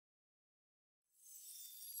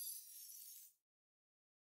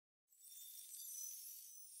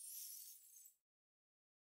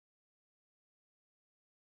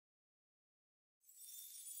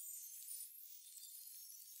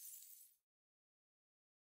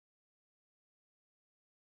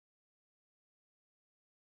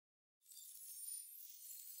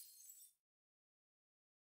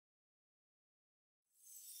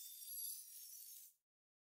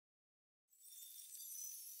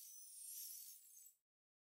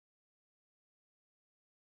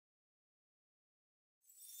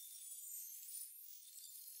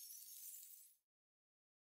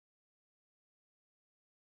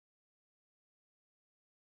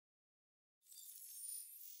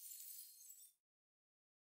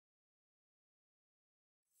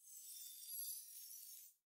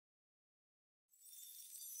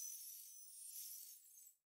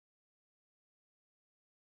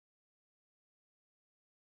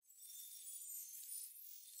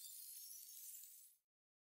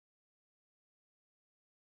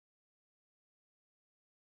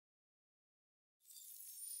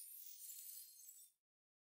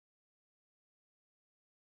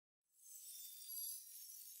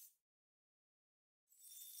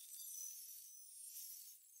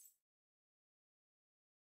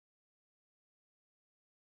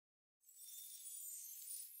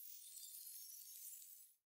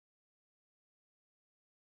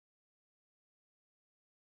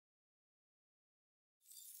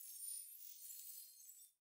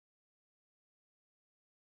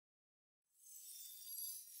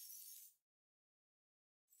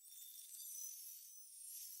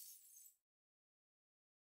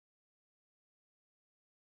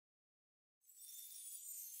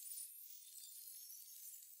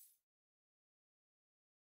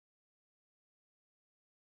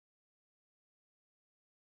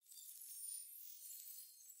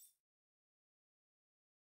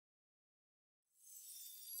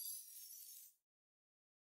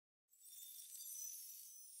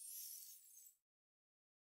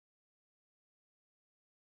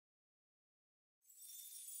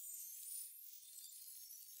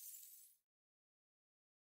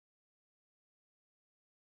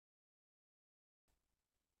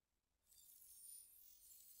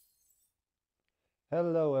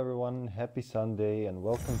Hello everyone, happy Sunday and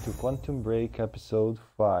welcome to Quantum Break episode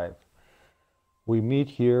 5. We meet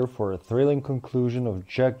here for a thrilling conclusion of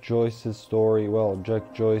Jack Joyce's story, well,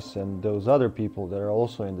 Jack Joyce and those other people that are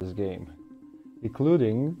also in this game,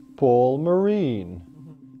 including Paul Marine.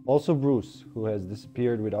 Also Bruce, who has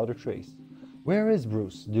disappeared without a trace. Where is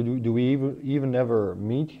Bruce? Do we even ever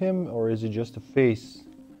meet him, or is he just a face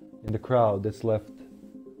in the crowd that's left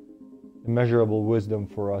immeasurable wisdom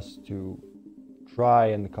for us to try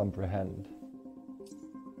and comprehend?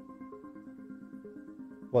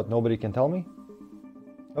 What, nobody can tell me?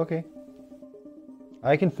 Okay.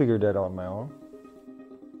 I can figure that out on my own.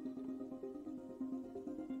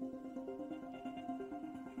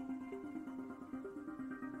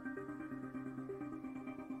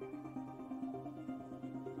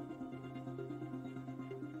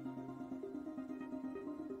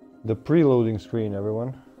 The preloading screen,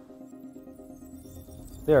 everyone.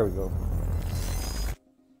 There we go.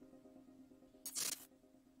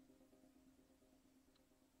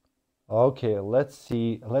 Okay, let's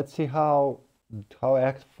see how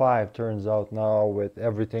Act 5 turns out now, with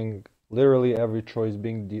everything, literally every choice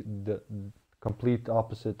being the complete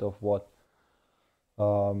opposite of what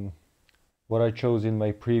I chose in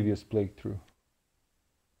my previous playthrough.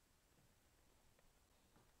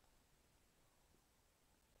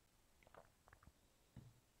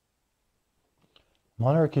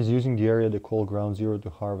 Monarch is using the area they call Ground Zero to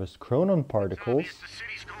harvest chronon particles.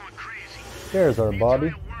 There's our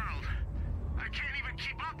Bobby.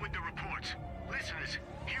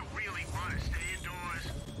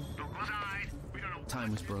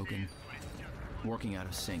 Time was broken, working out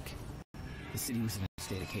of sync. The city was in a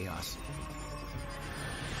state of chaos.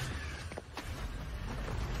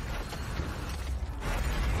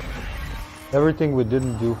 Everything we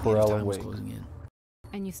didn't do for Alan Wake.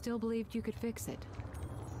 And you still believed you could fix it?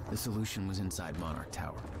 The solution was inside Monarch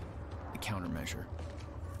Tower. The countermeasure.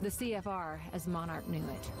 The CFR, as Monarch knew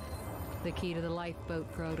it. The key to the lifeboat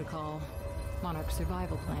protocol. Monarch's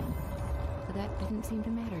survival plan. But that didn't seem to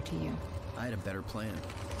matter to you. I had a better plan.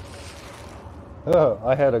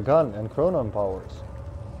 I had a gun and chronon powers.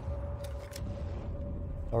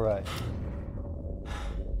 Alright.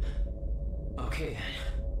 Okay.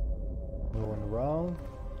 Going around.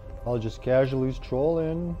 I'll just casually stroll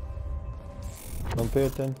in. Don't pay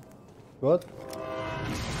attention. What?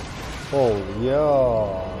 Oh, yeah.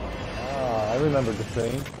 Ah, I remember the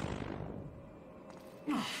train.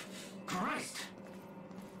 Christ!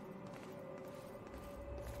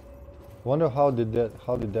 Wonder how did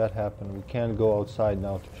that happen? We can't go outside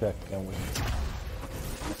now to check, can we?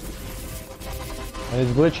 And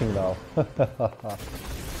it's glitching now.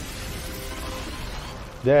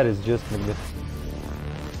 That is just magnificent.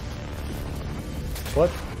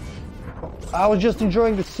 What? I was just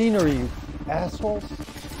enjoying the scenery, you assholes.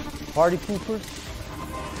 Party poopers.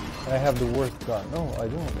 I have the worst gun. No, I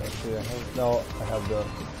don't actually. I have the...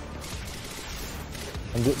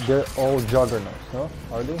 And they're all juggernauts, no?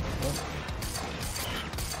 Are they? No?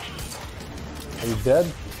 Are you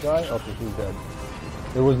dead, guy? Okay, he's dead.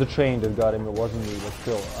 It was the train that got him, it wasn't me, but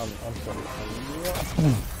still, I'm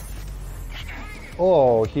sorry.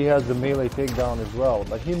 Oh, he has the melee takedown as well,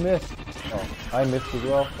 but he missed. Oh, I missed as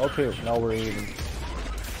well. Okay, now we're even.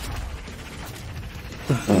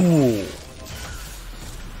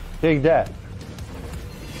 Take that.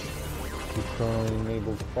 You chronon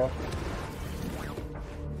enabled fuck.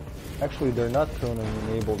 Actually, they're not chronon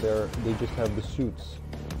enabled. They just have the suits,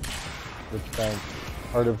 which kind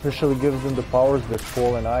of artificially gives them the powers that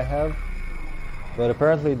Paul and I have, but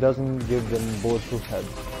apparently it doesn't give them bulletproof heads.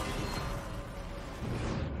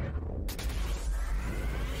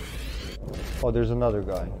 Oh, there's another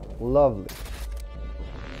guy. Lovely.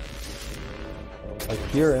 I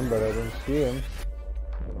hear him, but I don't see him.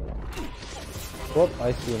 Oh,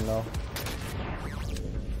 I see him now.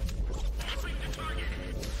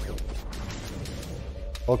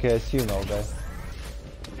 Okay, I see you now, guy.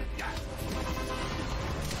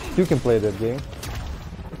 You can play that game.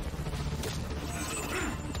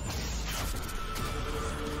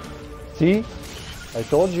 See? I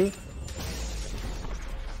told you.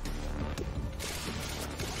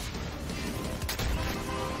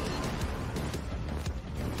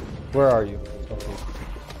 Where are you? Okay.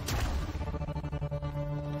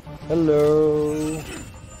 Hello.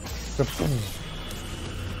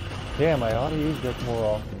 Damn, I ought to use that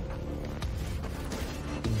more often.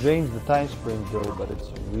 It drains the time springs though, but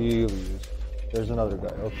it's really useful. There's another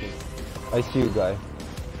guy. Okay. I see you, guy.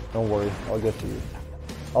 Don't worry, I'll get to you.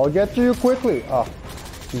 I'll get to you quickly! Ah,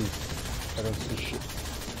 jeez. I don't see shit.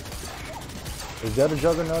 Is that a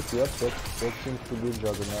juggernaut? Yep, that seems to be a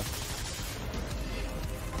juggernaut.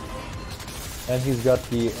 And he's got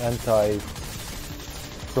the anti-pronon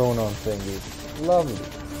thingy. Lovely.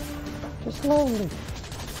 Just lovely.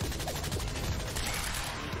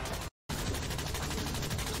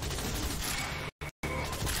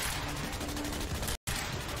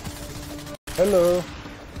 Hello.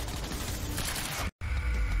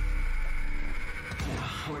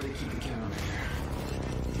 Where do they keep the camera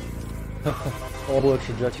here? All the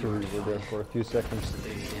trajectories were there for a few seconds.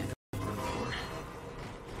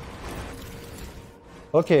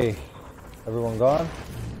 Okay, everyone gone?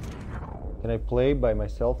 Can I play by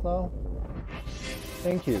myself now?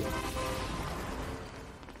 Thank you.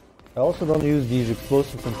 I also don't use these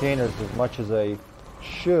explosive containers as much as I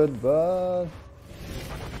should, but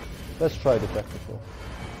let's try the technical.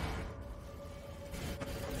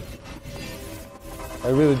 I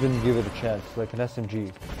really didn't give it a chance, like an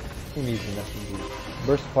SMG. Who needs an SMG?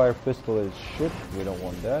 Burst fire pistol is shit, we don't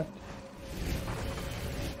want that.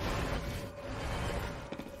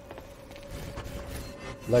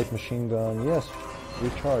 Light machine gun, yes,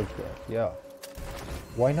 recharge that, yeah.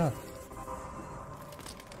 Why not?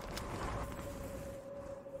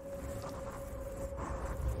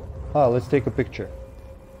 Ah, let's take a picture.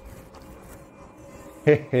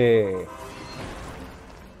 Hehe.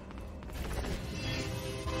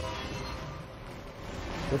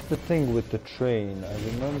 What's the thing with the train? I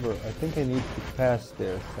remember, I think I need to pass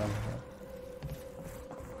there somehow.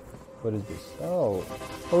 What is this? Oh,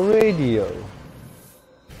 a radio.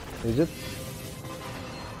 Is it?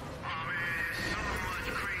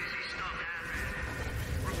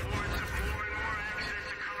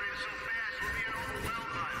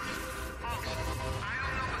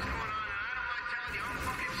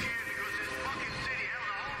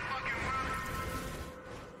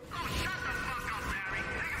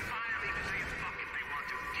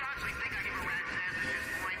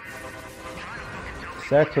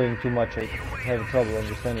 It's echoing too much, I have trouble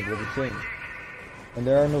understanding what it's saying. And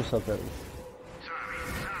there are no subtitles.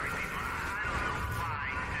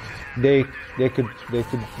 They could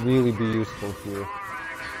really be useful here.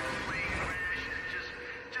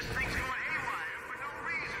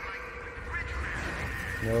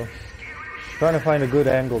 No. Trying to find a good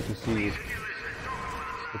angle to see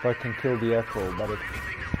if I can kill the echo, but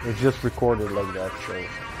it's just recorded like that, so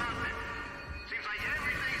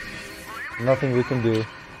nothing we can do.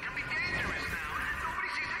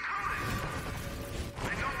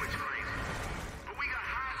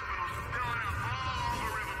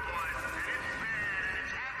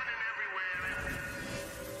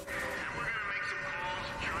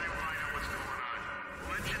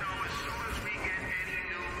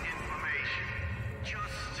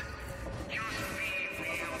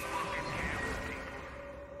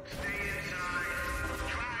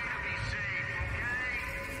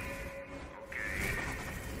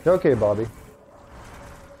 Okay, Bobby.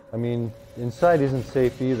 I mean, inside isn't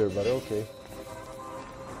safe either, but okay.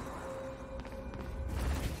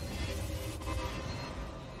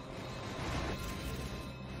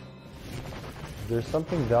 Is there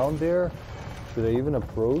something down there? Should I even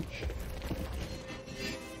approach?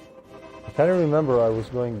 I kind of remember I was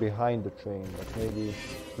going behind the train, but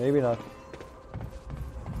maybe not.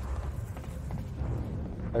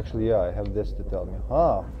 Actually, yeah, I have this to tell me.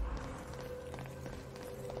 Huh.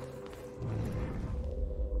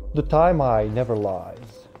 The time eye never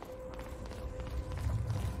lies.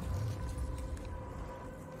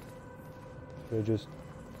 Should I just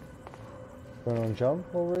turn on jump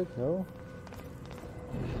over it? No?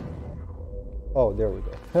 Oh, there we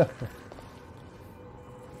go.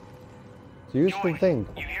 It's a useful thing.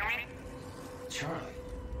 You hear me? Charlie,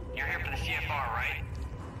 You're here for the CFR, right?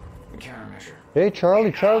 the countermeasure. Hey,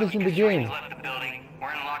 Charlie's in the game. Left the building.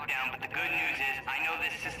 We're in lockdown, but the good news is I know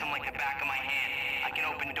this system like the back of my hand. I can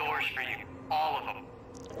open doors for you. All of them.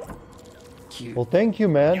 Cute. Well, thank you,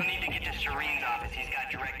 man. You'll need to get to Serene's office. He's got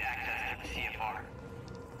direct access to the CFR.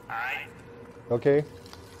 Alright? Okay.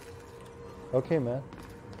 Okay, man.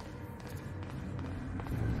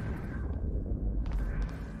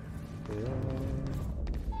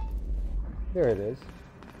 There it is.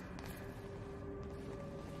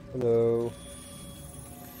 Hello.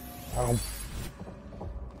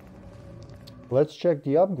 Let's check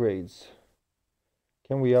the upgrades.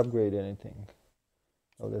 Can we upgrade anything?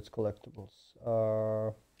 Oh, that's collectibles.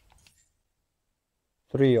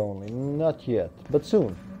 3 only. Not yet, but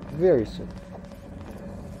soon. Very soon.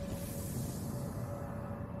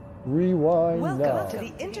 Rewind now. Welcome to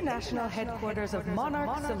the international headquarters of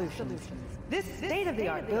Monarch Solutions. This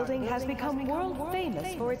state-of-the-art building has become world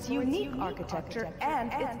famous for its unique architecture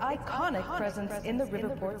and its iconic presence in the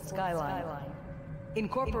Riverport skyline.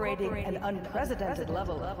 incorporating an unprecedented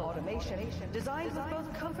level of automation designed with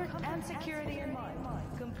both comfort and security in mind,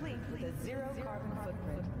 complete with a zero-carbon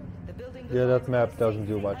footprint. The building Yeah, that map doesn't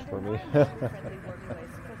do much for me.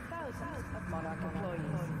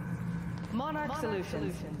 Monarch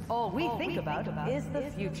Solutions. All we think about is the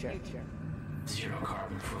future. Zero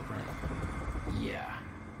carbon footprint. Yeah,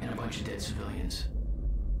 and a bunch of dead civilians.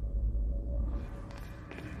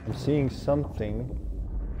 I'm seeing something.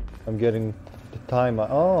 I'm getting the time.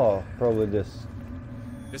 Oh, probably this.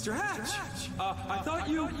 Mr. Hatch! I thought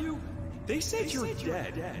you... They said you're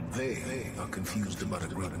dead. They are confused about a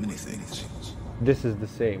great many things. This is the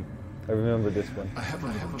same. I remember this one. I have a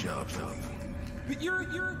little job for you. But you're...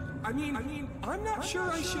 I mean, I'm not sure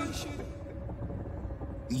I should...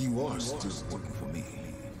 You are still working for me.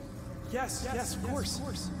 Yes, of course.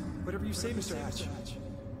 Whatever you say, Mr. Hatch.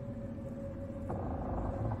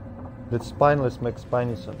 That spineless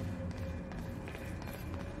McSpineyson.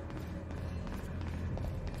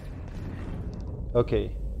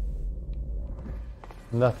 Okay.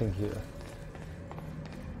 Nothing here.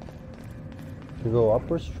 To go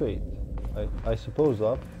up or straight? I suppose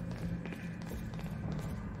up.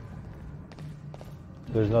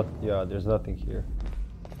 There's nothing here.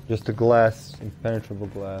 Just a glass, impenetrable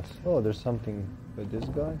glass. Oh, there's something with this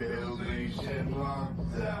guy. Building ship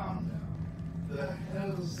locked down. The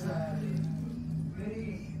hillside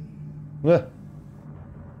mean.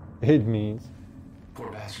 It means.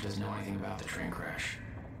 Poor bastard doesn't know anything about the train crash.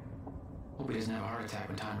 Hope he doesn't have a heart attack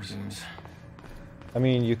when time resumes. I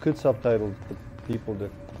mean, you could subtitle the people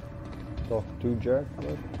that talk to Jack,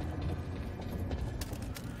 but...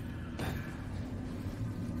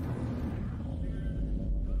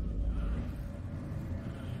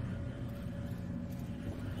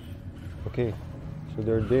 Okay, so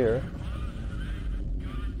they're there.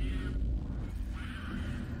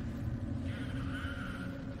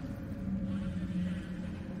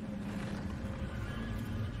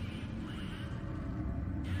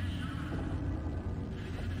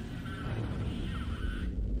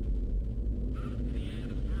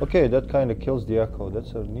 Okay, that kind of kills the echo.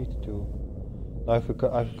 That's a neat tool. Now if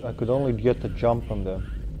I could only get the jump on them.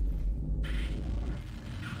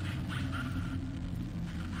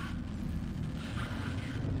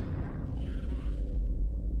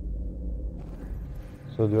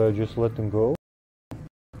 So do I just let them go?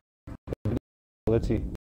 Let's see.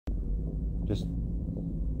 Just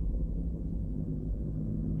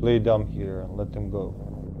play dumb here and let them go.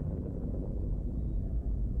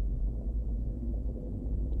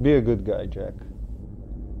 Be a good guy, Jack.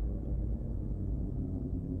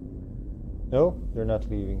 No, they're not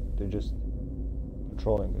leaving. They're just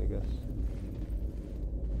patrolling, I guess.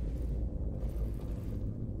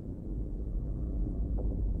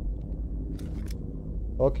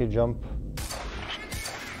 Okay, jump.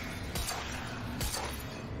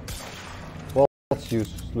 Well, that's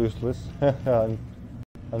useless.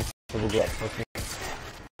 Unstoppable glass. Okay.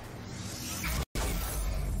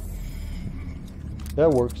 That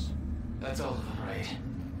works. That's all of them, right?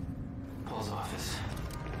 Paul's office.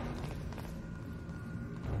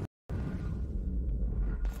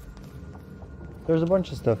 There's a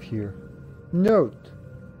bunch of stuff here. Note.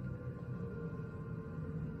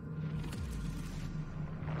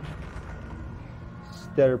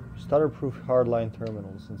 Stutter-proof hardline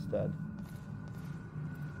terminals instead.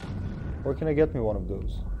 Where can I get me one of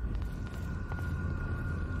those?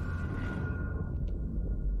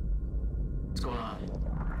 What's going on?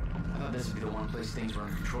 I thought this would be the one place things were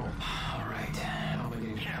under control. All right, how am I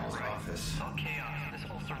getting to Paul's office? It's all chaos. This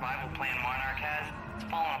whole survival plan Monarch has, it's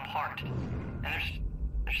falling apart. And there's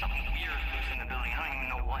something weird loose in the building. I don't even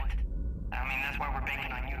know what. I mean, that's why we're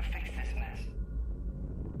banking on you to fix this mess.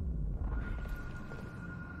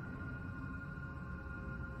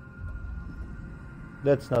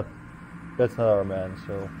 That's not our man,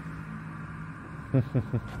 so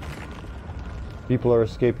people are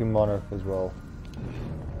escaping Monarch as well.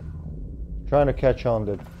 Trying to catch on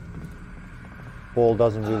that Paul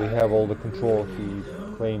doesn't really have all the control he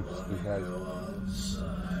claims he has.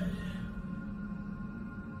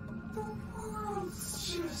 The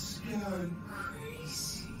world's just gone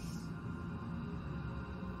crazy.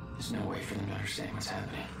 There's no way for them to understand what's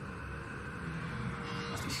happening.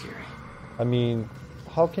 Must be scary. I mean,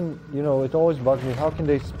 how can, you know, it always bugs me, how can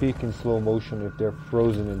they speak in slow motion if they're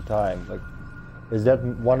frozen in time? Like, is that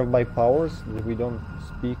one of my powers that we don't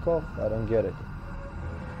speak of? I don't get it.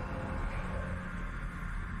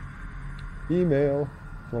 Email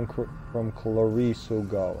from Clarice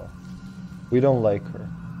Ogawa. We don't like her.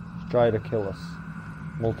 She tried to kill us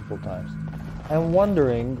multiple times. I'm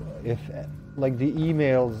wondering if like the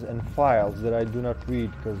emails and files that I do not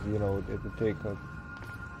read because, you know, it would take a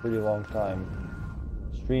pretty long time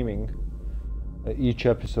streaming each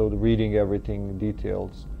episode, reading everything,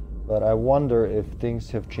 details. But I wonder if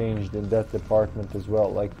things have changed in that department as well.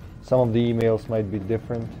 Like some of the emails might be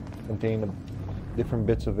different, contain different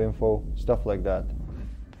bits of info, stuff like that.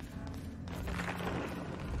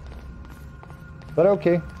 But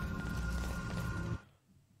okay.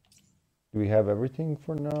 Do we have everything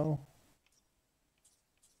for now?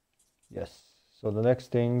 Yes. So the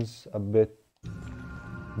next thing's a bit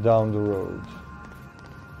down the road.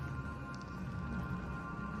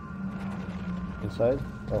 Inside?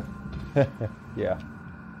 Oh. Yeah.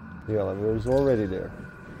 The elevator is already there.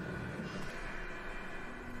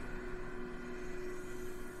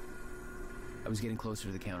 I was getting closer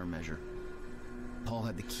to the countermeasure. Paul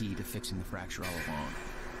had the key to fixing the fracture all along,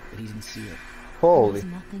 but he didn't see it. Holy. There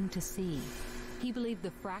was nothing to see. He believed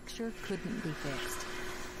the fracture couldn't be fixed.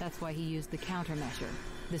 That's why he used the countermeasure,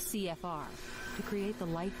 the CFR, to create the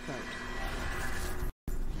lifeboat.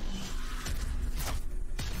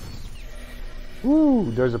 Ooh,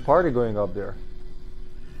 there's a party going up there.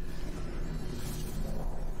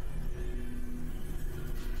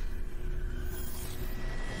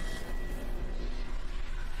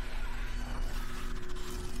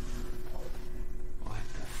 What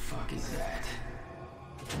the fuck is that?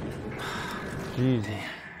 Jesus.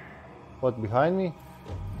 What, behind me?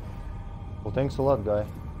 Well, thanks a lot, guy.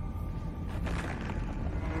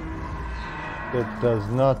 That does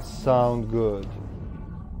not sound good.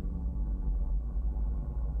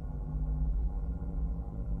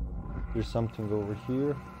 There's something over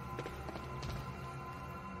here.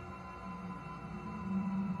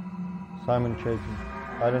 Simon Chaikin.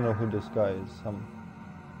 I don't know who this guy is.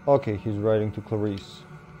 Okay, he's writing to Clarice.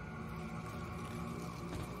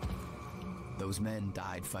 Those men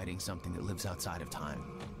died fighting something that lives outside of time.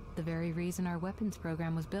 The very reason our weapons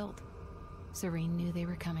program was built. Serene knew they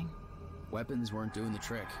were coming. Weapons weren't doing the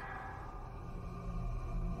trick.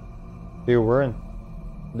 They weren't.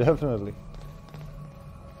 Definitely.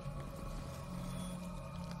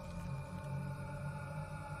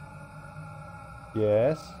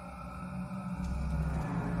 Yes.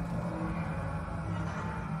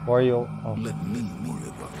 Why are you? Oh. Let me worry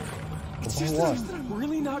about it. It's just that I'm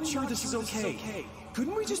really not sure this is okay.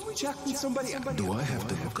 Couldn't we just check with somebody? Do I have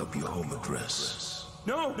to look up your home address?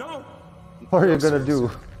 No. What are you gonna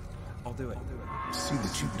do? I'll do it. See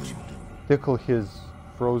that you do. Tickle his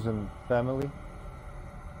frozen family?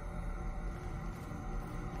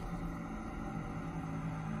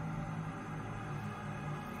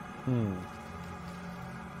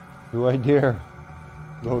 Do I dare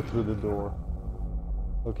go through the door?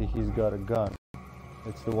 Okay, he's got a gun.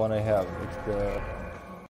 It's the one I have. It's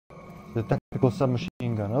the tactical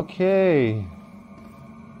submachine gun. Okay.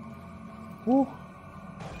 Woo.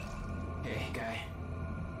 Hey, guy.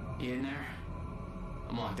 You in there?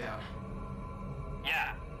 I'm locked out.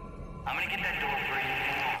 Yeah. I'm gonna get that door for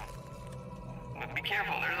you. But be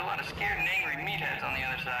careful, there's a lot of scared and angry meatheads on the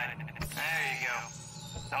other side. There you go.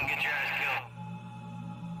 Don't get your ass killed.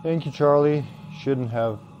 Thank you, Charlie. Shouldn't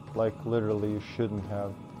have. Like, literally, you shouldn't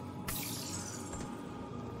have.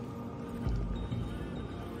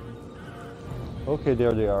 Okay,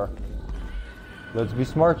 there they are. Let's be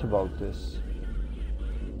smart about this.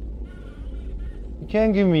 You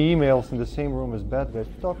can't give me emails in the same room as bad guys.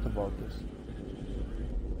 We talked about this.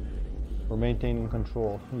 We're maintaining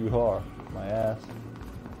control. You are. My ass.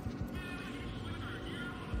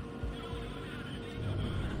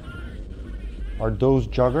 Are those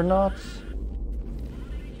juggernauts?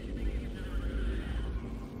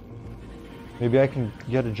 Maybe I can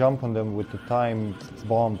get a jump on them with the time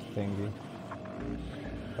bomb thingy.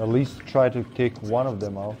 At least try to take one of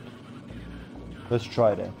them out. Let's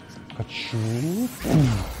try that.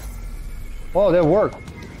 Oh, that worked!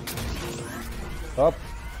 Up.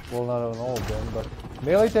 Well, not on all of them, but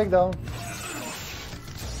melee takedown.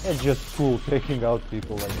 It's just cool taking out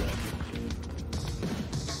people like that.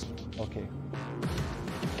 Okay.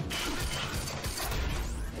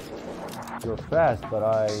 You're fast, but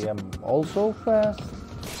I am also fast.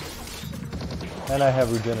 And I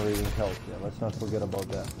have regenerating health. Yeah, let's not forget about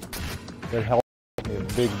that. That helped me a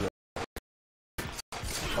big deal.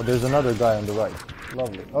 Oh, there's another guy on the right.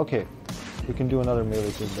 Lovely. Okay. We can do another melee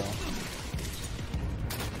takedown.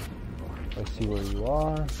 I see where you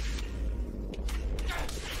are.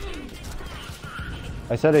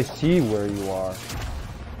 I said I see where you are.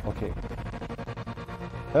 Okay.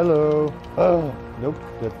 Hello. Oh, nope.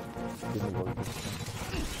 That didn't work.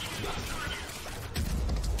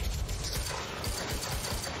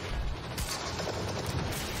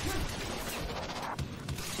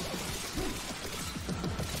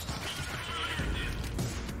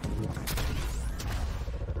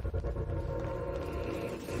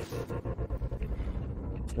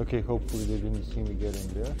 Okay, hopefully they didn't see me get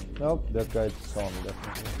in there. Nope, that guy saw me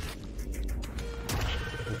definitely.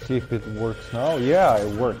 Let's see if it works now. Yeah,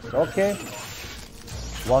 it works. Okay.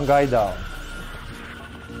 One guy down.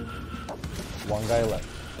 One guy left.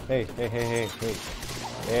 Hey, hey, hey, hey, hey.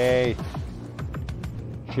 Hey.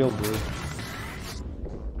 Chill, dude.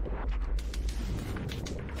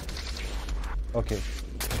 Okay.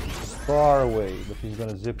 Far away, but he's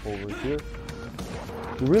gonna zip over here.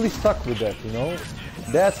 You really stuck with that, you know?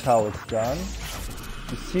 That's how it's done.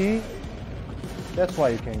 You see? That's why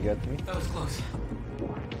you can't get me. That was close.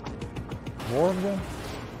 More of them?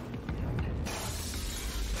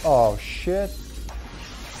 Oh shit.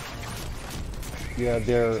 Yeah,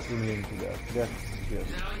 they're immune to that. That's good.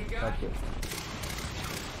 Not good.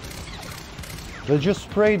 Let's just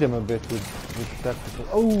spray them a bit with tactical.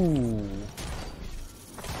 Oh!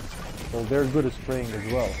 Well, they're good at spraying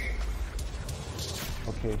as well.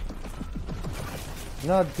 Okay.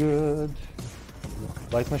 Not good.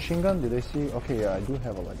 Light machine gun? Did I see? Okay, yeah, I do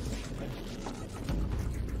have a light machine gun.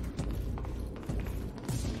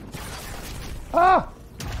 Ah!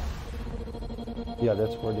 Yeah,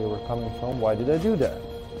 that's where they were coming from. Why did I do that?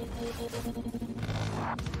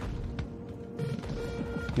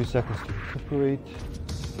 Few seconds to recuperate.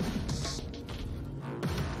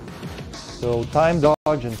 So time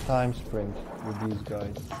dodge and time sprint with these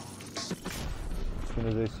guys. As soon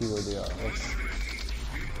as I see where they are.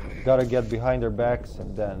 Okay. Gotta get behind their backs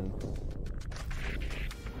and then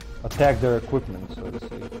attack their equipment, so to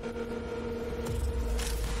say.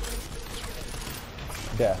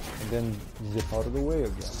 Death, and then zip out of the way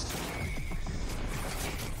again.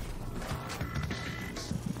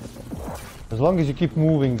 As long as you keep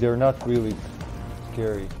moving, they're not really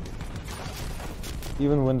scary.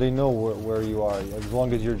 Even when they know where you are, as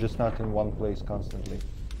long as you're just not in one place constantly.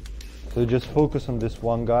 So just focus on this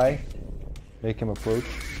one guy, make him approach,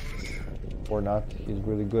 or not. He's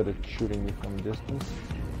really good at shooting me from a distance.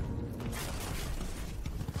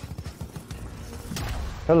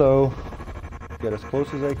 Hello. Get as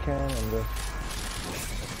close as I can, and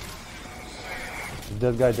is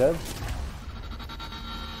that guy dead?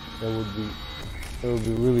 That would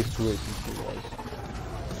be really sweet if he was.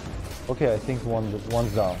 Okay, I think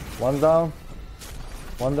one's down. One down.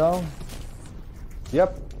 One down.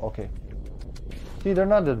 Yep. Okay. See, they're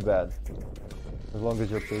not that bad, as long as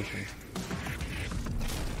you're patient.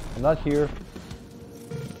 I'm not here.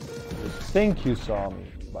 You think you saw me,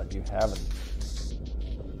 but you haven't.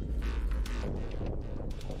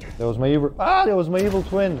 That was my evil. Ah, that was my evil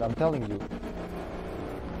twin. I'm telling you.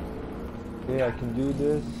 Okay, I can do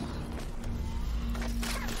this.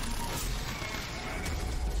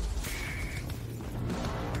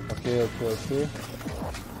 Okay, okay, okay.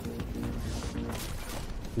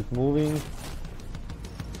 Keep moving.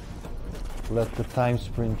 Let the time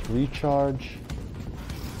sprint recharge.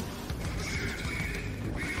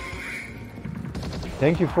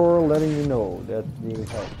 Thank you for letting me know. That really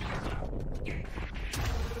helps.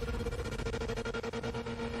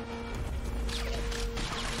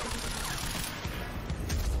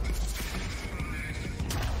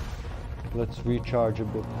 Let's recharge a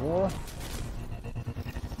bit more.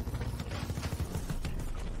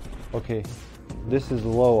 Okay, this is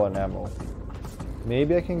low on ammo.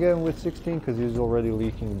 Maybe I can get him with 16 because he's already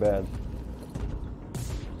leaking bad.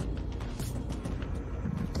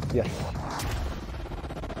 Yes.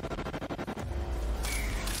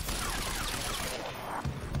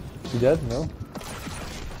 He dead? No?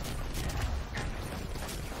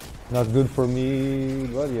 Not good for me,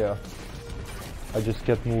 but yeah. I just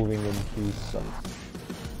kept moving and he's sunk.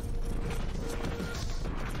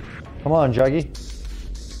 Come on, Jaggy.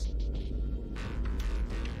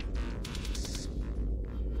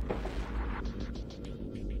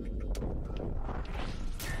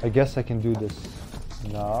 I guess I can do this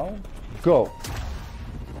now. Go!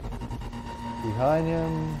 Behind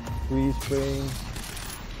him, freeze frame.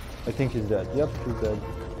 I think he's dead. Yep, he's dead.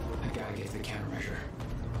 That guy gave the countermeasure.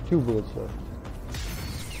 2 bullets left.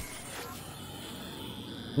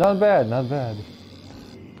 Not bad, not bad.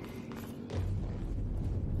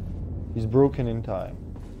 He's broken in time.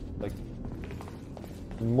 Like,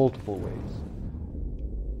 in multiple ways.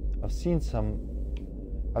 I've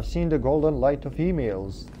seen the golden light of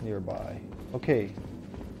emails nearby. Okay.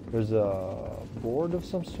 There's a board of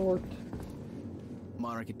some sort.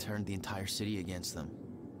 Monarch had turned the entire city against them.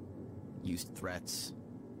 Used threats,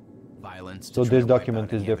 violence to So try this to wipe document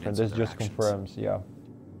out is any different. evidence This of their just actions. confirms, yeah.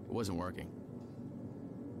 It wasn't working.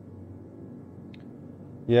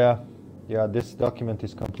 Yeah, this document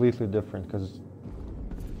is completely different because,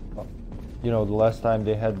 you know, the last time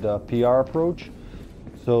they had the PR approach,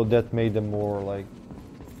 so that made them more like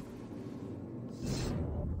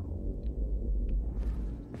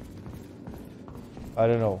I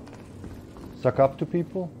don't know, suck up to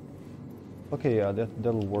people. Okay, yeah,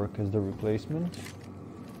 that'll work as the replacement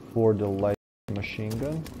for the light machine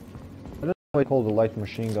gun. I don't know why I call the light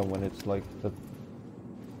machine gun when it's like the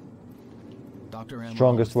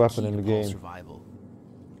strongest weapon in the game. Survival.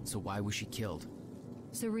 So why was she killed?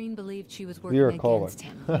 Serene believed she was working You're a caller. against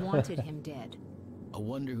him, wanted him dead. I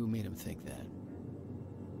wonder who made him think that.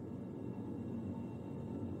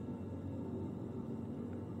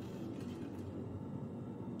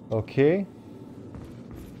 Okay.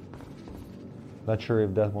 Not sure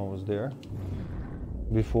if that one was there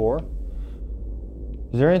before.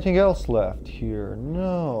 Is there anything else left here?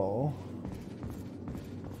 No.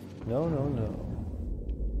 No, no, no.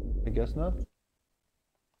 I guess not.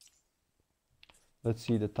 Let's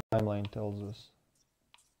see, the timeline tells us.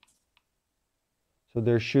 So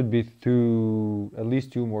there should be at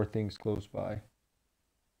least two more things close by.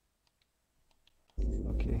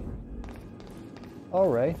 Okay. All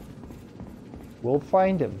right. We'll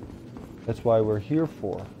find him. That's why we're here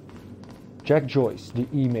for. Jack Joyce, the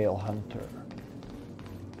email hunter.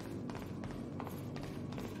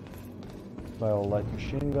 My old light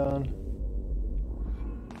machine gun.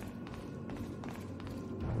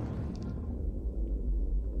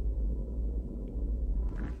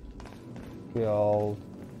 Okay, I'll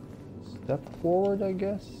step forward, I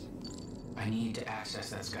guess. I need to access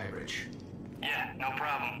that sky bridge. Yeah, no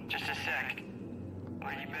problem. Just a sec.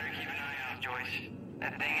 But you better keep an eye out, Joyce.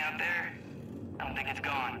 That thing out there, I don't think it's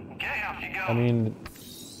gone. Okay, off you go. I mean,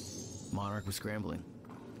 Monarch was scrambling.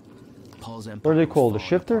 Paul's empire what are they was called? The falling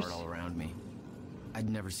shifters? apart all around me. I'd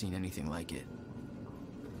never seen anything like it.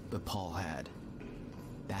 But Paul had.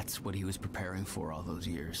 That's what he was preparing for all those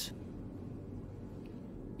years.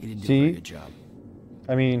 He didn't do a very good job.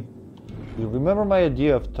 I mean, you remember my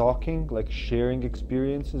idea of talking, like sharing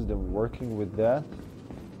experiences, then working with that?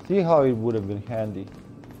 See how it would have been handy,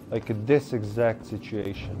 like in this exact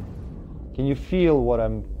situation. Can you feel what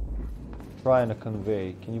I'm trying to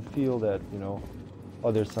convey? Can you feel that, you know,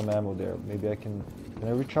 oh, there's some ammo there. Maybe I can I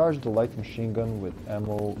recharge the light machine gun with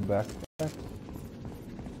ammo backpack?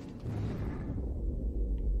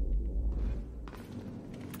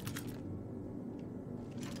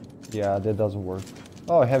 Yeah, that doesn't work.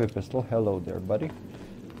 Oh, a heavy pistol. Hello there, buddy.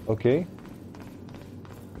 Okay.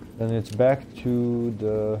 Then it's back to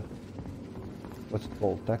the... what's it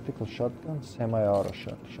called? Tactical shotgun? Semi-auto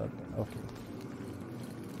shotgun. Okay.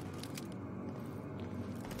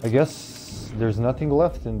 I guess there's nothing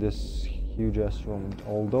left in this huge-ass room.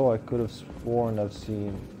 Although I could have sworn I've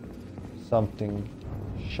seen something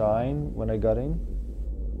shine when I got in.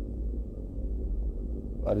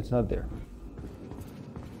 But it's not there.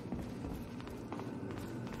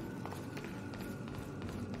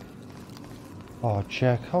 Oh,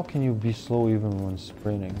 Jack, how can you be slow even when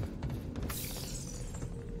sprinting?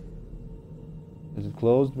 Is it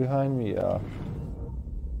closed behind me? Yeah.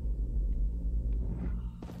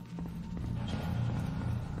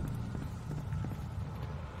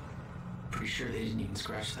 Pretty sure they didn't even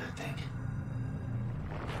scratch that thing.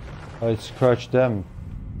 Oh, it scratched them.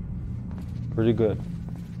 Pretty good.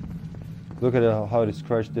 Look at how it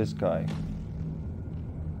scratched this guy.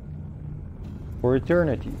 For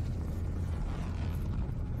eternity.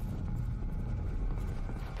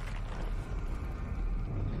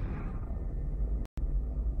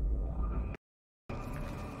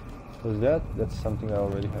 Was that's something I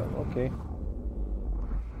already have. Okay.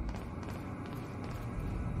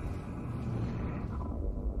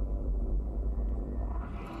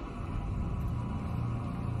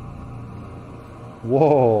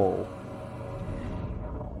 Whoa.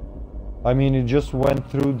 I mean, it just went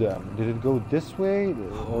through them. Did it go this way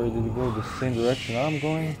or did it go the same direction I'm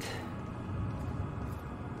going?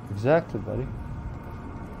 Exactly, buddy.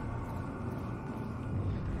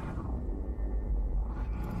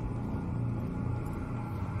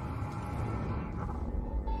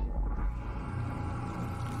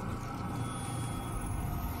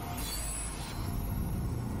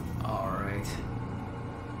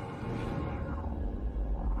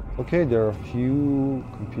 Okay, there are a few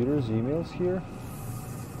computers, emails here.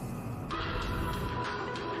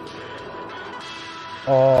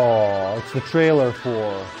 Oh, it's the trailer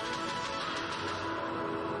for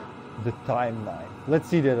the timeline. Let's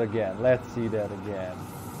see that again. Let's see that again.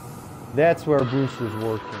 That's where Bruce was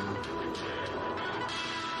working.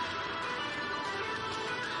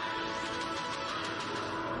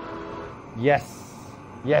 Yes,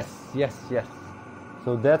 yes, yes, yes.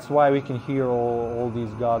 So that's why we can hear all these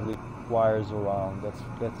godly choirs around.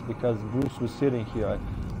 That's because Bruce was sitting here.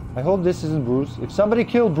 I hope this isn't Bruce. If somebody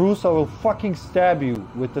killed Bruce, I will fucking stab you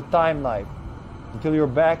with the time knife. Until you're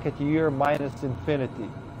back at year minus infinity.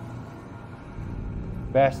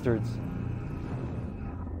 Bastards.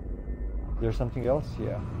 There's something else?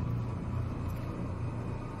 Yeah.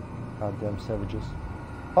 Goddamn savages.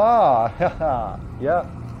 Ah, haha. Yeah.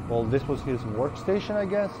 Well, this was his workstation, I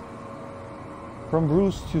guess. From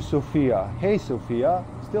Bruce to Sophia. Hey, Sophia.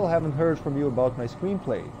 Still haven't heard from you about my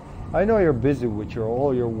screenplay. I know you're busy with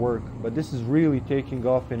all your work, but this is really taking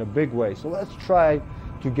off in a big way. So let's try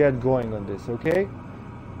to get going on this, okay?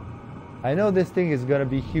 I know this thing is gonna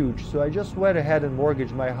be huge, so I just went ahead and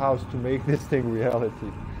mortgaged my house to make this thing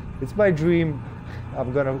reality. It's my dream.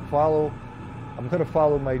 I'm gonna follow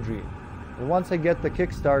my dream. And once I get the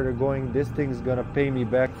Kickstarter going, this thing's gonna pay me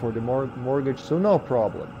back for the mortgage, so no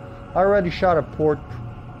problem. I already shot a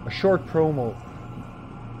short promo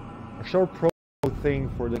thing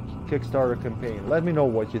for the Kickstarter campaign. Let me know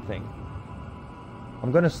what you think.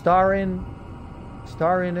 I'm gonna star in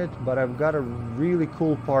it, but I've got a really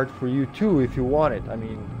cool part for you too if you want it. I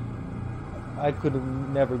mean, I could have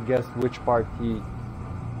never guessed which part he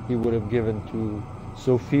would have given to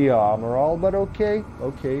Sophia Amaral, but okay.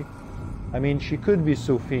 I mean, she could be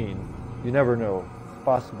Sophine. You never know.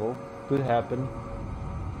 Possible. Could happen.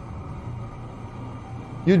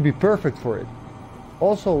 You'd be perfect for it.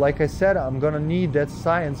 Also, like I said, I'm gonna need that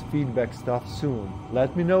science feedback stuff soon.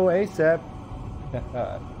 Let me know ASAP.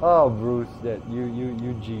 Oh, Bruce, that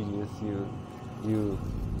you genius, you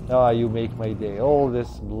make my day. All this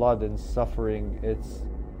blood and suffering,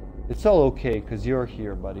 it's all okay, cause you're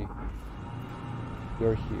here, buddy.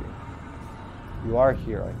 You're here. You are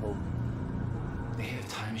here, I hope. They have a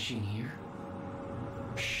time machine here?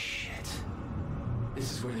 Shit.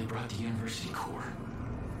 This is where they brought the university core.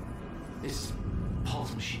 This is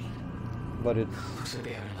Paul's machine. But it looks like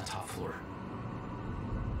they have it on the top floor.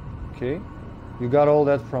 Okay. You got all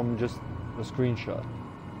that from just a screenshot.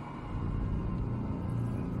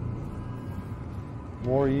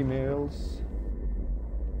 More emails.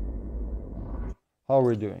 How are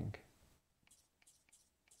we doing?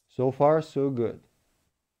 So far, so good.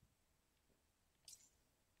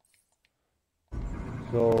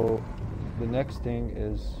 So the next thing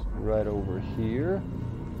is right over here.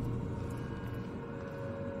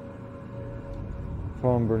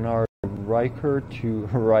 From Bernard Riker to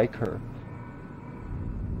Riker.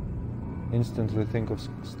 Instantly think of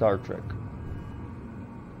Star Trek.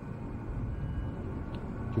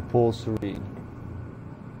 To Paul Serene.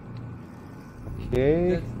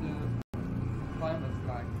 Okay. That's the climate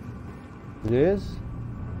guy. It is?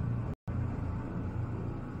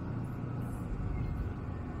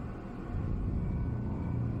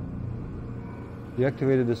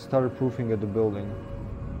 Deactivated the starter proofing at the building.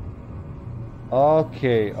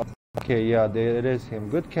 Okay, yeah, it is him.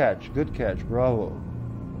 Good catch, bravo.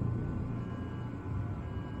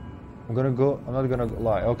 I'm not gonna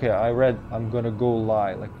lie. Okay, I read I'm gonna go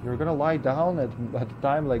lie. Like, you're gonna lie down at a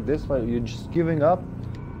time like this? Like, you're just giving up?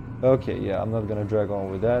 Okay, yeah, I'm not gonna drag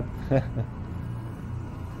on with that.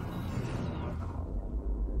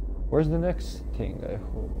 Where's the next thing, I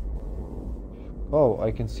hope? Oh,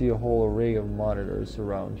 I can see a whole array of monitors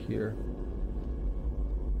around here.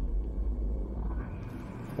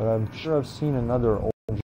 But I'm sure I've seen another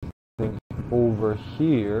orange thing over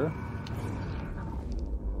here.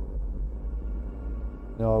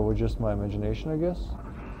 No, it was just my imagination, I guess.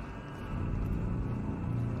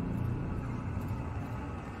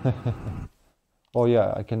 Oh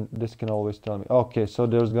yeah, this can always tell me. Okay, so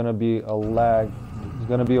there's gonna be a lag. It's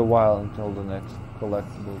gonna be a while until the next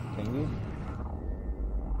collectible thingy.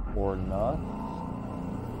 Or not.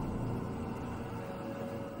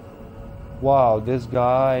 Wow, this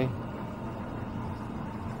guy.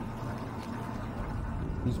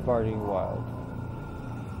 He's partying wild.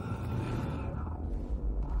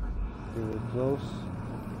 Here it goes.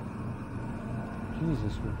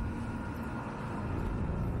 Jesus.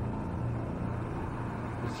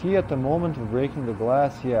 Is he at the moment of breaking the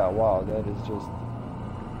glass? Yeah, wow, that is just...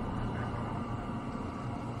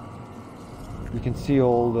 You can see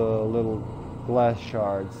all the little glass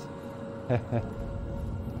shards.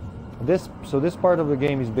 So this part of the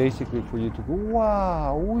game is basically for you to go,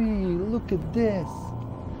 wow, look at this.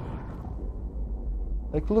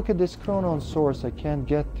 Like, look at this chronon source I can't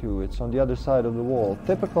get to. It's on the other side of the wall.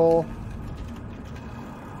 Typical.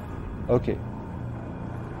 Okay.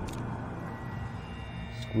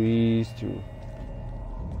 Squeeze through.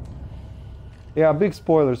 Yeah, big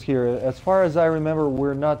spoilers here. As far as I remember,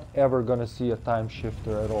 we're not ever gonna see a time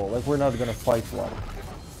shifter at all. Like, we're not gonna fight one.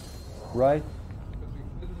 Right?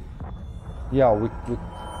 Yeah, we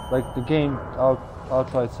like the game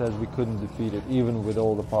outright says we couldn't defeat it, even with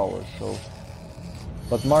all the powers, so...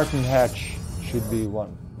 But Martin Hatch should be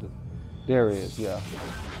one. There he is, yeah.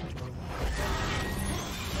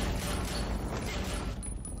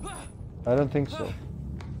 I don't think so.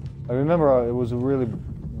 I remember it was a really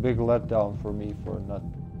big letdown for me for not,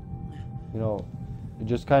 you know, it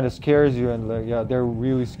just kind of scares you, and like, yeah, they're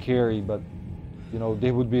really scary, but you know,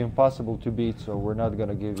 they would be impossible to beat, so we're not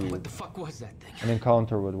gonna give you What the fuck was that thing? an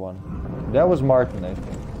encounter with one. That was Martin, I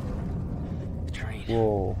think. The train.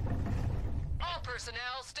 Whoa. All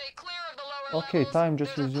personnel, stay clear of the lower Okay, levels. time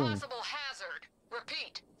just There's resumed. a possible hazard.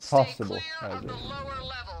 Repeat. Stay Possible clear hazard. of the lower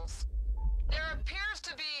levels. There appears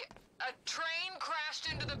to be a train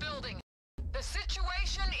crashed into the building. The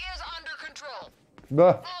situation is under control.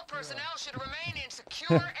 Bah. All personnel should remain in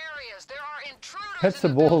secure areas. There are intruders That's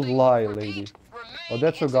in a the bold building. lie, Repeat, lady. remain Oh,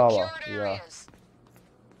 that's in Ogawa, secured yeah. areas.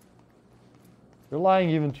 You're lying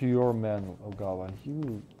even to your man, Ogawa.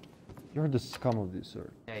 You're the scum of this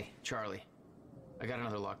earth. Hey, Charlie. I got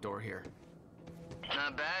another locked door here.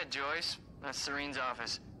 Not bad, Joyce. That's Serene's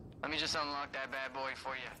office. Let me just unlock that bad boy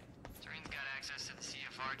for you. Serene's got access to the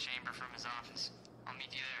CFR chamber from his office. I'll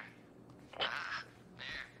meet you there. Ah,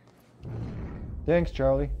 there. Thanks,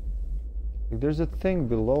 Charlie. Like, there's a thing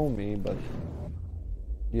below me, but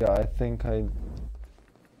yeah, I think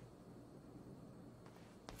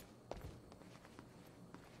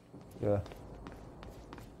yeah.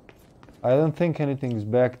 I don't think anything's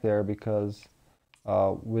back there because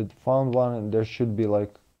we found one and there should be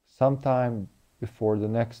like sometime before the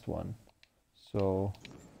next one. So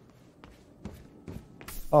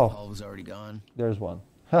Paul was already gone, there's one.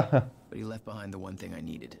 but he left behind the one thing I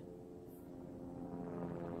needed.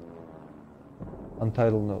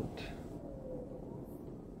 Untitled note.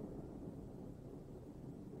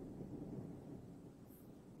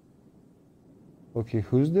 Okay,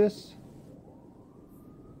 who's this?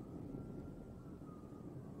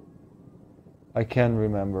 I can't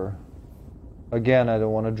remember. Again, I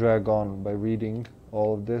don't want to drag on by reading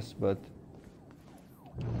all of this, but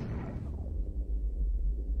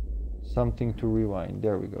something to rewind.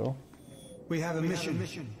 There we go. We have a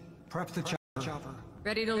mission. Prep the chopper.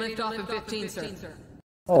 Ready to lift off in 15, sir.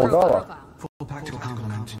 Oh, Gala. Full tactical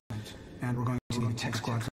complement. And we're going to need tech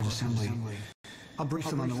squad for assembly. I'll brief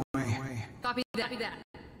them on the way. Copy that.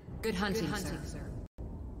 Good hunting, sir.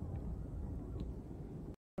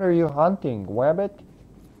 What are you hunting, Wabbit?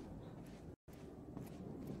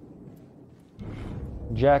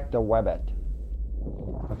 Jack the Wabbit.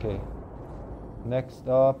 Okay. Next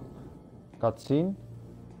up, cutscene.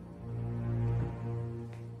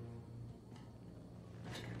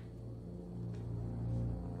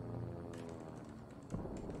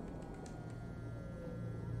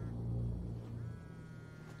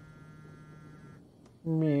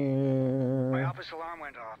 My office alarm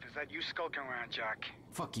went off. Is that you skulking around, Jack?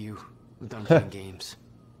 Fuck you. I'm done playing games.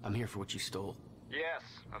 I'm here for what you stole. Yes,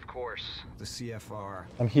 of course. The CFR.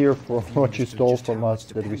 I'm here for what you stole from us,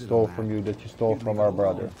 that we stole from you, that you stole from our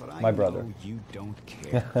brother. My brother. You don't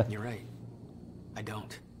care. You're right. I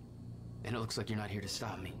don't. And it looks like you're not here to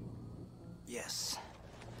stop me. Yes.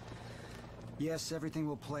 Yes, everything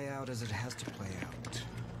will play out as it has to play out.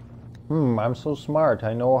 I'm so smart.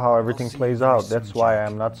 I know how everything plays out. That's why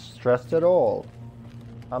I'm not stressed at all.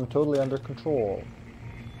 I'm totally under control.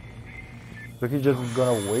 So he's just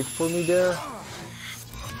gonna wait for me there?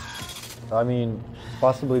 I mean,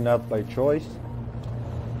 possibly not by choice.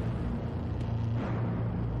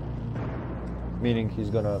 Meaning he's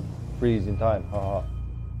gonna freeze in time. Haha.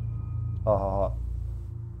 Ha ha ha.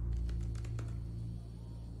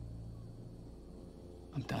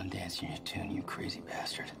 I'm done dancing your tune, you crazy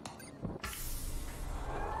bastard.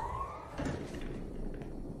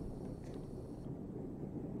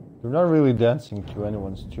 You're not really dancing to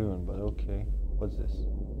anyone's tune, but okay. What's this?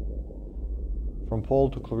 From Paul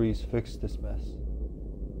to Clarice, fix this mess.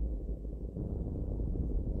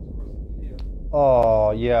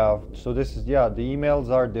 Oh, yeah. So this is, yeah, the emails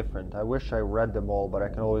are different. I wish I read them all, but I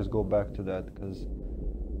can always go back to that because,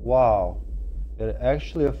 wow. It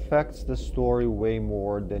actually affects the story way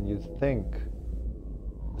more than you think.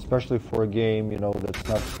 Especially for a game, you know, that's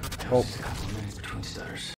not... Oh. Between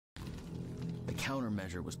stutters. The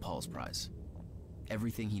countermeasure was Paul's prize.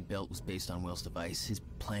 Everything he built was based on Will's device. His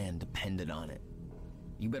plan depended on it.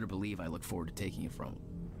 You better believe I look forward to taking it from him.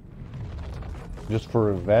 Just for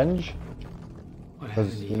revenge?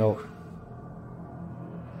 Because, you know...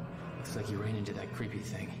 Looks like you ran into that creepy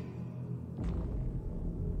thing.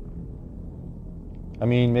 I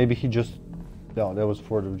mean, maybe he just... No, that was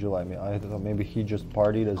 4th of July. I thought maybe he just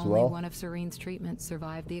partied as well. Only one of Serene's treatments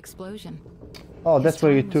survived the explosion. Oh, that's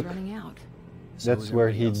where he took... Running out. That's where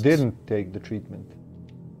he didn't take the treatment.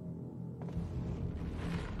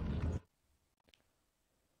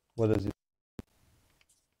 What does it?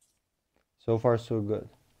 So far, so good.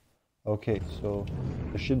 Okay, so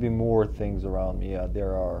there should be more things around me. Yeah,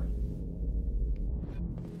 there are.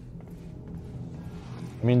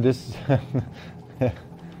 I mean, this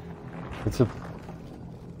it's a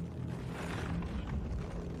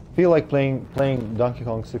feel like playing Donkey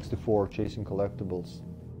Kong 64, chasing collectibles.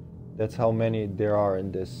 That's how many there are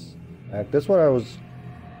in this act. That's what I was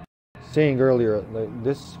saying earlier. Like,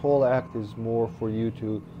 this whole act is more for you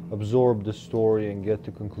to absorb the story and get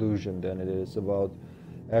to conclusion than it is about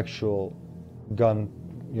actual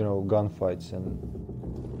gunfights and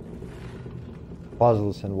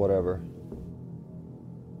puzzles and whatever.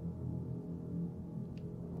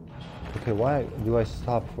 Okay, why do I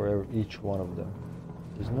stop for each one of them?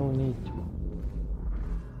 There's no need to.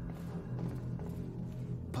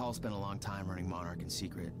 Paul spent a long time running Monarch in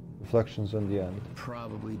secret. Reflections on the end.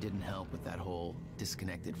 Probably didn't help with that whole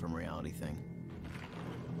disconnected from reality thing.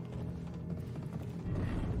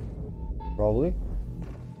 Probably.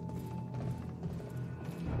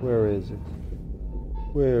 Where is it?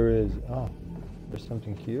 Where is it? Oh, there's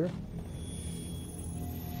something here.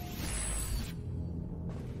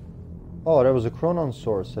 Oh, that was a Chronon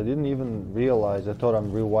source. I didn't even realize. I thought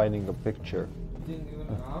I'm rewinding a picture. You didn't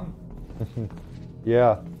even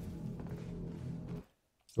Yeah.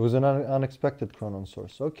 It was an unexpected Chronon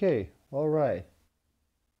source. Okay, all right.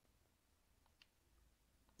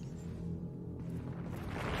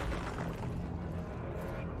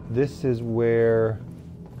 This is where...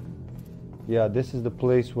 Yeah, this is the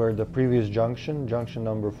place where the previous junction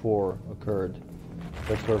number 4, occurred.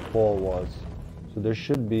 That's where Paul was. So there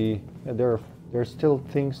should be... Yeah, there's still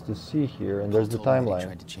things to see here, and there's the timeline. He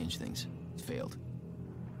tried to change things. It failed.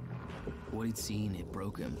 What he'd seen, it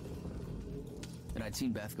broke him. And I'd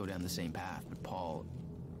seen Beth go down the same path, but Paul...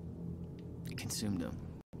 it consumed him.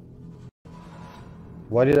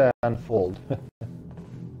 Why did I unfold?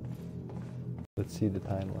 Let's see the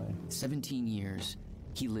timeline. 17 years,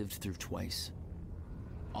 he lived through twice.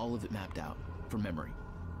 All of it mapped out, from memory.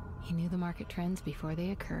 He knew the market trends before they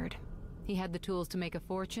occurred. He had the tools to make a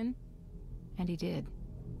fortune, and he did.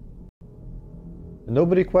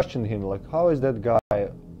 Nobody questioned him, like, how is that guy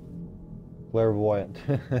clairvoyant?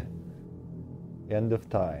 End of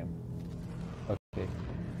time. Okay,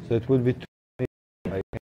 so it would be 20.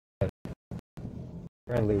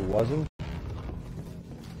 Apparently it wasn't.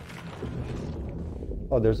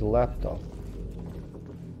 Oh, there's a laptop.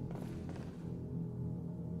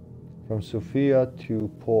 From Sophia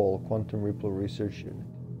to Paul, Quantum Ripple Research Unit.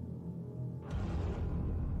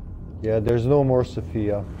 Yeah, there's no more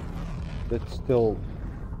Sophia. That still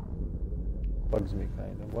bugs me,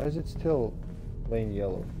 kind of. Why is it still plain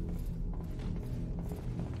yellow?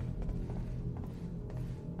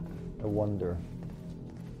 I wonder.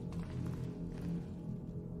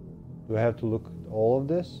 Do I have to look at all of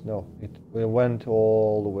this? No, it went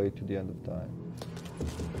all the way to the end of time.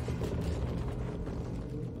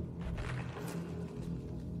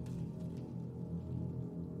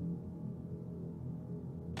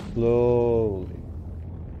 Slowly.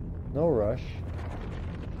 No rush.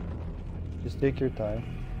 Just take your time.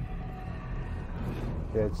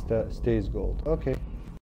 Yeah, it stays gold. Okay.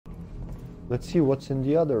 Let's see what's in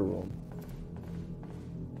the other room.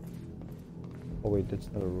 Oh wait, that's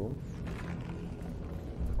not a room.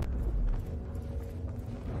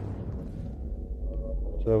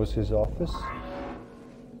 So that was his office.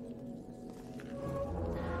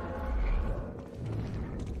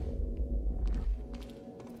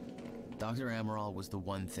 Dr. Amaral was the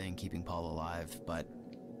one thing keeping Paul alive, but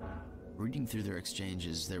reading through their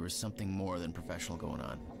exchanges, there was something more than professional going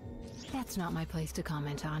on. That's not my place to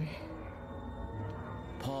comment on.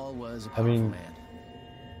 Paul was a powerful man,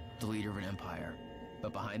 the leader of an empire,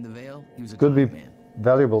 but behind the veil, he was a could be man.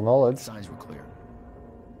 Valuable knowledge. The signs were clear.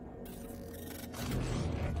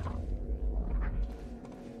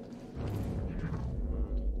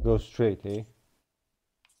 Go straight, eh?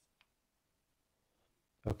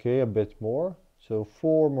 Okay, a bit more. So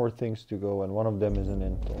 4 more things to go, and one of them is an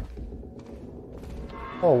info.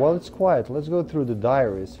 Oh, well, it's quiet. Let's go through the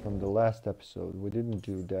diaries from the last episode. We didn't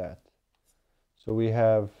do that. So we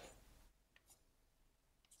have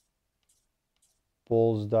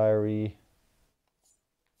Paul's diary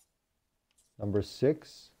number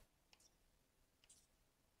 6.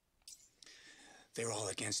 They're all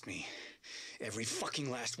against me. Every fucking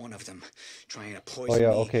last one of them. Trying to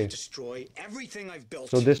poison me, destroy everything I've built.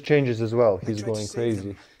 So this changes as well. He's going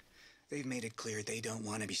crazy. They've made it clear they don't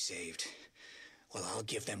want to be saved. Well, I'll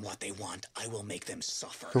give them what they want. I will make them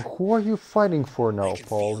suffer. So who are you fighting for now,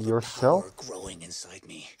 Paul? Yourself? Growing inside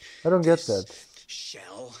me. I don't get that.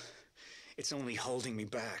 Shell It's only holding me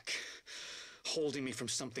back. Holding me from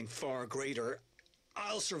something far greater.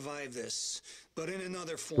 I'll survive this, but in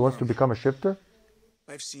another form. He wants to become a shifter?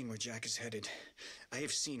 I've seen where Jack is headed. I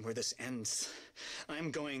have seen where this ends. I am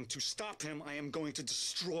going to stop him. I am going to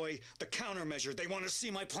destroy the countermeasure. They want to see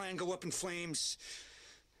my plan go up in flames.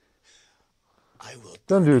 I will.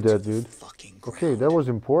 Don't do that, dude. Okay, that was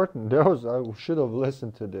important. I should have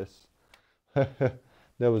listened to this.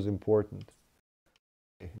 That was important.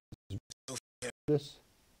 This.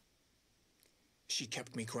 She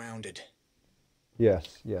kept me grounded.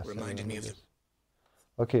 Yes. Reminded me of this.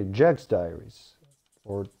 Okay, Jack's diaries,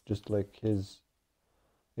 or just like his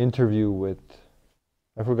interview with,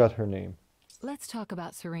 I forgot her name. Let's talk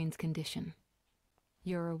about Serene's condition.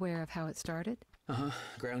 You're aware of how it started?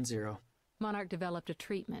 Ground zero. Monarch developed a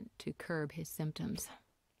treatment to curb his symptoms.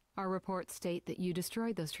 Our reports state that you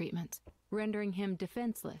destroyed those treatments, rendering him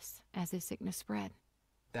defenseless as his sickness spread.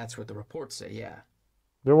 That's what the reports say, yeah.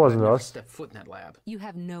 There wasn't never us. Stepped foot in that lab. You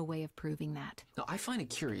have no way of proving that. Now, I find it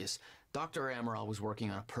curious. Dr. Amaral was working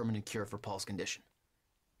on a permanent cure for Paul's condition.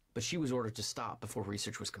 But she was ordered to stop before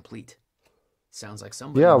research was complete. Sounds like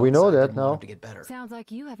somebody. Yeah, we know that now. To get better. Sounds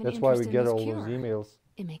like you have an That's interest why we in get this all cure. those emails.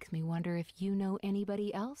 It makes me wonder if you know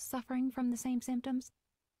anybody else suffering from the same symptoms.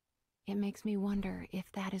 It makes me wonder if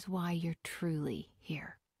that is why you're truly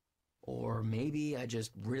here. Or maybe I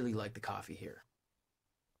just really like the coffee here.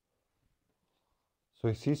 So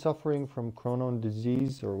is he suffering from Crohn's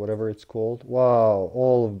disease or whatever it's called? Wow,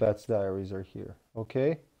 all of Beth's diaries are here.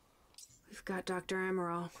 Okay. We've got Dr.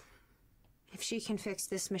 Amaral. If she can fix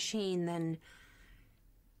this machine, then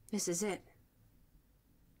this is it.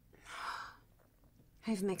 I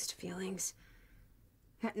have mixed feelings.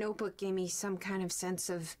 That notebook gave me some kind of sense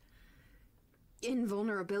of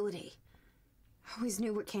invulnerability. I always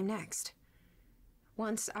knew what came next.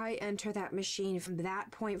 Once I enter that machine, from that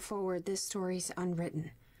point forward, this story's unwritten.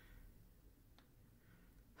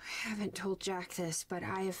 I haven't told Jack this, but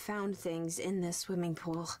I have found things in this swimming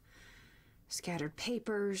pool. Scattered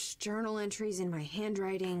papers, journal entries in my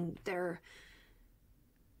handwriting.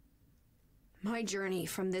 My journey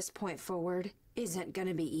from this point forward isn't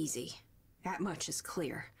gonna be easy. That much is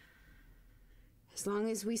clear. As long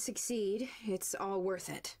as we succeed, it's all worth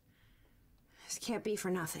it. This can't be for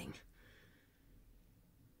nothing.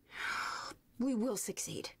 We will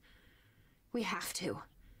succeed. We have to.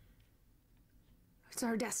 It's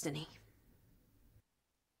our destiny.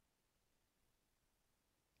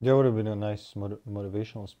 That would have been a nice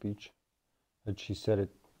motivational speech. That she said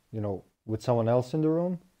it, you know, with someone else in the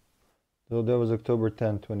room. So that was October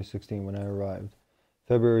 10, 2016 when I arrived.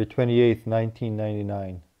 February 28th,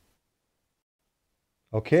 1999.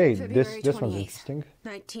 Okay, February this one's 28th, interesting.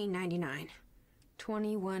 1999.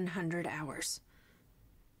 2100 hours.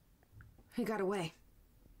 He got away.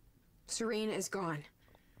 Serene is gone.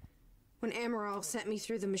 When Amaral sent me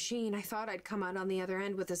through the machine, I thought I'd come out on the other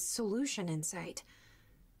end with a solution in sight.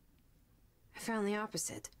 I found the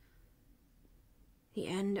opposite. The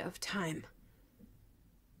end of time.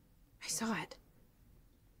 I saw it.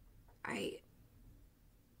 I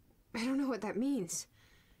don't know what that means.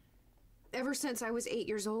 Ever since I was 8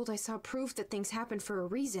 years old, I saw proof that things happen for a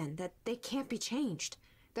reason, that they can't be changed,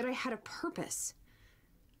 that I had a purpose.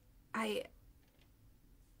 I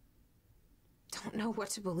don't know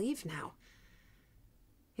what to believe now.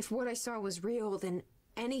 If what I saw was real, then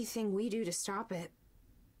anything we do to stop it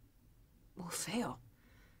will fail.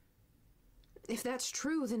 If that's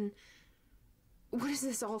true, then what is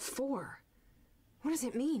this all for? What does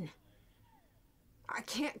it mean? I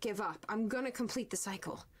can't give up. I'm gonna complete the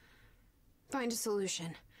cycle. Find a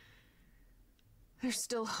solution. There's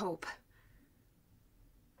still hope.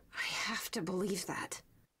 I have to believe that.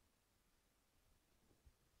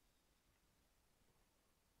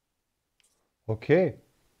 Okay.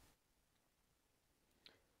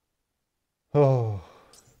 Oh,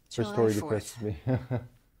 her July story 4th. depresses me.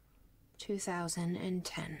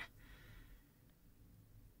 2010.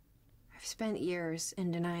 I've spent years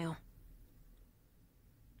in denial.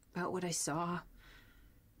 About what I saw.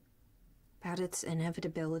 About its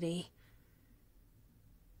inevitability.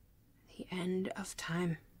 The end of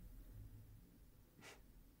time.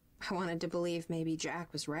 I wanted to believe maybe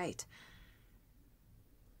Jack was right.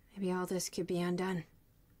 Maybe all this could be undone.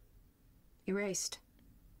 Erased.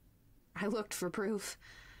 I looked for proof.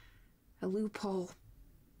 A loophole.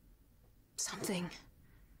 Something.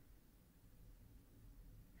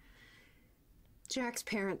 Jack's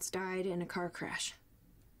parents died in a car crash.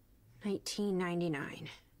 1999.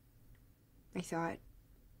 I thought,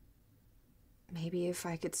 maybe if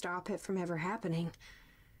I could stop it from ever happening,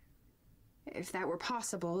 if that were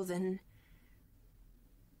possible, then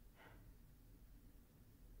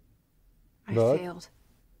But failed.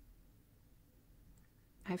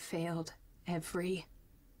 I failed every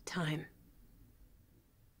time.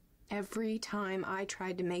 Every time I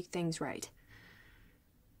tried to make things right.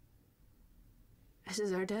 This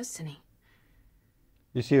is our destiny.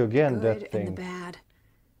 you see again Good that and the thing. bad.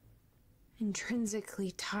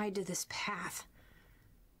 Intrinsically tied to this path.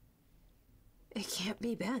 It can't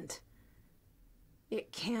be bent.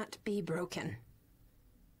 It can't be broken.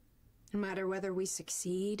 No matter whether we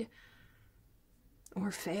succeed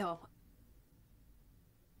or fail,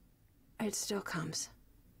 it still comes.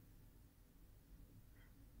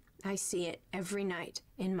 I see it every night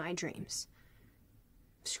in my dreams,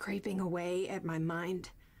 scraping away at my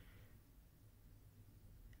mind.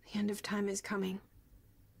 The end of time is coming.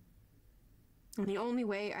 And the only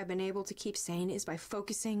way I've been able to keep sane is by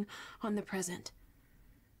focusing on the present.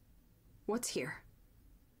 What's here?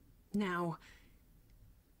 Now,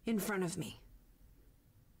 in front of me.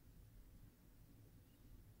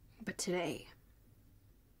 But today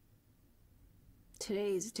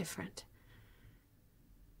is different.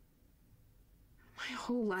 My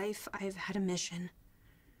whole life, I've had a mission.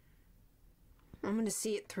 I'm gonna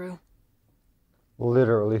see it through.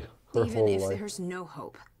 Literally, her Even whole if life. there's no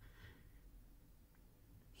hope.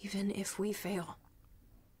 Even if we fail.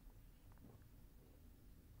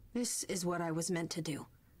 This is what I was meant to do.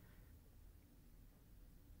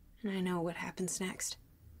 And I know what happens next.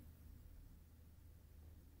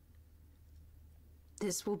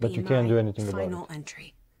 This will be But you can't do my anything about final it.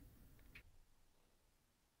 entry.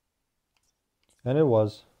 And it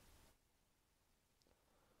was.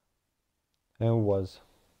 And it was.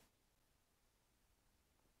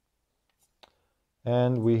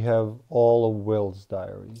 And we have all of Will's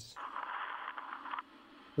diaries,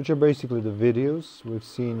 which are basically the videos we've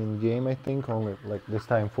seen in game, I think, only like this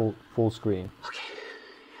time full screen. Okay.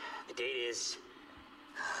 The date is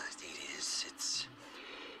it's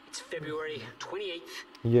February 28th,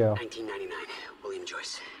 Yeah. 1999. William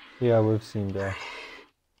Joyce. Yeah, we've seen that.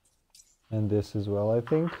 And this as well, I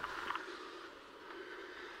think.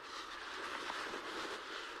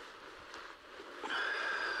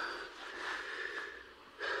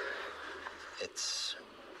 It's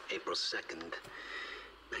April 2nd,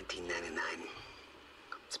 1999.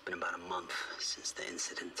 It's been about a month since the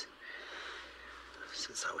incident.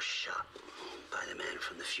 Since I was shot by the man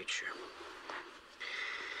from the future.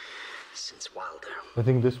 Since Wilder. I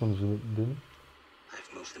think this one's didn't. I've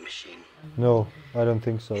moved the machine. No, I don't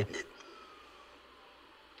think so. I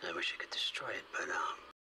wish I could destroy it, but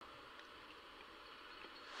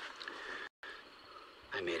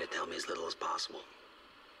I made it tell me as little as possible.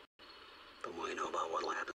 The more you know about what'll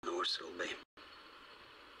happen, the worse it'll be.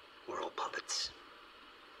 We're all puppets.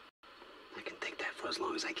 I can take that for as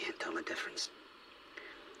long as I can't tell the difference.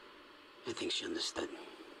 I think she understood.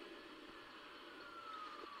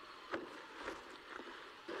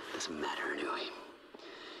 Doesn't matter anyway.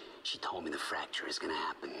 She told me the fracture is gonna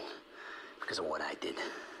happen because of what I did.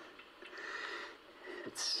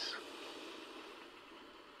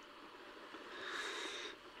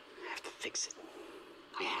 I have to fix it.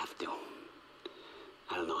 I have to.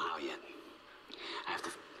 I don't know how yet. I have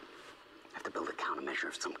to build a countermeasure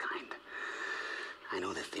of some kind. I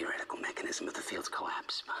know the theoretical mechanism of the field's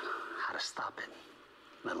collapse, but how to stop it,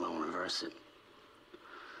 let alone reverse it.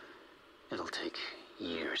 It'll take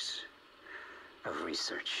years of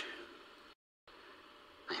research.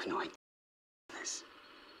 I have no idea this.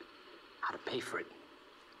 How to pay for it.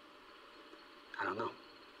 I don't know.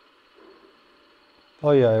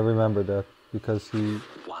 Oh yeah, I remember that because he.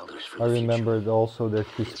 Wilder's from I the remembered also that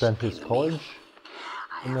he spent his college.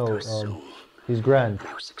 No, his grant.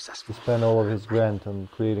 He spent all of his grant on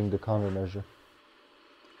creating the countermeasure.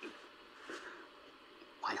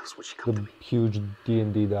 Why else would she come to The me? huge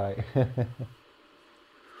D&D die.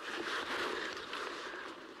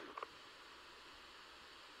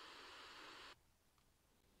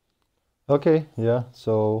 Okay, yeah,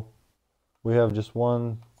 so we have just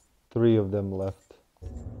 3 of them left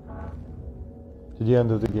to the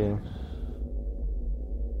end of the game.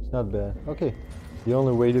 It's not bad. Okay, the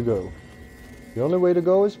only way to go. The only way to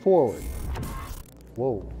go is forward.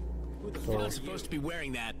 Whoa. You're not supposed to be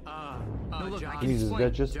wearing that. No, look, I can Jesus, explain.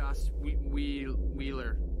 that just- Joss,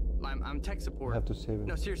 Wheeler. I'm tech support. I have to save him.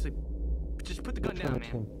 No, seriously, just put the gun Which down, one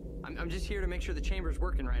is man. I'm just here to make sure the chamber's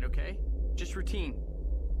working right, okay? Just routine.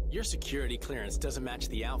 Your security clearance doesn't match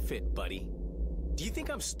the outfit, buddy. Do you think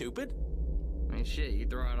I'm stupid? I mean, shit, you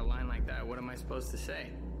throw out a line like that, what am I supposed to say?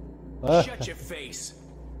 Shut your face.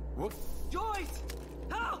 Whoop. Joyce!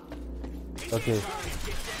 Help! Okay,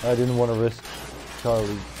 I didn't want to risk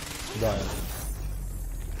Charlie dying.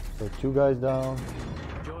 So 2 guys down.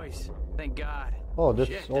 Joyce, Thank God. Oh,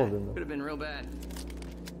 that's Shit, all of that them. could have been real bad.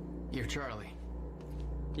 You're Charlie.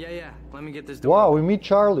 Yeah. Let me get this door. Wow, we meet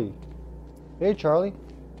Charlie. Hey, Charlie.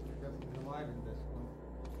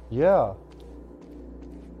 Yeah.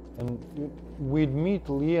 And we'd meet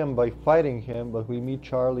Liam by fighting him, but we meet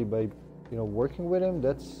Charlie by, working with him.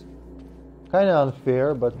 That's kind of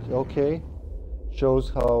unfair, but okay.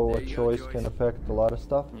 Shows how a choice can affect a lot of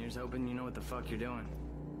stuff. You're just hoping you know what the fuck you're doing.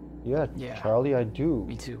 Yeah, Charlie, I do.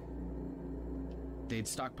 Me too. They'd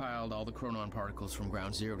stockpiled all the chronon particles from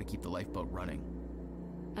ground zero to keep the lifeboat running.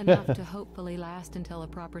 Enough to hopefully last until a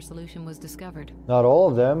proper solution was discovered. Not all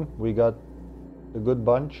of them. We got a good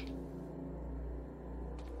bunch.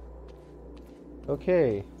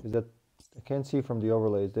 Okay, is that... I can't see from the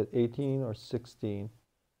overlay. Is that 18 or 16?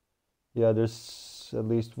 Yeah, there's at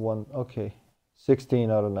least one. Okay, 16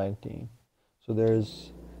 out of 19. So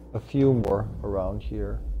there's a few more around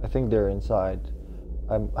here. I think they're inside.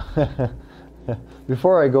 I'm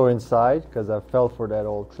before I go inside, because I fell for that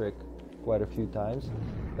old trick quite a few times.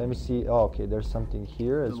 Let me see. Oh, okay, there's something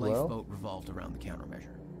here as well. The lifeboat revolved around the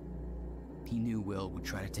countermeasure. He knew Will would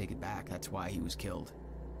try to take it back. That's why he was killed.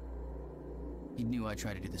 He knew I'd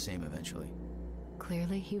try to do the same eventually.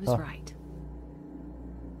 Clearly, he was right.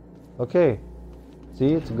 Okay.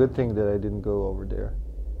 See, it's a good thing that I didn't go over there.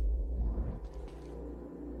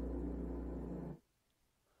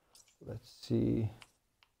 Let's see.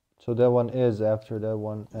 So that one is after that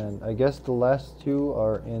one, and I guess the last two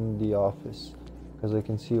are in the office, because I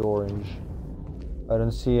can see orange. I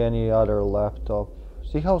don't see any other laptop.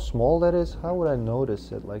 See how small that is? How would I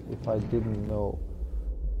notice it, like, if I didn't know?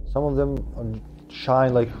 Some of them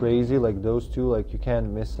shine like crazy, like those two, like you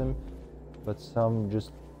can't miss them, but some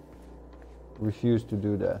just refuse to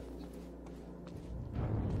do that.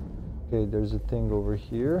 Okay, there's a thing over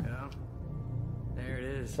here. Yeah. There it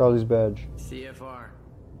is. Charlie's badge. CFR.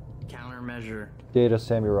 Countermeasure. Data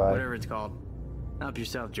Samurai. Whatever it's called. Help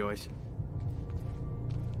yourself, Joyce.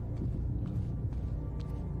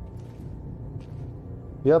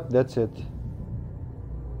 Yep, that's it.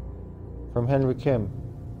 From Henry Kim.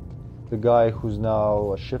 The guy who's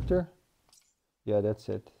now a shifter. Yeah, that's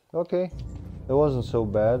it. Okay. That wasn't so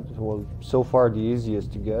bad. Well, so far the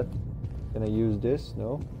easiest to get. Can I use this?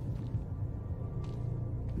 No.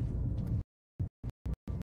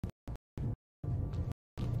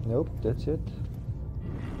 Nope, that's it.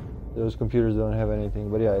 Those computers don't have anything,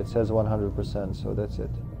 but yeah, it says 100%, so that's it.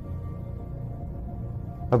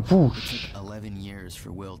 A whoosh! It took 11 years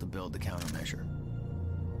for Will to build the countermeasure.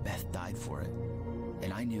 Beth died for it,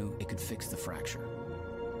 and I knew it could fix the fracture.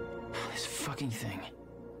 This fucking thing.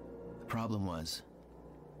 The problem was,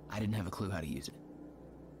 I didn't have a clue how to use it.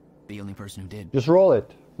 The only person who did. Just roll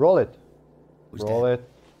it. Roll it. Roll dead. it.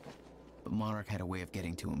 But Monarch had a way of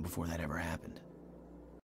getting to him before that ever happened.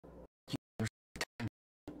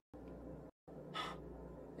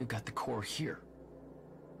 They've got the core here.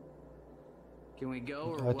 Can we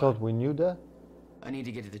go or I what? thought we knew that. I need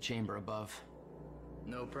to get to the chamber above.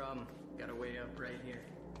 No problem. Gotta wait up right here.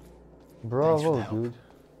 Bravo, dude.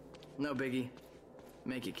 No biggie.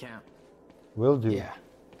 Make it count. Will do. Yeah.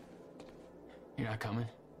 You're not coming?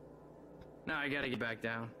 No, I gotta get back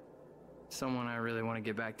down. Someone I really want to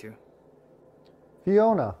get back to.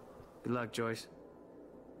 Fiona. Good luck, Joyce.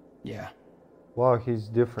 Yeah. Wow, he's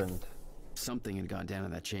different. Something had gone down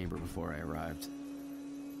in that chamber before I arrived.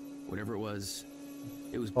 Whatever it was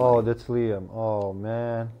bloody. Oh, that's Liam. Oh,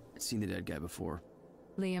 man. I'd seen the dead guy before.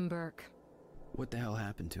 Liam Burke. What the hell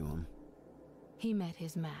happened to him? He met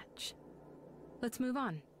his match. Let's move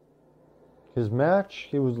on. His match?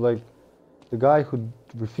 He was like the guy who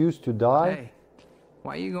refused to die? Hey,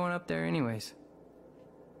 why are you going up there anyways?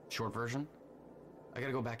 Short version? I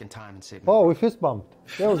gotta go back in time and save Oh, we fist bumped.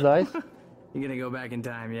 That was nice. You're gonna go back in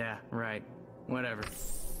time, yeah, right. Whatever.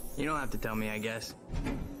 You don't have to tell me, I guess.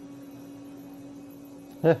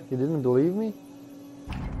 You didn't believe me?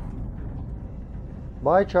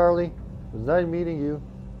 Bye, Charlie. It was nice meeting you,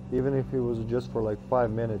 even if it was just for like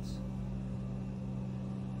 5 minutes.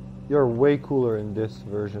 You're way cooler in this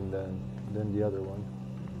version than the other one.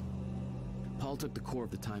 Paul took the core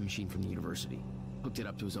of the time machine from the university, hooked it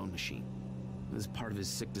up to his own machine. It was part of his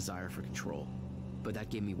sick desire for control. But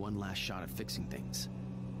that gave me one last shot at fixing things.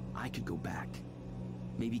 I could go back.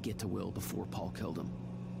 Maybe get to Will before Paul killed him.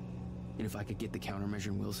 And if I could get the countermeasure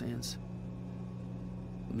in Will's hands,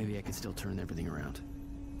 maybe I could still turn everything around.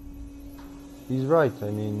 He's right.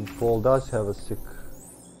 I mean, Paul does have a sick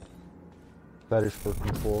fetish for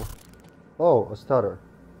control. Oh, a stutter.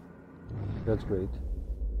 That's great.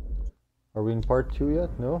 Are we in part 2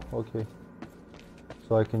 yet? No? Okay.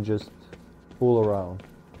 So I can just fool around.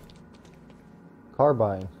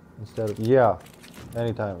 Carbine. instead of, yeah,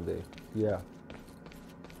 any time of day, yeah.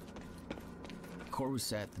 Core was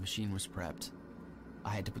set, the machine was prepped. I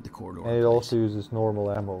had to put the core door And in it place. also uses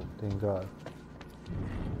normal ammo, thank God.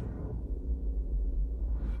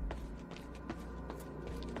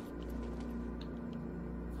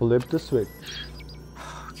 Flip the switch.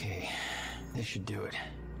 Okay, this should do it.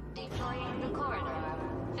 Deploying the corridor.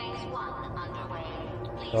 Phase 1 underway.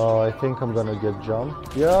 Oh, I think I'm gonna get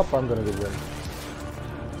jumped. Yep, I'm gonna get jumped.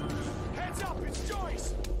 Heads up, it's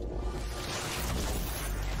Joyce!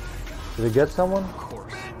 Did it get someone? Of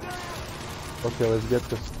course. Okay, let's get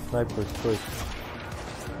the snipers first.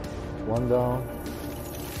 One down.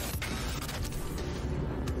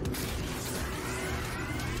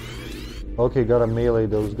 Okay, gotta melee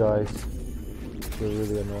those guys. They're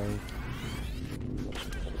really annoying.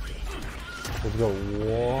 Let's go.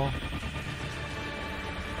 Whoa.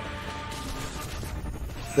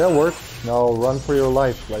 That works. Now run for your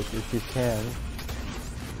life, like if you can.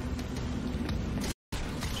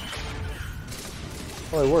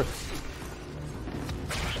 Oh, it works.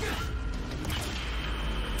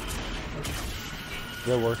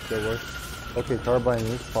 That works, that works. Okay, carbine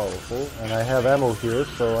is powerful, and I have ammo here,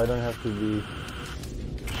 so I don't have to be...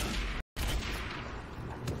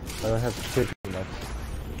 I don't have to hit too much.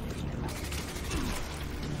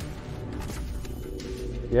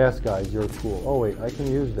 Yes, guys, you're cool. Oh wait, I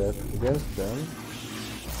can use that against them.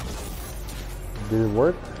 Did it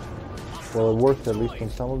work? Well, it worked at least on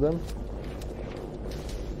some of them.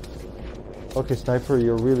 Okay, sniper,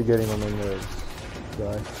 you're really getting on my nerves,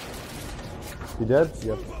 guy. You dead?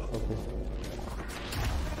 Yep. Okay.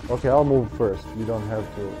 Okay, I'll move first. You don't have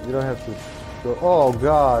to. You don't have to go. Oh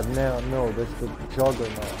God, no, no, that's the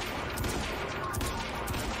juggernaut.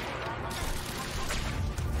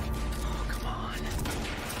 Oh, come on.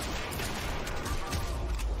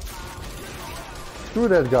 Screw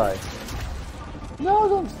that guy. No,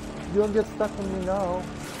 don't. You don't get stuck on me now.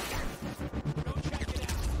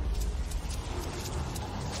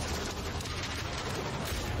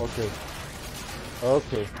 Okay.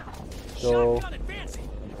 Okay. So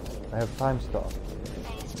I have time stop.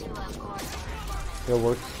 That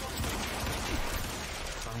works.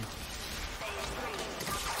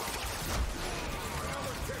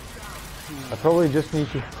 I probably just need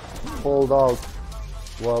to hold out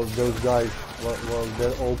while those guys, while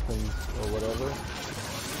that opens or whatever.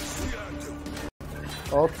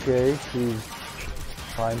 Okay, he's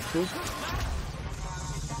time to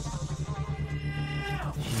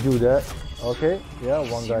do that. Okay, yeah,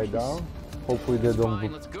 one guy down. Hopefully they don't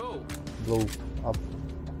blow up.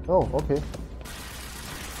 Oh, okay.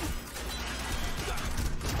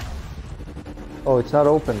 Oh, it's not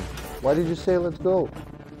open. Why did you say let's go?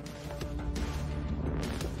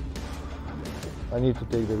 I need to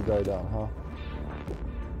take this guy down, huh?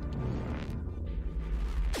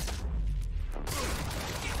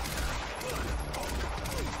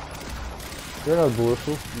 They're not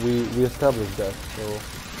bulletproof. We established that, so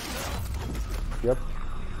yep.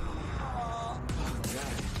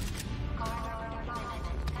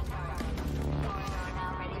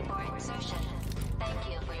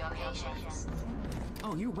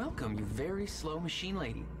 Oh, you're welcome, you very slow machine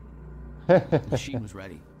lady. The machine was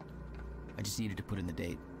ready. I just needed to put in the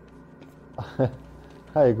date.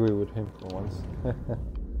 I agree with him for once.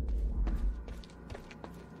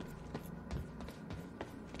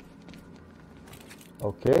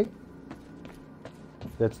 Okay.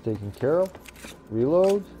 That's taken care of.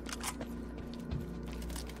 Reload.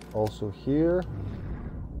 Also here.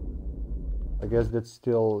 I guess that's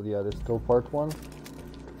still, yeah, that's still part one.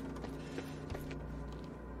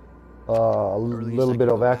 A little bit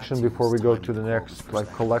of action before we go to the next, like,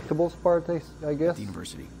 collectibles part, I guess. The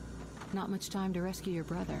university. Not much time to rescue your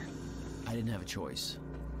brother. I didn't have a choice.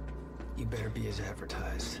 You better be as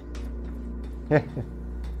advertised.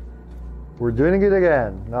 We're doing it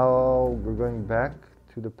again. Now we're going back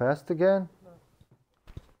to the past again.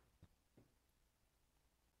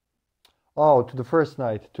 Oh, to the first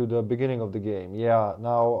night, to the beginning of the game. Yeah,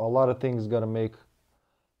 now a lot of things gonna make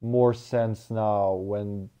more sense now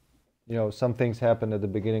when, you know, some things happened at the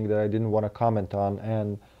beginning that I didn't want to comment on,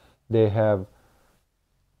 and they've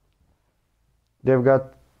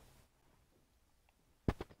got,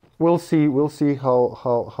 we'll see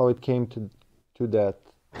how it came to that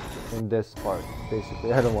in this part,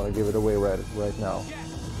 basically. I don't want to give it away right now.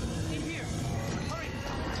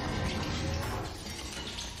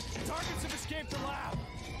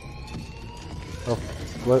 Oh,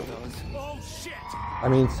 what? I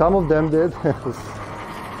mean, some of them did.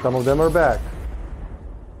 Some of them are back.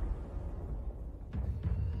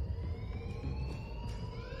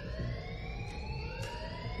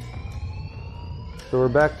 So we're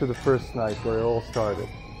back to the first night where it all started.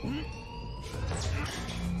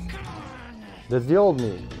 That's the old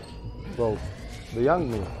me. Well, the young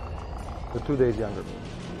me. The 2 days younger me.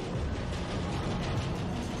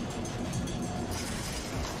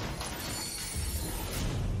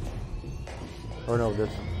 Oh no,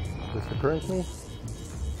 that's the current me?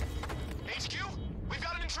 HQ, we've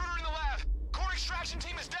got an intruder in the lab. Core extraction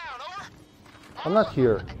team is down, over. I'm not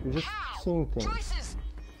here. You're just seeing things. Choices.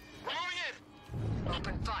 We're moving in.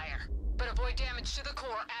 Open fire, but avoid damage to the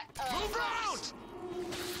core at all costs.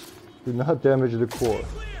 Do not damage the core.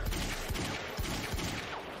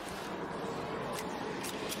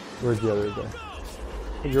 Where's the other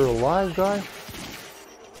guy? You're alive, guy?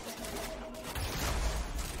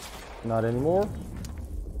 Not anymore.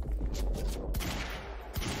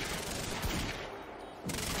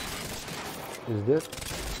 Is this?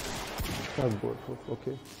 It's not bulletproof,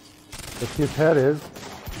 okay. But his head is.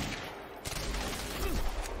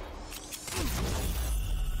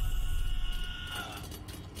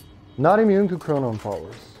 Not immune to chronon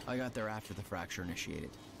powers. I got there after the fracture initiated.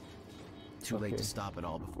 Too late to stop it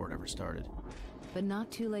all before it ever started. But not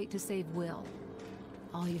too late to save Will.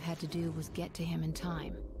 All you had to do was get to him in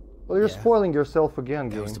time. Well, you're spoiling yourself again,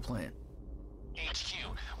 That game. was the plan. HQ,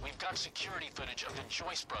 we've got security footage of the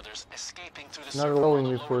Joyce brothers escaping through the Not server allowing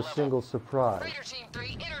on me the for a lower single surprise. Raider Team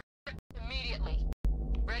 3, intercept immediately.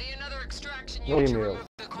 Ready another extraction No unit to emails. remove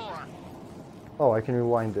the core. Oh, I can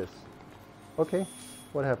rewind this. Okay,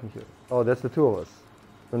 what happened here? Oh, that's the two of us.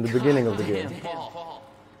 From the beginning of the game. Paul.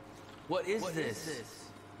 What is this?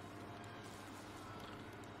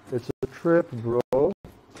 It's a trip, bro.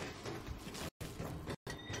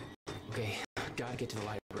 Okay, gotta get to the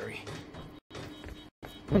library.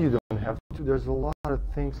 You don't have to. There's a lot of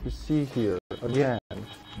things to see here. Again.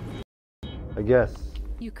 I guess.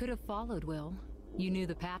 You could have followed Will. You knew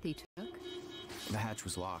the path he took. The hatch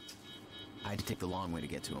was locked. I had to take the long way to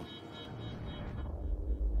get to him.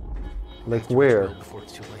 Like where? Before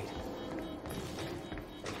it's too late.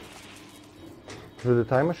 Through the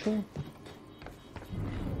time machine?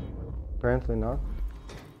 Apparently not.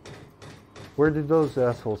 Where did those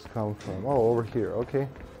assholes come from? Oh, over here. Okay.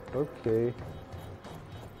 Okay.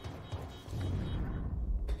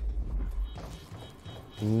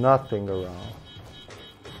 Nothing around.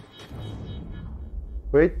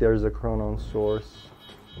 Wait, there's a chronon source.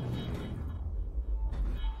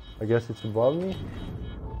 I guess it's above me?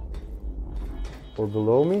 Or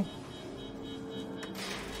below me?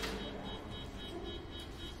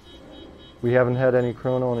 We haven't had any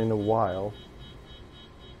chronon in a while.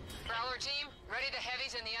 Prowler Team, ready to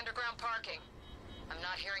heavies in the underground parking. I'm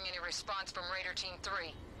not hearing any response from Raider Team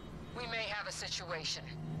 3. We may have a situation.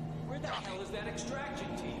 Where the hell is that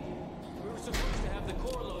extraction team? We were supposed to have the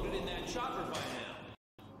core loaded in that chopper by now.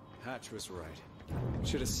 Hatch was right.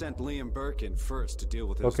 Should have sent Liam Burke in first to deal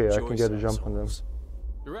with those Okay, I Joyce can get a jump on them. assholes.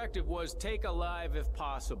 Directive was take alive if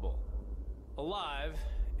possible. Alive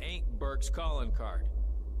ain't Burke's calling card.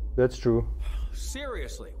 That's true.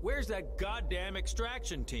 Seriously, where's that goddamn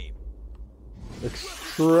extraction team?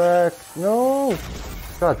 Extract. No!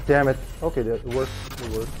 God damn it. Okay, that worked. It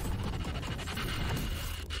worked.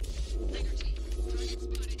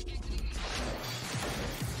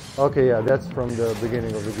 Okay, yeah, that's from the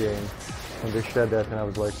beginning of the game. When they said that, and I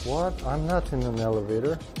was like, what? I'm not in an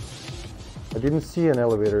elevator. I didn't see an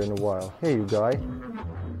elevator in a while. Hey, you guy.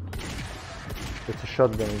 It's a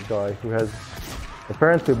shotgun guy who has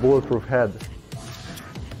apparently a bulletproof head.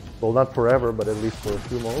 Well, not forever, but at least for a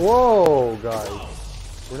few more. Whoa, guys.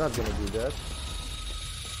 We're not gonna do that.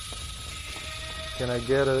 Can I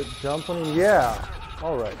get a jump on him? Yeah!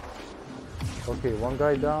 Alright. Okay, one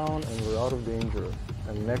guy down and we're out of danger.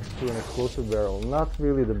 And next to an explosive barrel. Not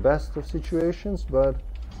really the best of situations, but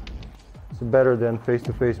it's better than face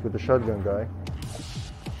to face with the shotgun guy.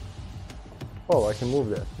 Oh, I can move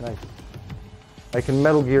that. Nice. I can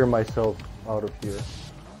Metal Gear myself out of here.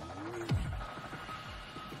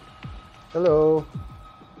 Hello.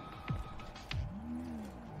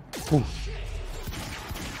 Ooh.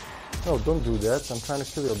 No, don't do that. I'm trying to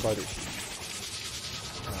kill your buddy.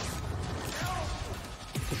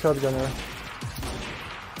 The shotgunner.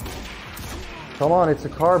 Come on, it's a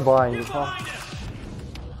carbine. You can't...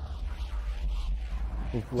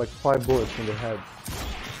 With like 5 bullets in the head.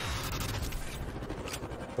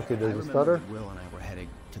 Okay, there's a stutter. Will and I were heading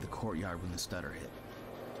to the courtyard when the stutter hit.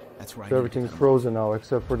 That's where So everything's frozen now,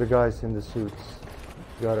 except for the guys in the suits.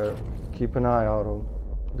 You gotta keep an eye out on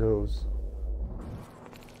those.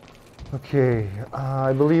 Okay,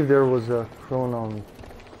 I believe there was a chronon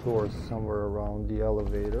source somewhere around the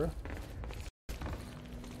elevator.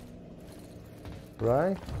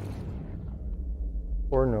 Right?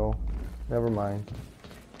 Or no. Never mind.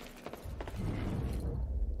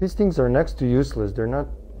 These things are next to useless. They're not...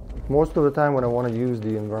 Most of the time when I want to use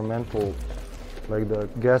the environmental, like the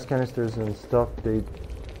gas canisters and stuff, they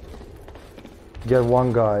get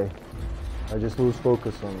one guy. I just lose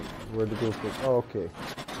focus on where the group is. Oh, okay.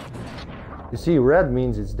 You see, red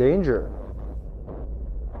means it's danger.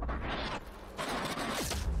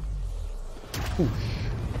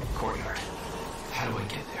 Courtyard. How do I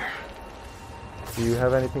get there? Do you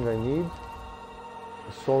have anything I need?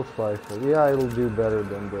 Assault rifle. Yeah, it'll do better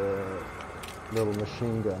than the little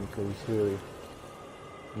machine gun, because really...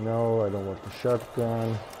 No, I don't want the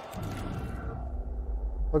shotgun.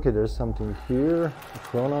 Okay, there's something here. A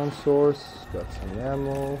chronon source. Got some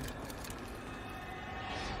ammo.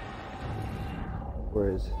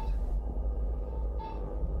 Where is it?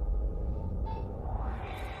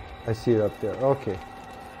 I see it up there. Okay.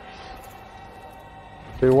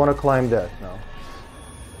 So you want to climb that now.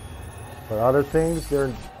 But other things,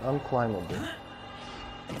 they're unclimbable.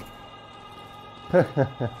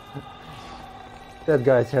 That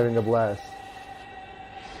guy's having a blast.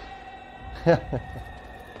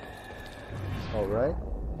 Alright.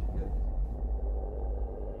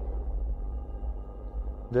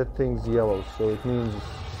 That thing's yellow, so it means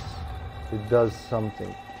it does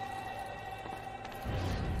something.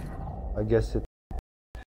 I guess it...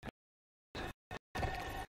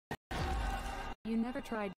 You never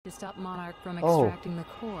tried to stop Monarch from extracting the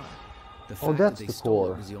core. The fact that's that they the stole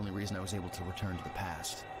core. it was the only reason I was able to return to the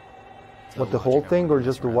past. What, the whole thing or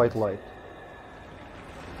just the white light?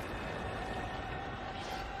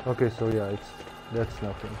 Okay, so yeah, that's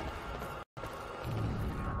nothing.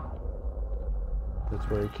 That's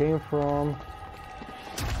where it came from.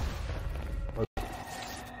 Okay.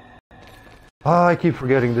 Ah, I keep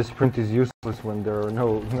forgetting this sprint is useless when there are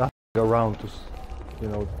nothing around to, you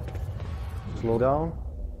know, slow down.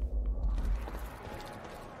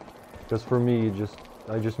 Because for me,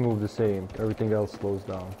 I just move the same. Everything else slows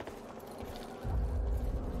down.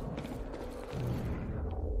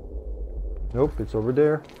 Nope, it's over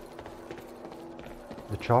there.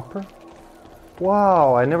 The chopper?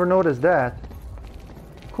 Wow, I never noticed that.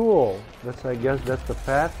 Cool. I guess that's the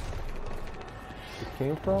path it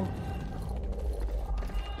came from.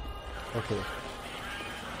 Okay.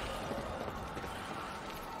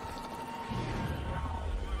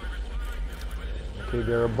 Okay,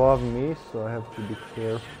 they're above me, so I have to be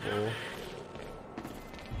careful.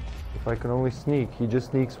 If I can only sneak. He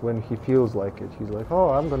just sneaks when he feels like it. He's like, oh,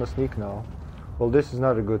 I'm gonna sneak now. Well, this is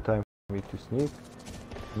not a good time for me to sneak.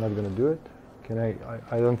 I'm not gonna do it. Can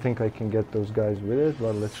I don't think I can get those guys with it,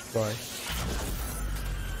 but let's try.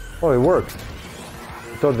 Oh, it worked.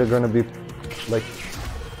 I thought they're gonna be, like,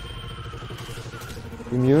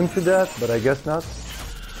 immune to that, but I guess not.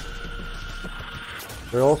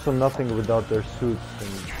 They're also nothing without their suits, and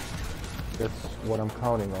that's what I'm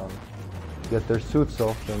counting on. Get their suits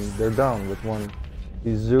off and they're down with one.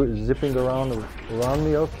 He's zipping around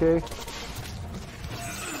me, okay.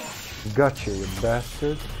 Gotcha, you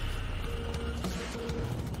bastard.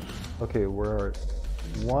 Okay, we're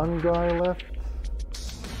one guy left.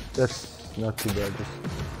 That's not too bad,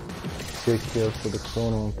 just take care for the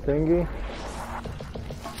chronon thingy.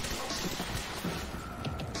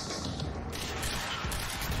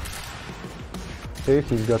 Okay,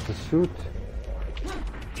 he's got the suit.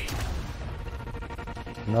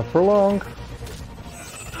 Not for long.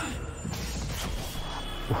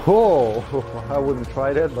 Whoa! I wouldn't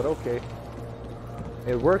try that, but okay.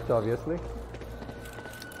 It worked, obviously.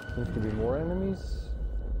 Seems to be more enemies.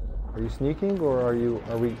 Are you sneaking, or are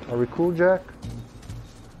we cool, Jack?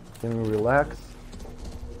 Can we relax?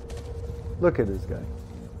 Look at this guy.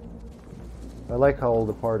 I like how all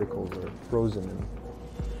the particles are frozen in.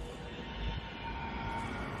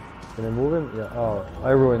 Can I move him? Yeah. Oh,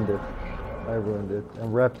 I ruined it.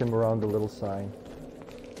 And wrapped him around the little sign.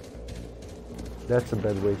 That's a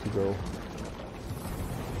bad way to go.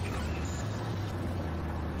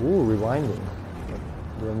 Ooh, rewinding.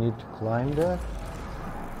 Do I need to climb that?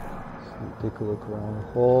 So take a look around.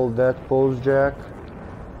 Hold that pose, Jack.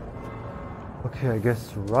 Okay, I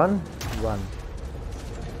guess run.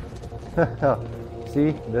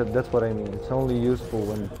 See, that's what I mean. It's only useful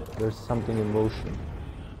when there's something in motion.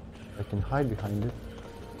 I can hide behind it.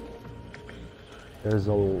 There's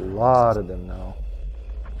a lot of them now.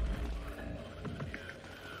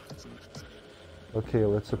 Okay,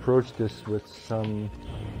 let's approach this with some...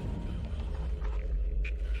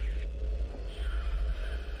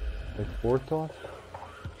 like forethought.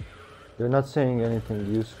 They're not saying anything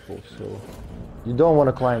useful, so... You don't want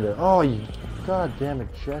to climb there. Oh, god damn it,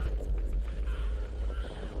 Jack.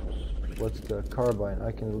 what's the carbine?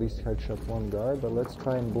 I can at least headshot one guy, but let's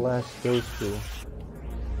try and blast those two.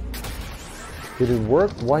 Did it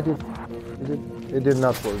work? Why did it did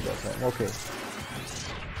not work that time? Okay.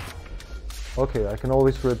 Okay, I can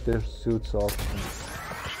always rip their suits off.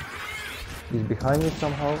 He's behind me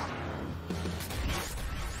somehow.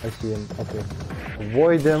 I see him. Okay.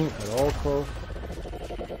 Avoid him at all costs.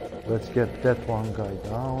 Let's get that one guy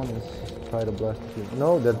down. Let's try to blast him.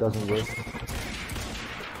 No, that doesn't work.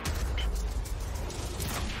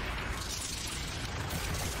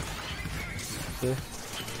 Okay.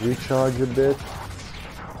 Recharge a bit.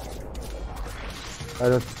 I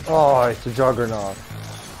don't. Oh, it's a juggernaut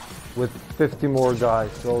with 50 more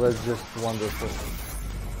guys. So that's just wonderful.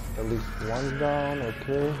 At least one down.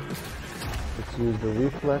 Okay. Let's use the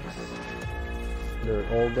reflex. They're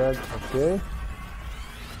all dead. Okay.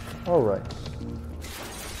 All right.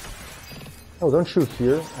 Oh, don't shoot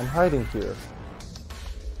here. I'm hiding here.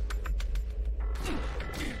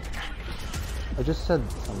 I just said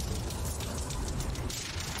something.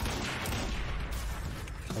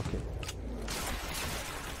 Okay.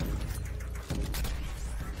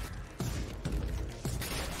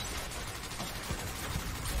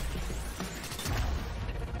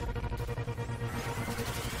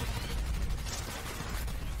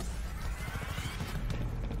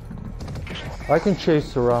 I can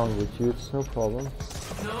chase around with you, it's no problem.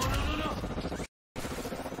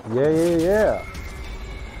 Yeah.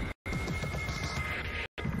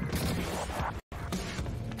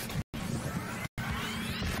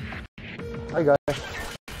 Hi guys.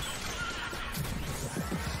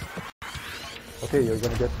 Okay, you're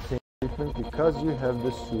gonna get the same treatment because you have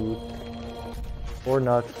the suit. Or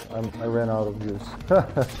not, I ran out of juice.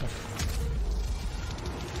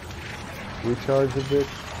 Recharge a bit.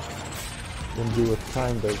 Then do what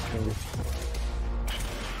time does maybe.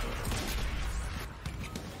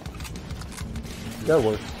 That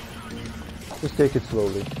works. Just take it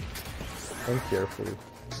slowly and carefully.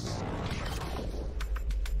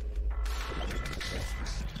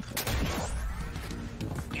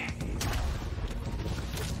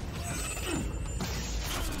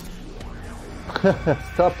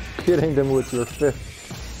 Stop hitting them with your fist.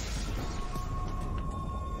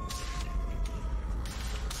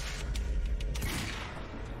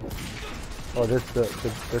 Oh, that's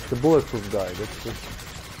the bulletproof guy.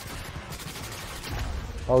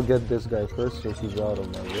 I'll get this guy first so he's out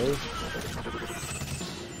of my way.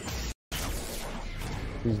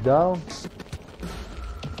 He's down.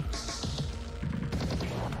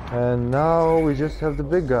 And now we just have the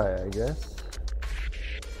big guy, I guess.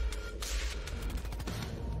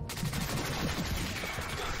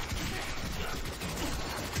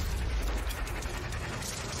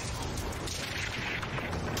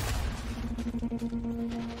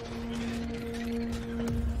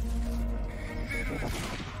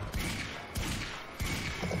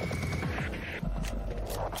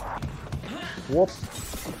 Whoop.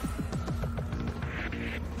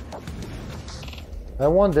 I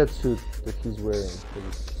want that suit that he's wearing because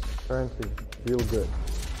it's apparently real good.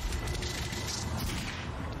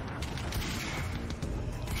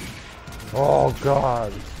 Oh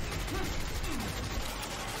god.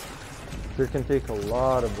 They can take a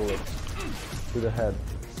lot of bullets to the head.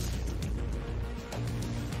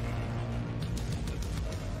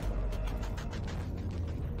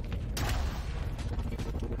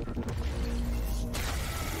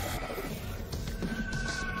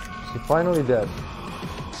 Finally dead.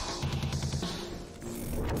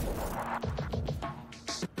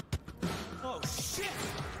 Oh shit!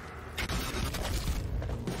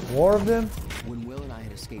 More of them? When Will and I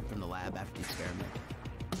had escaped from the lab after the experiment,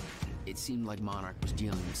 it seemed like Monarch was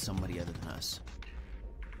dealing with somebody other than us.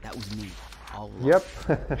 That was me, all along. Yep.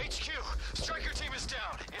 HQ, Striker team is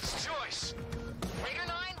down. It's Joyce. Raider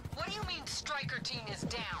 9, what do you mean Striker team is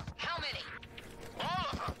down? How many? All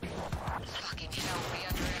of them. Fucking hell, we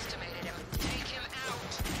underestimated him. Take him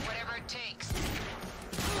out, whatever it takes.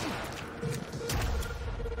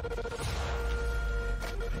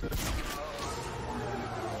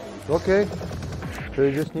 Okay. So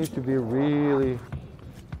you just need to be really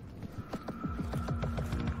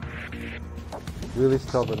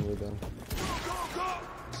stubborn with them.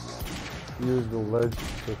 Use the ledge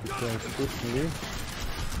so he can't shoot me.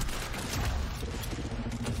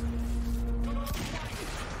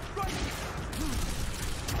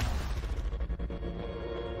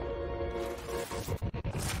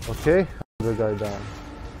 Okay, the guy down.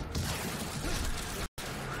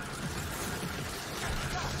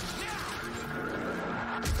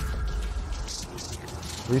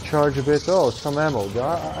 Recharge a bit. Oh, some ammo.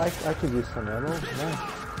 I could use some ammo. Nice.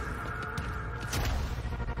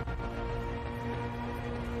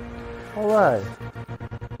 Alright.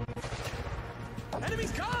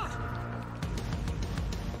 Enemy's car!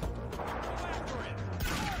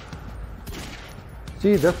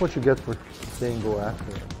 See, that's what you get for saying go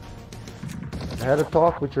after it. I had a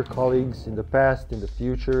talk with your colleagues in the past, in the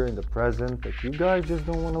future, in the present, but you guys just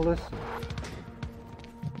don't want to listen.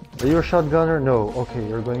 Are you a shotgunner? No. Okay,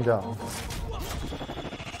 you're going down.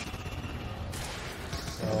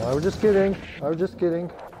 I was just kidding. I was just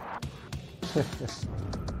kidding.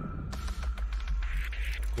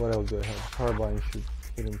 What else do I have? Carbine should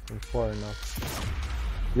hit him from far enough.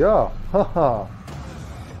 Yeah, haha.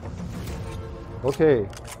 Okay.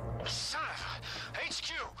 Son of a...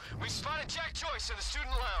 HQ, we spotted Jack Joyce in the student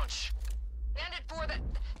lounge. And it for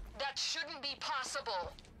that shouldn't be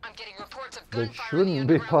possible. I'm getting reports of That gunfire in the shouldn't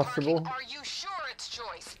be underground possible. parking. Are you sure it's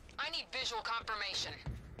Joyce? I need visual confirmation.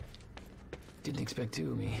 Didn't expect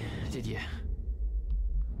two of me, did you?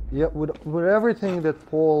 Yeah, with everything that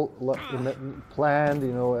Paul planned,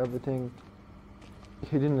 you know, everything,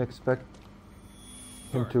 he didn't expect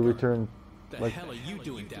him to return, like, hell are you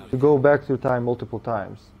doing down to go back through time multiple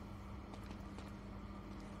times.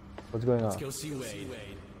 What's going on? Let's go see Wade.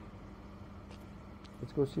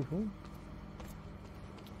 Let's go see who?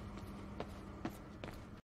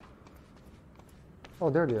 Oh,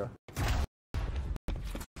 there they are.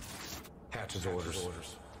 Hatch's orders.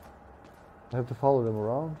 I have to follow them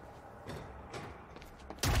around.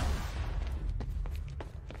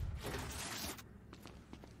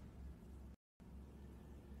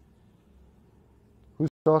 Who's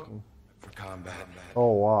talking? For combat.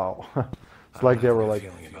 Oh wow. It's like they were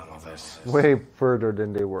like way further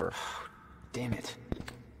than they were. Damn it.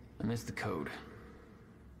 I missed the code.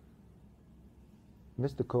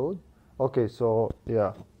 Missed the code? Okay, so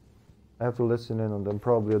yeah. I have to listen in on them,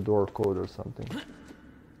 probably a door code or something.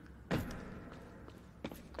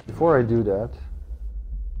 Before I do that,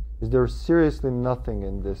 is there seriously nothing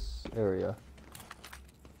in this area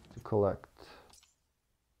to collect?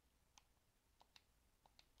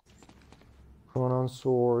 Chronon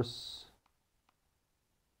source.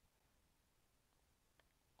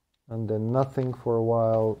 And then nothing for a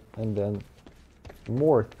while, and then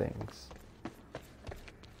more things.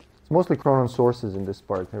 It's mostly Chronon sources in this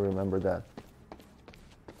part, I remember that.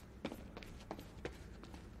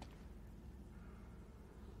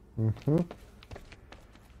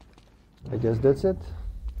 I guess that's it.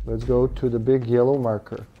 Let's go to the big yellow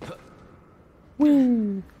marker.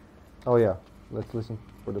 Whee! Oh yeah, let's listen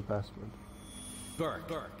for the password.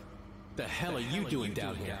 Burke, the hell are you doing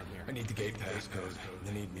down here? I need the gate passcode.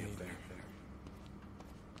 They need me up there.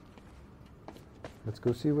 Let's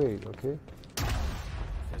go see Wade, okay?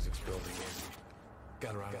 Physics building in.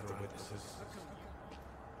 Gotta round up the witnesses.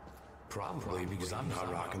 Probably because I'm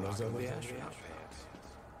not rocking those ugly astronaut pants.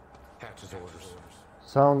 Hatch's orders.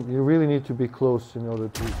 Sound, you really need to be close in order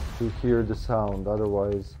to hear the sound,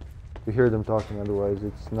 otherwise, to hear them talking, otherwise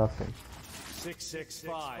it's nothing.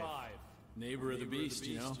 665. Neighbor of the beast,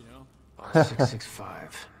 you know?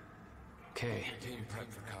 665. Okay. Team prep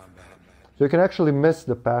for combat. So you can actually miss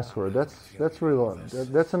the password. That's really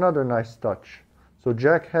that's another nice touch. So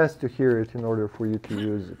Jack has to hear it in order for you to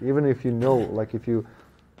use it. Even if you know, like if you,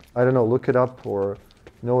 I don't know, look it up or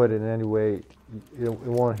know it in any way, it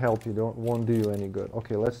won't help you. Won't do you any good.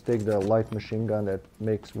 Okay, let's take the light machine gun. That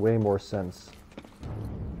makes way more sense.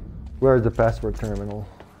 Where's the password terminal?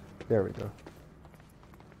 There we go.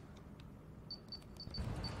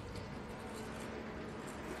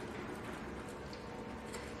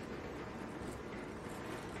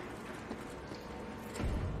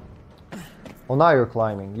 Well, now you're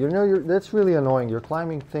climbing. You know, that's really annoying. You're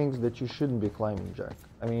climbing things that you shouldn't be climbing, Jack.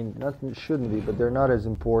 I mean, not shouldn't be, but they're not as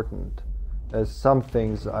important as some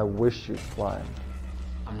things I wish you'd climb.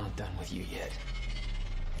 I'm not done with you yet.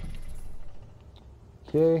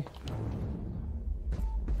 Okay.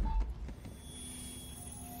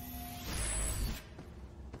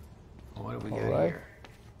 What do we got here?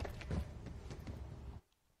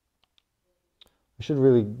 I should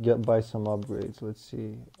really buy some upgrades. Let's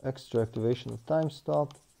see. Extra activation of time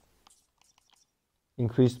stop.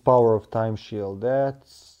 Increased power of time shield.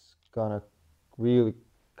 That's gonna really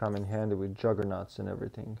come in handy with juggernauts and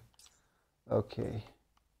everything. Okay.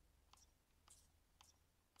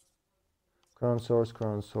 Chronon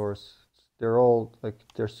source. They're all like,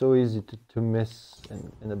 they're so easy to miss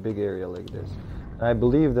in a big area like this. And I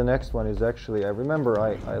believe the next one is actually, I remember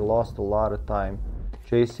I lost a lot of time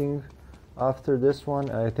chasing after this one,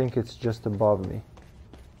 and I think it's just above me.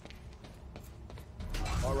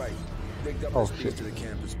 All right, rigged up this piece to the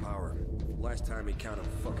campus power. Last time he counted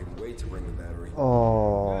fucking way to ring the battery.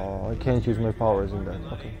 Oh, I can't use my powers in that.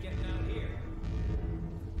 Okay.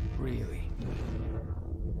 Really?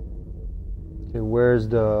 Okay, where's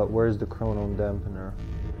the chronon dampener?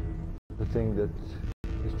 The thing that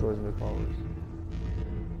destroys my powers.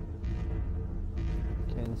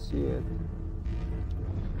 Can't see it.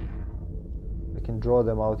 I can draw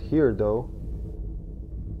them out here though.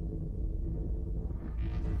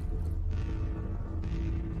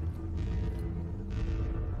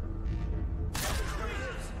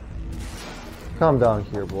 Calm down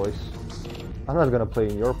here, boys. I'm not gonna play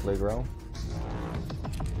in your playground.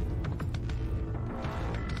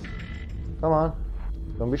 Come on,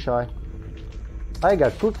 don't be shy. I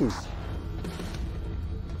got cookies.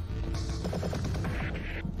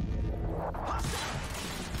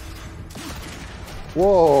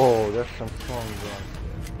 Whoa, that's some strong gun.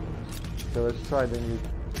 So let's try the new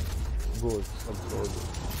bullets absorber.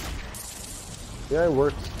 Yeah, it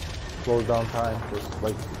works. Slows down time, just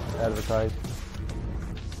like advertised.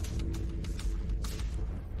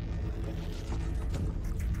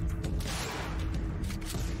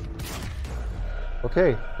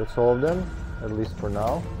 Okay, that's all of them, at least for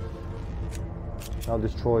now. I'll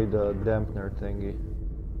destroy the dampener thingy.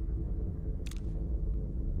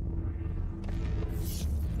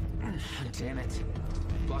 Damn it.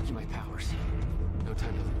 Blocking my powers. No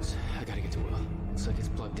time to lose. I gotta get to Will. Looks like it's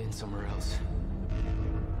plugged in somewhere else.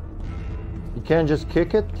 You can't just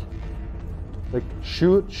kick it? Like,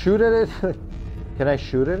 shoot at it? Can I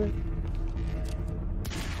shoot at it?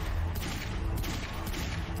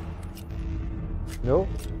 No,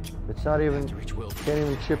 it's not even, can't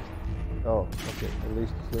even chip. Oh, okay, at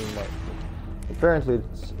least it's doing light. Apparently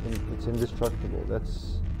it's indestructible.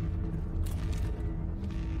 That's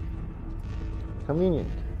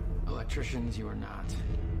convenient. Electricians, you are not.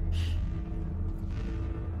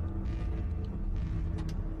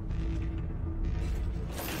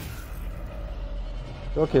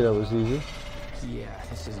 Okay, that was easy. Yeah,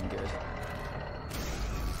 this isn't good.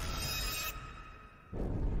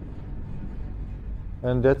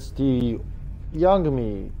 And that's the young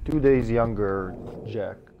me, 2 days younger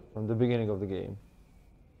Jack from the beginning of the game.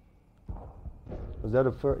 Was that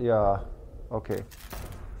a first? Yeah, okay.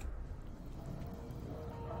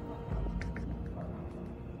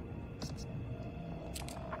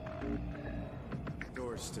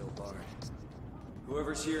 Door's still barred.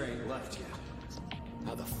 Whoever's here ain't left yet.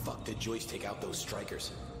 How the fuck did Joyce take out those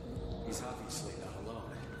strikers? He's obviously not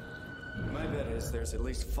alone. My bet is there's at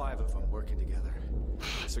least 5 of them working together.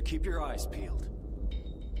 So keep your eyes peeled.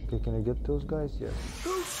 Okay, can I get those guys? Yes.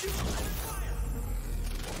 Who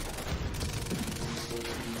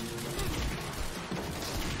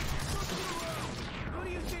do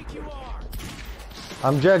you think you are?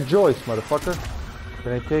 I'm Jack Joyce, motherfucker.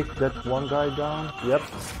 Can I take that one guy down? Yep.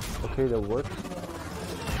 Okay, that works.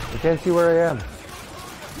 I can't see where I am.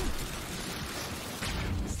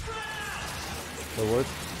 That works.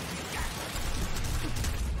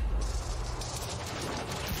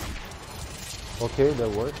 Okay, that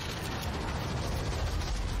works.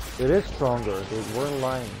 It is stronger. They weren't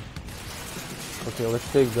lying. Okay,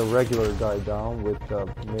 let's take the regular guy down with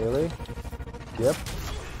melee. Yep.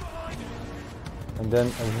 And then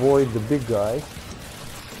avoid the big guy.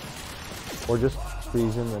 Or just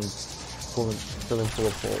freeze him and fill him full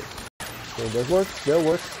of holes. Okay, that works. That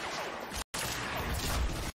works.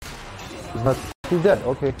 He's not. He's dead.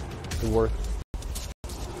 Okay, it worked.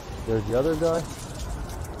 There's the other guy.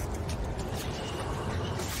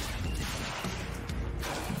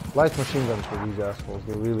 Light machine guns for these assholes.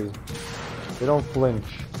 They don't flinch.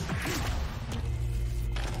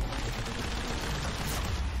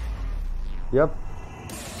 Yep.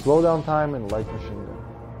 Slow down time and light machine gun.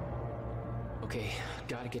 Okay,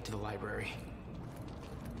 gotta get to the library.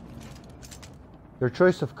 Your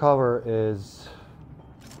choice of cover is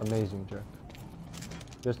amazing, Jack.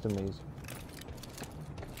 Just amazing.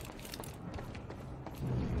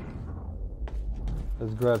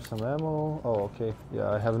 Let's grab some ammo. Oh, okay. Yeah,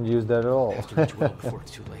 I haven't used that at all. I have to reach Will before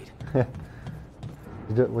it's too late.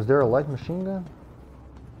 Was there a light machine gun?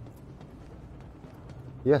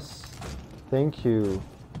 Yes. Thank you.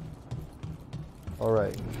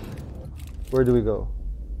 Alright. Where do we go?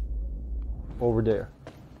 Over there.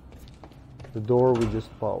 The door we just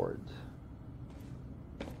powered.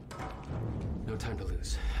 No time to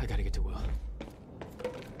lose. I gotta get to Will.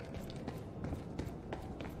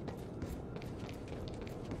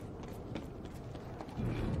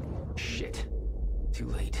 Shit. Too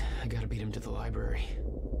late. I gotta beat him to the library.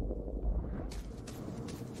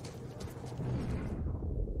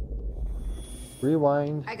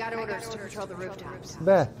 Rewind. I got orders to patrol the rooftops.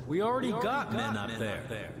 Beth. We already got men up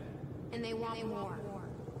there. And they want more.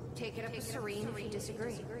 Take it up with Serene if you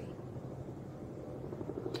disagree.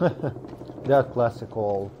 That classic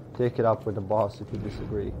call. Take it up with the boss if you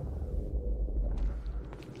disagree.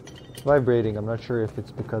 It's vibrating. I'm not sure if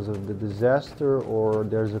it's because of the disaster or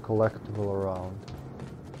there's a collectible around.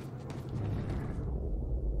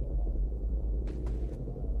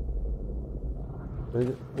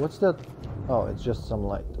 What's that? Oh, it's just some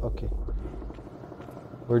light. Okay.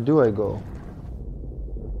 Where do I go?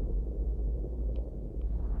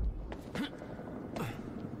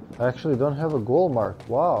 I actually don't have a goal mark.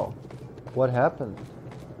 Wow. What happened?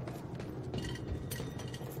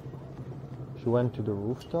 She went to the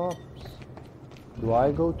rooftops. Do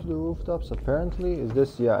I go to the rooftops? Apparently. Is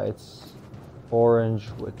this? Yeah, it's orange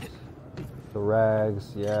with the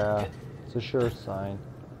rags. Yeah, it's a sure sign.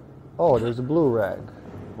 Oh, there's a blue rag.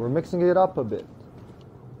 We're mixing it up a bit.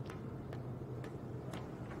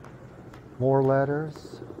 More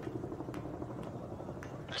ladders.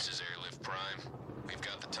 This is Airlift Prime. We've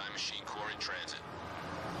got the Time Machine Core in transit.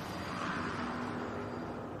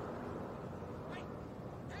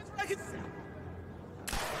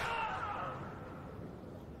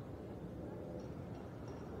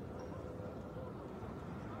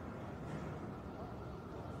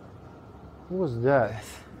 Who was that?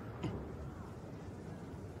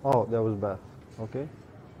 Oh, that was Beth. Okay.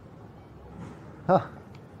 Huh.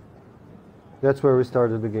 That's where we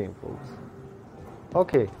started the game, folks.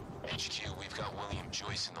 Okay. HQ, we've got William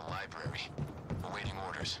Joyce in the library. Awaiting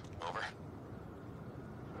orders. Over.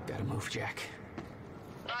 Gotta move, Jack.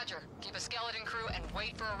 Roger. Keep a skeleton crew and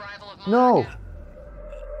wait for arrival of No!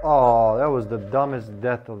 Oh, that was the dumbest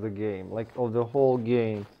death of the game. Like, of the whole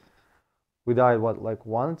game. We died, what, like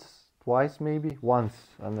once? Twice, maybe? Once.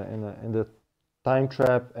 In the time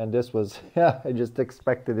trap. And this was... Yeah, I just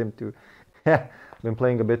expected him to... Yeah, been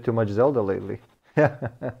playing a bit too much Zelda lately.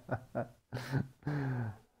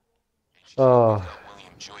 Oh.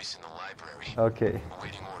 Okay.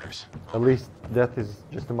 At least death is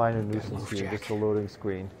just a minor nuisance here, just a loading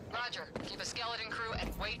screen. Roger. Keep a skeleton crew and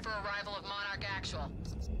wait for arrival of Monarch Actual.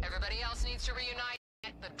 Everybody else needs to reunite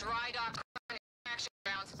at the dry dock action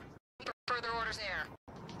grounds for further orders there.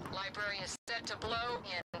 Library is set to blow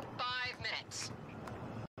in 5 minutes.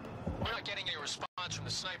 We're not getting any response from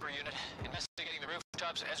the sniper unit. Investigating the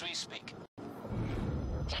rooftops as we speak.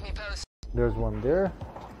 Keep me posted. There's one there.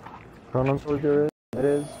 Pronouns where there is. It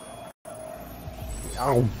is.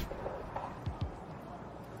 Ow.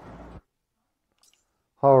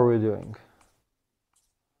 How are we doing?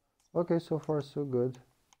 Okay, so far so good.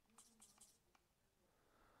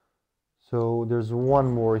 So there's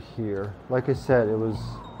one more here. Like I said,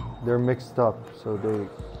 they're mixed up, so they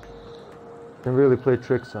can really play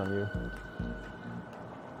tricks on you.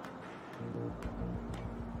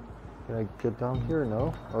 Can I get down here?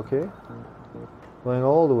 No? Okay. Going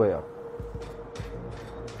all the way up.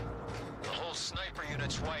 The whole sniper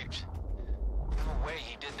unit's wiped. No way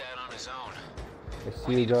he did that on his own. I see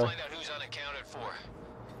We you need to guys. find out who's unaccounted for.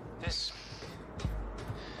 This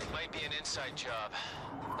might be an inside job.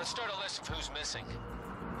 Let's start a list of who's missing.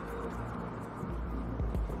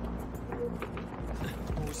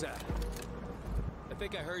 What was that? I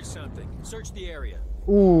think I heard something. Search the area.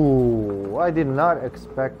 Ooh, I did not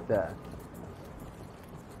expect that.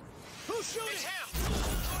 Who's shooting?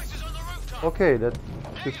 Okay, that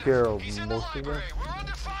took care of most of them.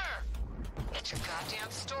 Get your goddamn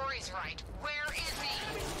stories right. Where is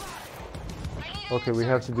he? Okay, we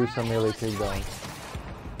have to do some melee takedowns.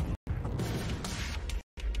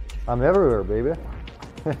 I'm everywhere, baby.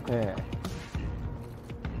 Okay,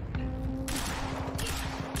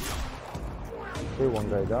 one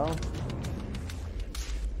guy down.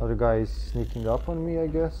 Other guy is sneaking up on me, I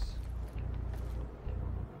guess.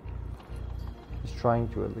 He's trying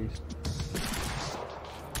to, at least.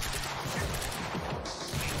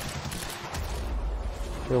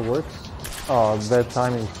 It works. Oh, bad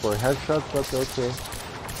timing for headshots, but okay.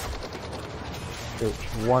 Okay,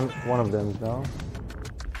 one of them is down.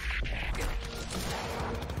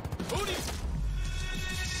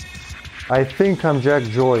 I think I'm Jack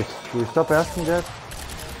Joyce. Will you stop asking that?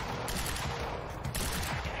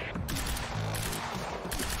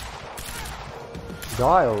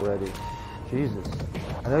 Die already. Jesus.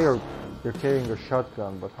 I know you're carrying a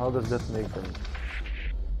shotgun, but how does that make them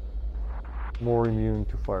more immune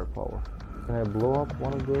to firepower? Can I blow up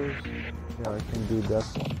one of those? Yeah, I can do that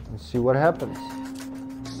one. And see what happens.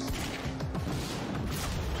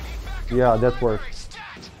 Yeah, that worked.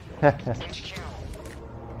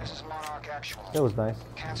 This is Monarch Actual. That was nice.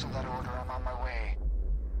 Cancel that order, I'm on my way.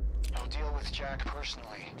 I'll deal with Jack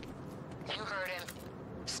personally. You heard him.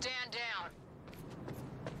 Stand down.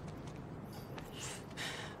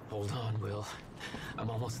 Hold on, Will. I'm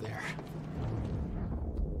almost there.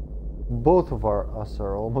 Both of us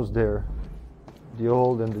are almost there. The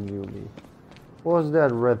old and the new me. What was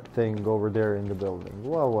that red thing over there in the building?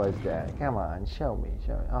 What was that? Come on, show me.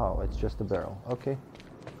 Oh, it's just a barrel. Okay.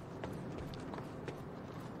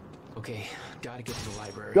 Okay, gotta get to the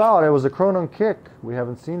library. God, it was a chronon kick. We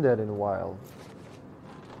haven't seen that in a while.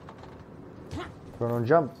 Chronon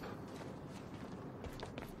jump.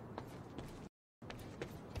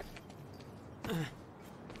 If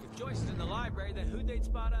Joyce is in the library, then who'd they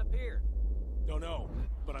spot up here? Don't know,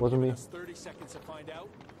 but I'm Wasn't giving me. us 30 seconds to find out,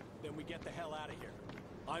 then we get the hell out of here.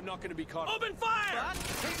 I'm not gonna be caught. Open fire!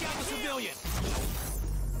 Take out the civilian!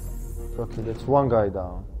 Okay, that's one guy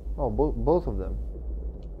down. Oh, both of them.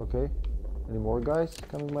 Okay. Any more guys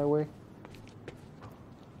coming my way?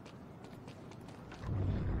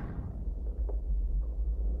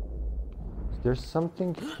 Is there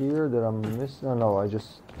something here that I'm missing? Oh no, I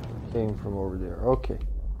just came from over there. Okay.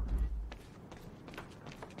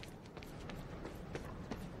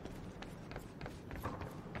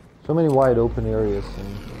 So many wide open areas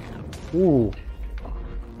and... Ooh!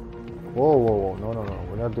 Whoa, whoa, whoa. No, no, no.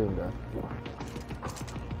 We're not doing that.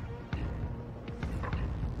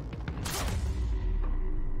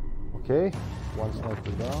 Okay. One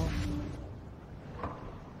sniper down.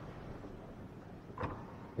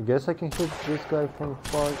 I guess I can hit this guy from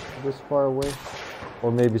this far away.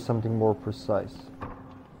 Or maybe something more precise.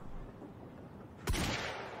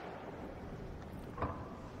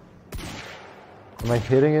 Am I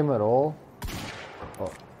hitting him at all?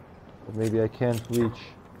 Oh, but maybe I can't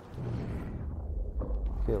reach.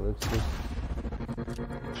 Okay, let's just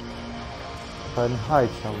try and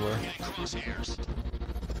hide somewhere.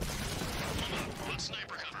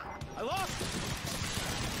 I lost him.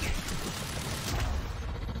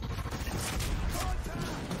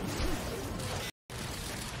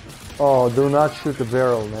 Oh, do not shoot the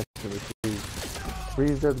barrel next to me, please.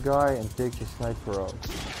 Freeze that guy and take the sniper out.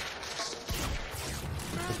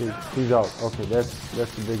 Okay, he's out. Okay,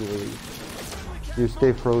 that's a big relief. You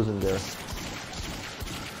stay frozen there.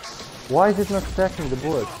 Why is it not stacking the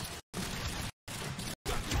bullets?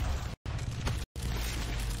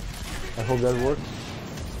 I hope that works.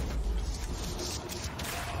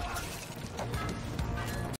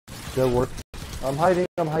 That worked. I'm hiding.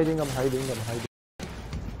 Not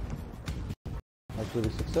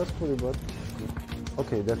really successfully, but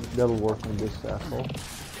okay, that'll work on this asshole.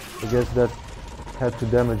 I guess that had to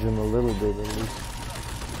damage him a little bit at least.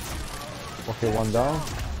 Okay, one down.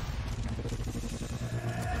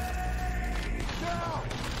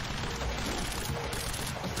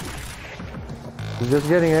 He's just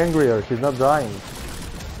getting angrier. He's not dying.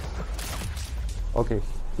 Okay,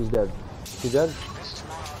 he's dead. He's dead?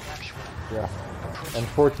 Yeah. And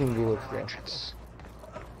 14 bullets left.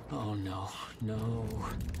 Oh no, no.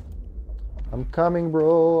 I'm coming,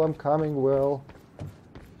 bro. I'm coming, Will.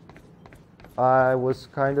 I was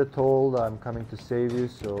kinda told I'm coming to save you,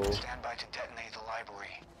 so... Stand by to detonate the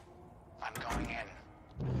library. I'm going in.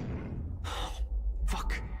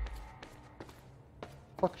 Fuck.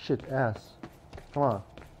 Fuck shit ass. Come on.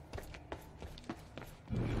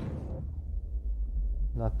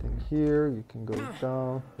 Nothing here. You can go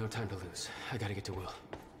down. No time to lose. I gotta get to Will.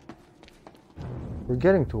 We're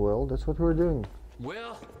getting to Will. That's what we're doing.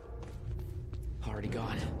 Will? Already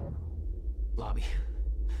gone. Lobby.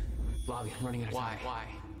 Lobby, I'm running out of time. Why?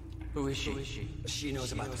 Who is she? She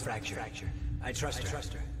knows about the fracture. I trust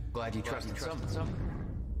her. Glad you trusted someone.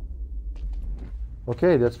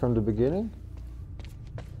 Okay, that's from the beginning.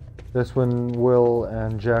 That's when Will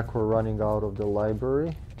and Jack were running out of the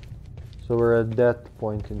library. So we're at that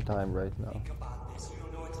point in time right now.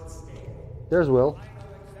 There's Will.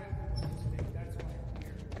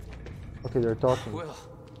 Okay, they're talking. Will.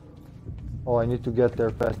 Oh, I need to get there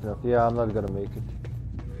fast enough. Yeah, I'm not gonna make it.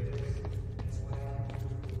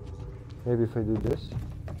 Maybe if I do this.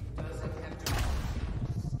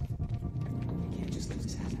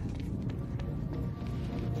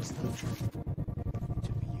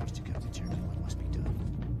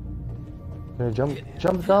 Can I jump?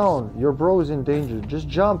 Jump down! Your bro is in danger. Just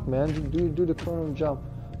jump, man. Do the chrono jump.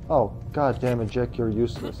 Oh, god damn it, Jack, you're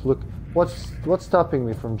useless. Look, what's stopping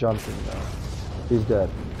me from jumping now? He's dead.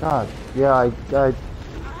 God, yeah, I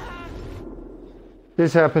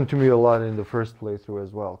this happened to me a lot in the first playthrough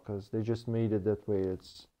as well, because they just made it that way.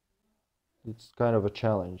 It's kind of a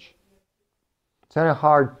challenge. It's kind of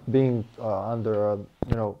hard being under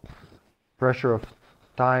pressure of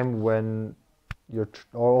time when you're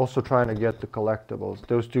also trying to get the collectibles.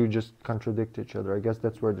 Those two just contradict each other. I guess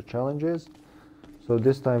that's where the challenge is. So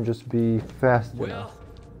this time just be fast enough.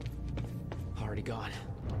 Already gone.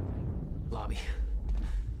 Lobby,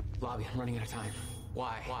 I'm running out of time.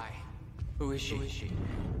 Why? Who is she?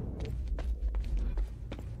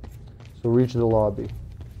 So reach the lobby.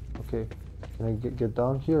 Okay. Can I get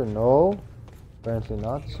down here? No. Apparently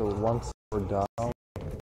not. So one floor down.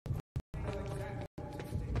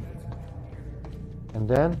 And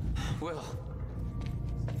then? Will.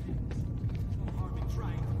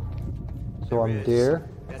 So I'm there.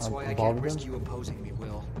 That's I'm why I above can't them. risk you opposing me,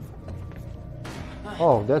 Will.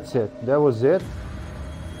 Oh, that's it. That was it.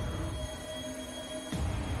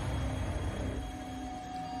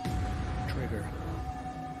 Trigger.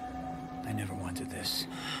 I never wanted this.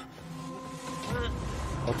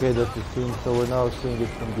 Okay, that's the scene. So we're now seeing it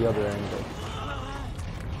from the other angle.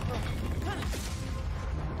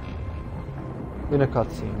 In a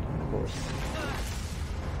cutscene, of course.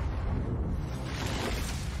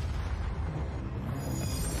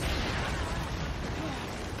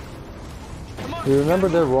 Do you remember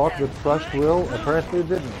that rock that crushed Will? Apparently it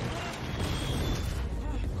didn't.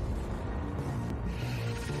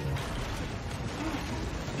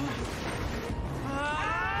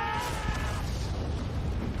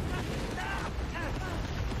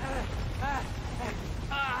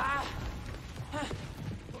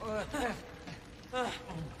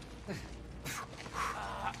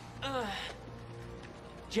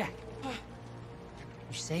 Jack, you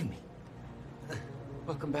saved me.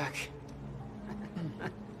 Welcome back.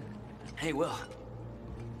 Hey, Will.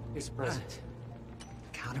 Here's a present.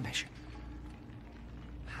 Countermeasure.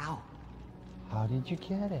 How? How did you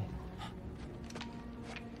get it?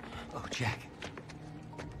 Oh, Jack.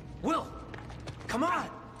 Will! Come on!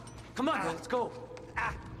 Come on, Will, let's go.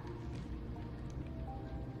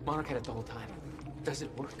 Monarch had it the whole time. Does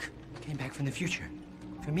it work? Came back from the future.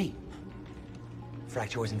 For me.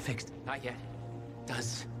 Fracture wasn't fixed. Not yet.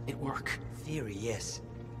 Does it work? Theory, yes.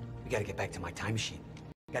 We gotta get back to my time machine.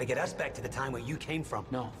 Gotta get us back to the time where you came from.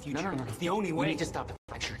 No, future. no. It's the only way. We need to stop the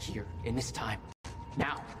fracture here, in this time.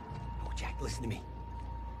 Now. Oh, Jack, listen to me.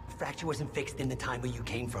 The fracture wasn't fixed in the time where you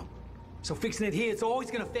came from. So fixing it here, it's always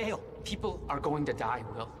gonna fail. People are going to die,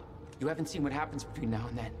 Will. You haven't seen what happens between now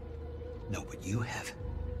and then. No, but you have.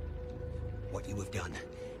 What you have done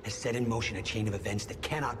has set in motion a chain of events that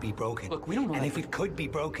cannot be broken. Look, we don't know. And if it could be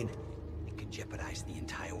broken, it could jeopardize the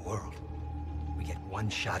entire world. We get one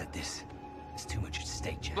shot at this. There's too much at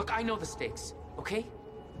stake, Jack. Look, I know the stakes, okay?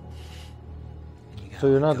 So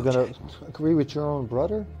you're not gonna agree with your own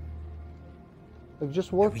brother? Like,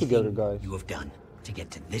 just work together, guys. You have done to get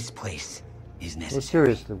to this place is necessary.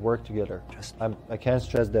 Well, seriously, work together. I can't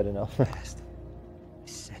stress that enough. Past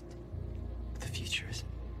is set. The future is.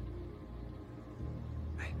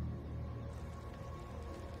 Right.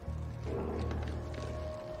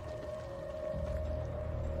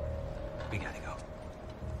 We gotta go.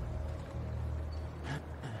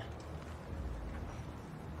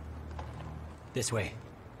 This way.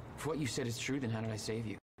 If what you said is true, then how did I save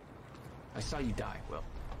you? I saw you die, Will.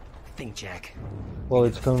 Think, Jack. Well,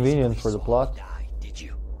 it's convenient for the plot. Did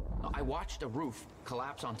you? I watched a roof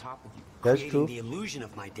collapse on top of you. That's Creating true. the illusion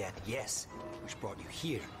of my death, yes. Which brought you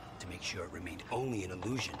here to make sure it remained only an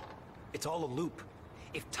illusion. It's all a loop.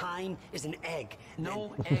 If time is an egg,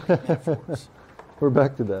 no egg metaphors. We're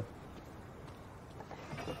back to that.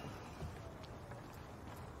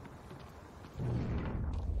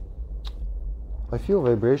 I feel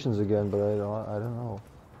vibrations again, but I don't know.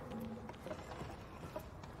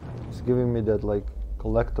 It's giving me that like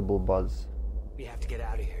collectible buzz. We have to get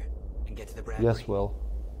out of here and get to the Bradbury. Yes, Will.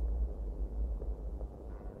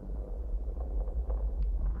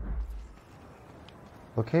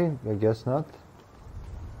 Okay, I guess not.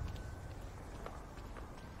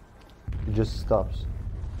 It just stops.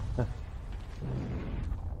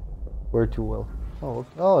 Where to, Will? Oh, okay.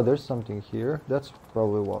 Oh, there's something here. That's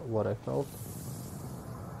probably what I felt.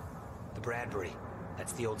 The Bradbury.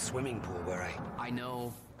 That's the old swimming pool where I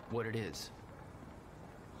know what it is.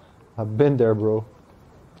 I've been there, bro.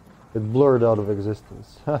 It blurred out of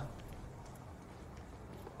existence. Oh,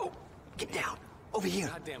 get down. Over here.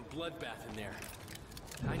 Goddamn bloodbath in there.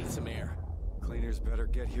 I need some air. Cleaners better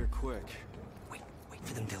get here quick. Wait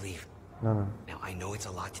for them to leave. No. Now, I know it's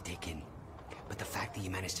a lot to take in, but the fact that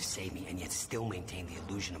you managed to save me and yet still maintain the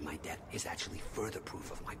illusion of my death is actually further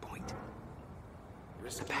proof of my point.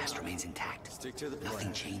 The past remains intact. Stick to the plan.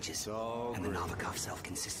 Nothing changes, and the Novikov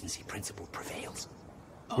self-consistency principle prevails.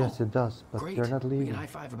 Yes, it does, but Great. they're not We leaving. can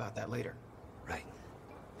high-five about that later. Right.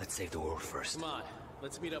 Let's save the world first. Come on,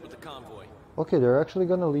 let's meet up with the convoy. Okay, they're actually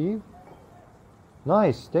gonna leave?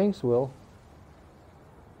 Nice, thanks, Will.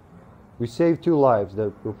 We saved 2 lives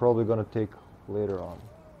that we're probably gonna take later on.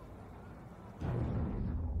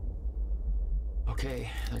 Okay,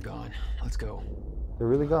 they're gone. Let's go. They're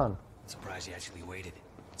really gone. I'm surprised you actually waited.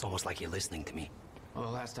 It's almost like you're listening to me. Well, the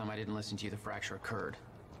last time I didn't listen to you, the fracture occurred.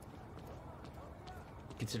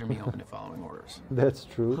 Consider me open to following orders. That's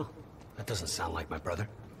true. That doesn't sound like my brother.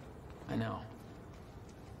 I know.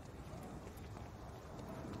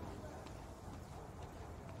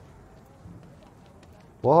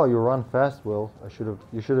 Wow, you run fast, Will.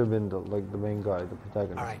 You should have been the main guy, the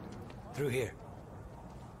protagonist. All right, through here.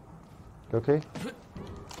 Okay.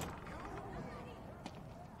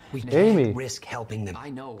 We Amy. can't risk helping them. I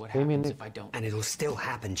know what Amy, happens if I don't. And it'll still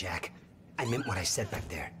happen, Jack. I meant what I said back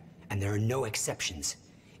there. And there are no exceptions.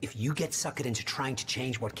 If you get suckered into trying to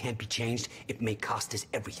change what can't be changed, it may cost us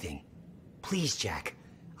everything. Please, Jack.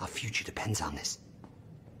 Our future depends on this.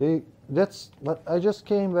 Hey, but I just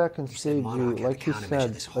came back and You saved you, like you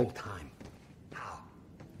said. This whole time. How?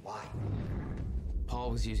 Why?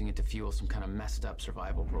 Paul was using it to fuel some kind of messed up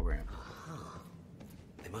survival program.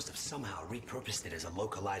 They must have somehow repurposed it as a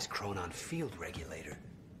localized Chronon field regulator.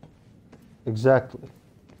 Exactly.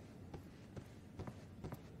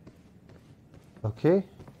 Okay,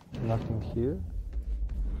 nothing here.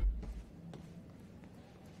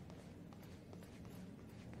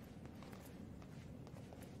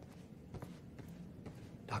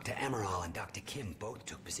 Dr. Amaral and Dr. Kim both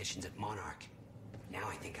took positions at Monarch. Now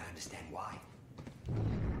I think I understand why.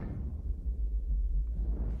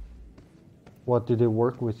 What, did it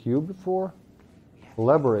work with you before?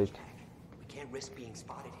 Elaborate. We can't risk being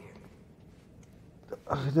spotted here.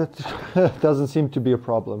 That doesn't seem to be a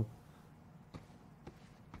problem.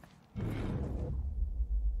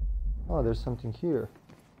 Oh, there's something here.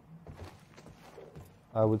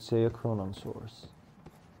 I would say a Chronon source.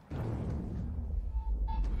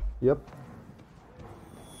 Yep.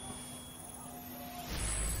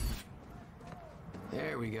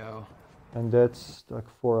 There we go. And that's like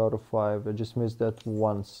 4 out of 5. I just missed that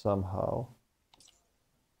once somehow.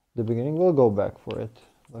 The beginning, we'll go back for it.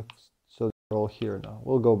 So they're all here now.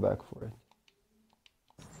 We'll go back for it.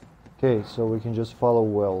 Okay, so we can just follow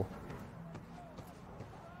Will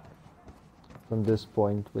from this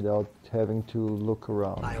point without having to look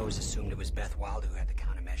around. I always assumed it was Beth Wilder who had the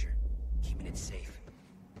countermeasure, keeping it safe.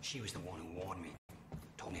 She was the one who warned me,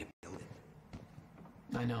 told me to build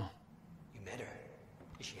it. I know. You met her.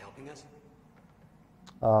 Is she helping us?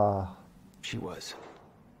 She was.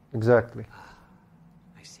 Exactly.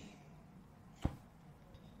 I see. Come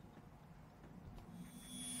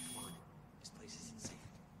on. This place isn't safe.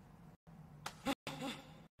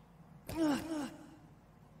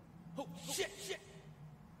 Oh, shit!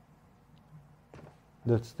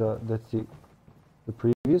 That's the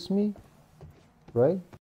previous me, right?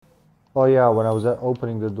 Oh yeah, when I was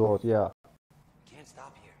opening the door, yeah. Can't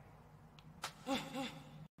stop here.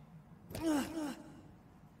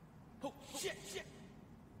 Oh, shit!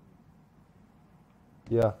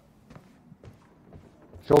 Yeah.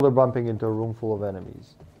 Shoulder bumping into a room full of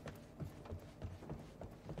enemies.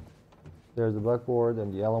 There's the blackboard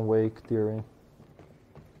and the Alan Wake theory.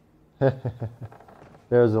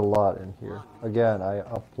 There's a lot in here. Again, I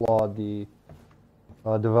applaud the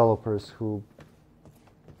developers who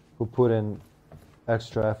put in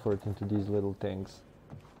extra effort into these little things.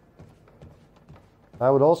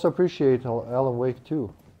 I would also appreciate Alan Wake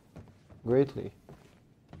 2 greatly.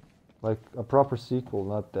 Like a proper sequel,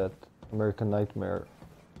 not that American Nightmare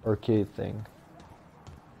arcade thing.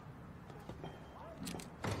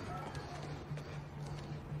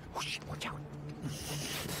 Watch out.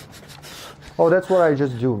 Oh, that's what I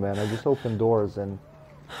just do, man. I just open doors and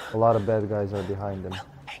a lot of bad guys are behind them.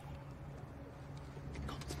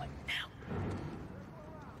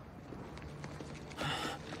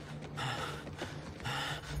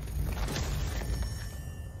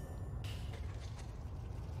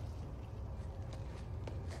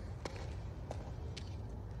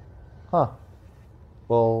 Huh.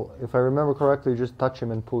 Well, if I remember correctly, just touch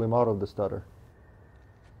him and pull him out of the stutter.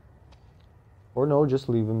 Or no, just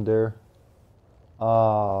leave him there.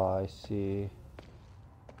 Ah, I see.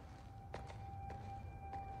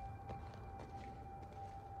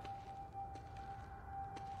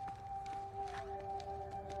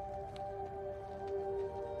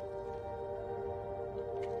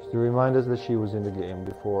 Just to remind us that she was in the game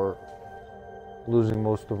before losing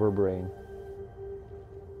most of her brain.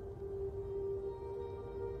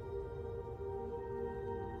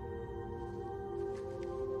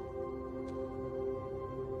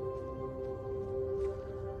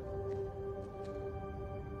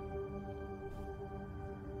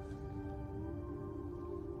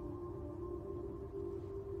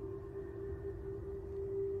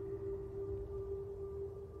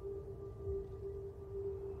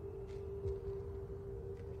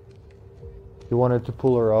 He wanted to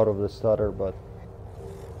pull her out of the stutter, but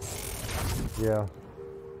Yeah.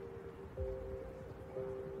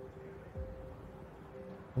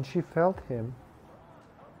 And she felt him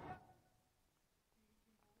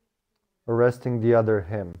arresting the other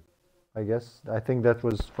him. I guess. I think that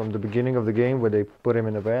was from the beginning of the game where they put him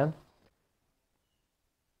in a van.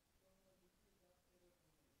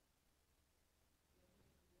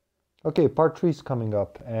 Okay, part 3 is coming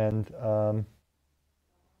up, and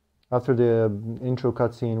after the intro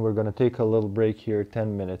cutscene, we're gonna take a little break here,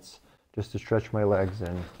 10 minutes, just to stretch my legs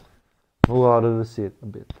and move out of the seat a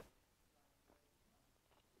bit.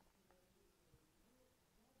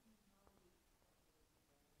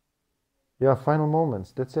 Yeah, final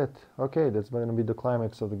moments, that's it. Okay, that's gonna be the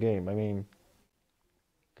climax of the game. I mean,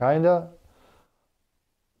 kinda.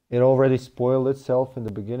 It already spoiled itself in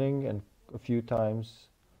the beginning and a few times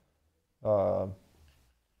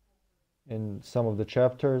in some of the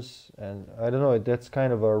chapters, and I don't know, that's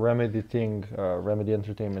kind of a Remedy thing. Remedy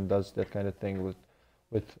Entertainment does that kind of thing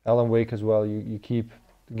with Alan Wake as well. You keep,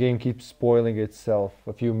 the game keeps spoiling itself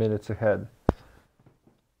a few minutes ahead.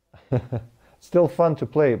 Still fun to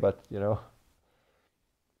play, but you know,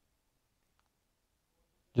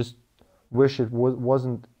 just wish it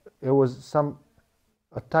wasn't, it was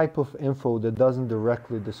a type of info that doesn't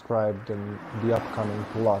directly describe the upcoming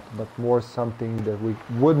plot, but more something that we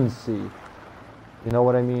wouldn't see. You know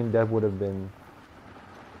what I mean? That would have been...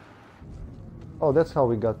 Oh, that's how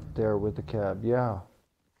we got there with the cab, yeah.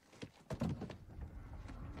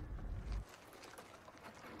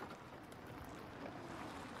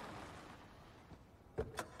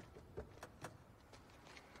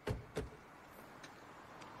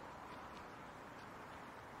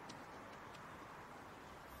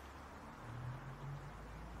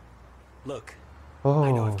 Look, Oh,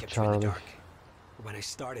 I know I've kept you in the Charlie. dark. When I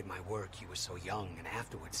started my work, you were so young, and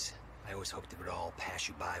afterwards, I always hoped it would all pass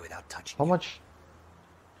you by without touching How you. much...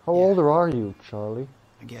 How older are you, Charlie?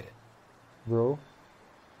 I get it. Bro?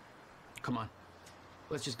 Come on.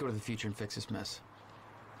 Let's just go to the future and fix this mess.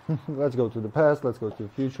 Let's go to the past, let's go to the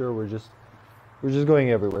future, we're just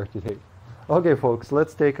going everywhere today. Okay folks,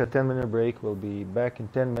 let's take a 10-minute break. We'll be back in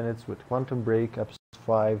 10 minutes with Quantum Break, episode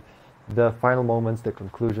 5, the final moments, the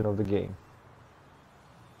conclusion of the game.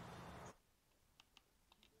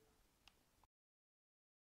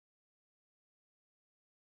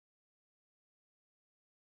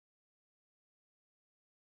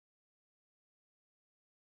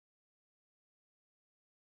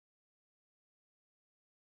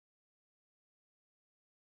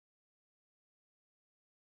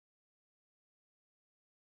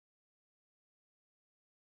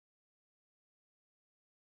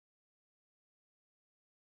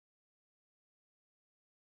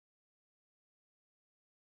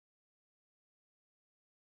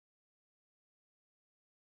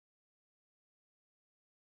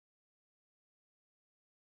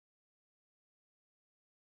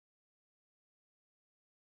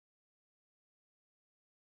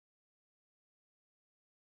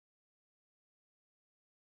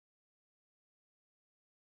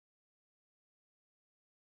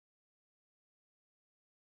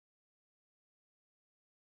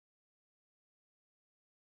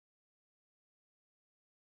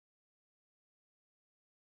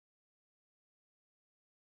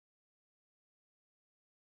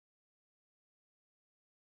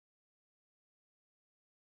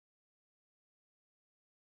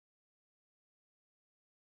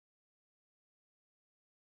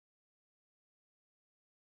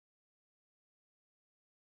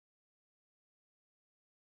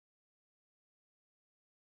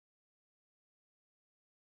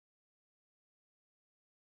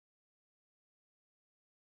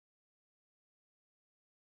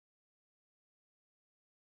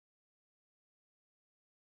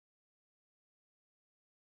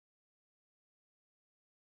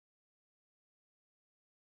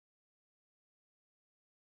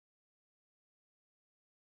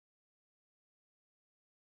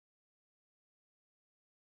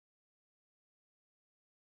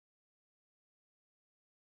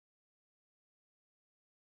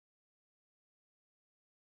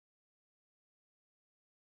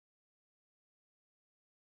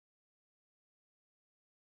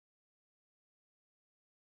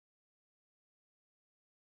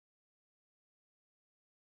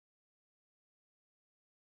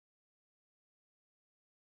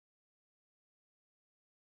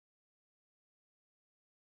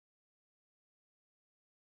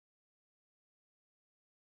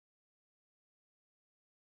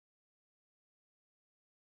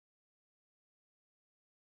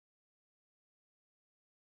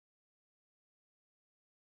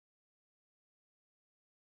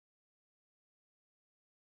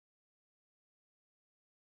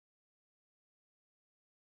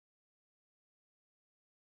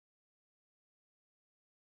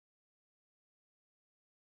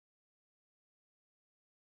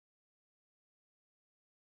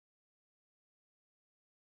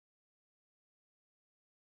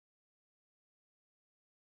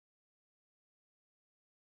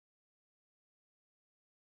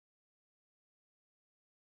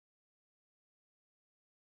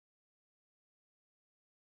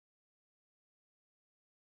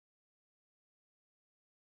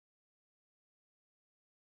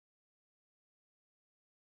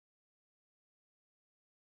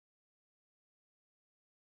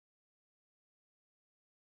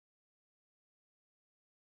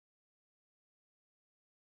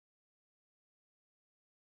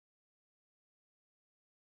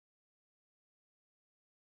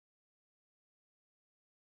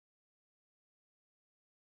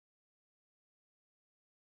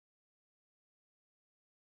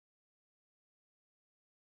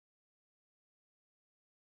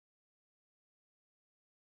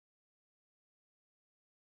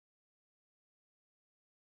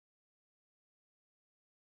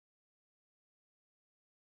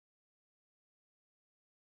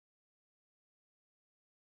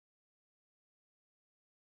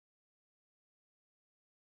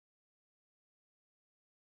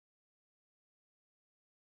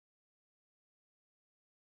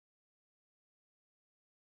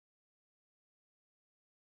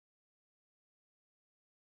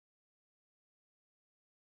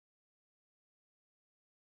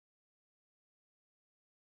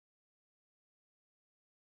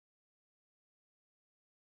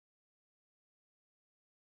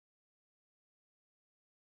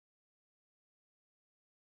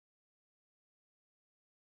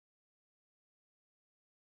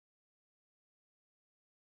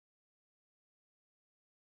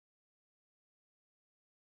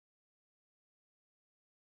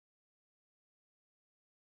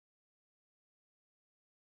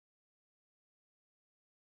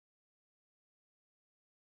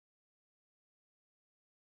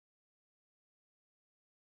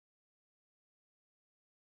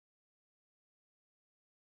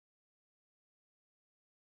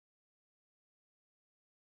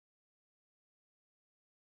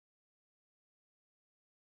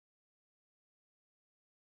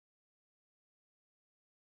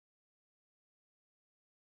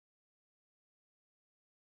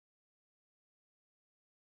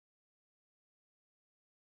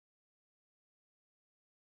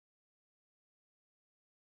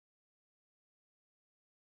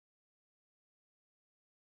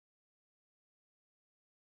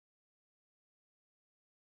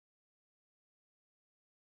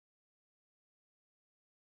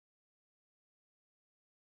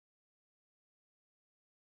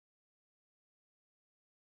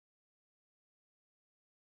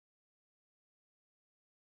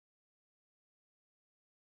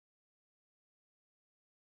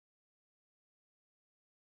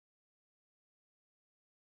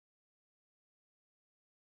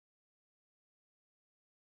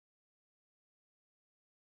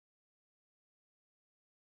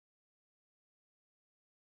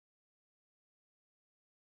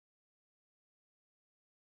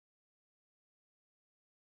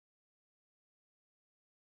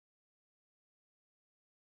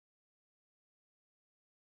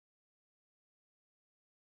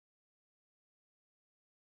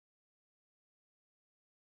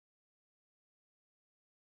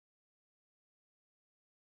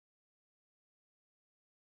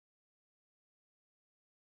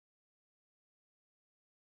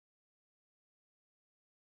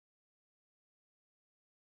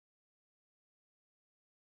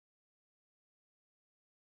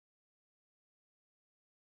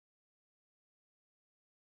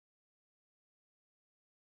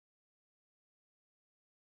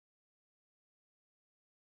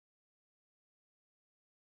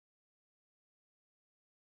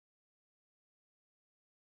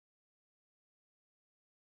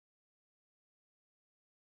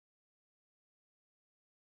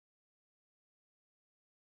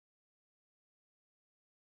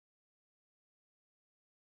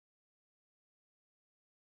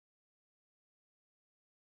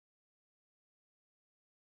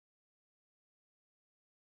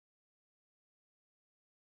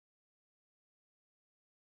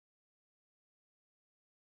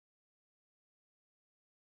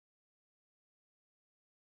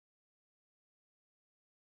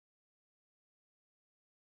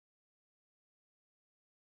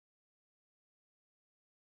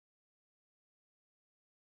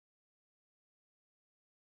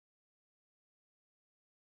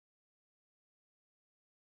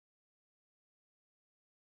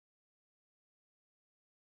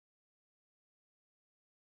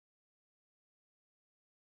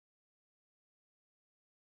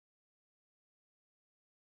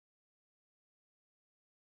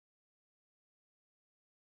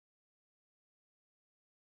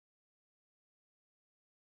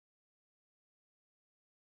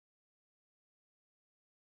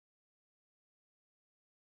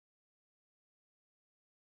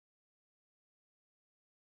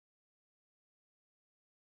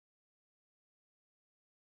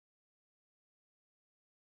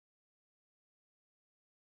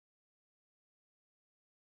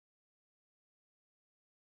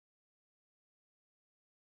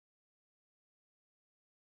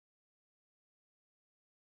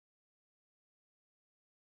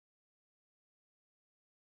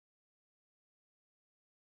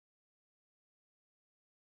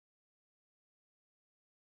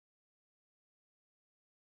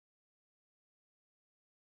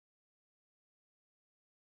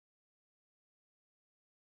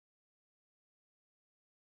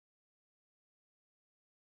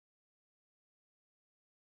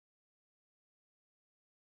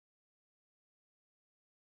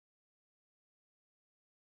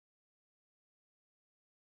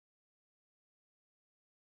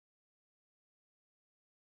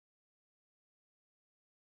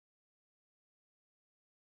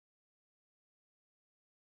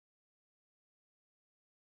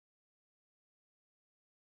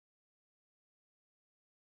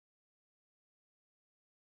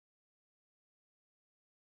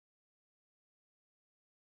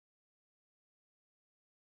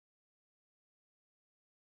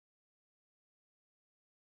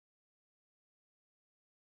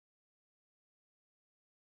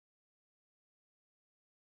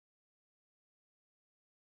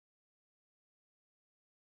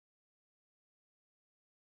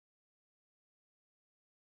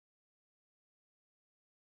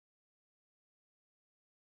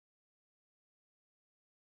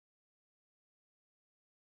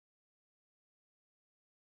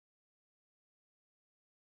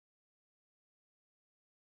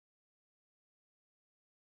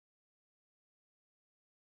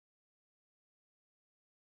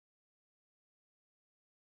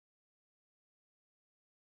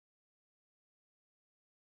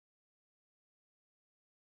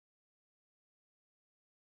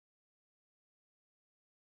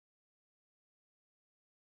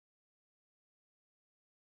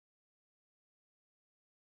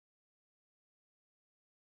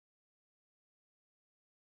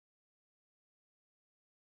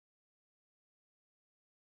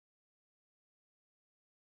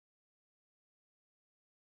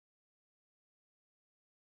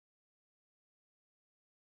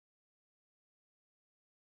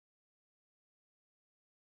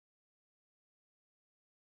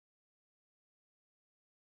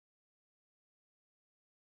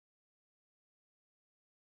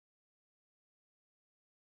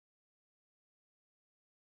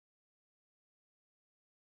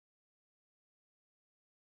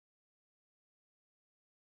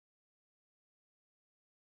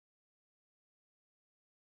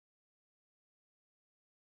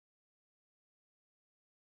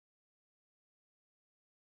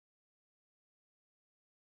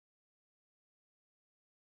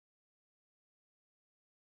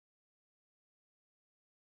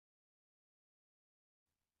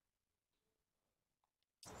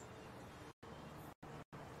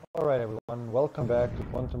 Alright everyone, welcome back to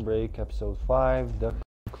Quantum Break episode 5, the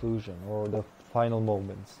conclusion, or the final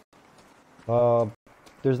moments.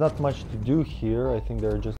 There's not much to do here. I think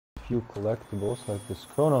there are just a few collectibles, like this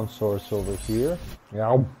Chronon source over here.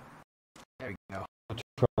 Yeah. There you go.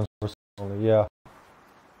 Chronon source only, yeah.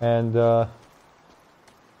 And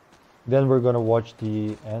then we're gonna watch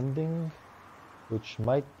the ending, which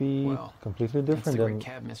might be completely different than than the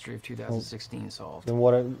cab mystery of 2016 solved.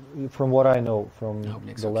 Than from what I know from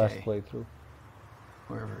the last playthrough.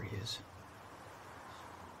 Wherever he is,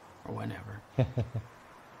 or whenever,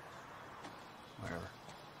 wherever.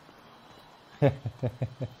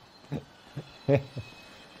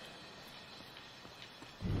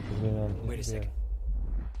 Wait a second.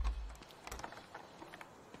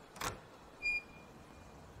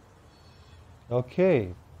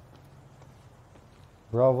 Okay.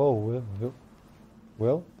 Bravo,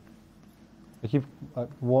 Will.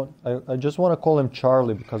 I just want to call him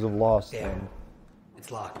Charlie because of Lost. Yeah.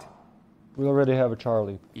 It's locked. We already have a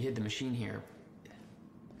Charlie. You hid the machine here.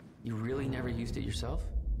 You really never used it yourself?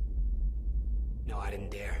 No, I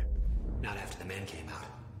didn't dare. Not after the man came out.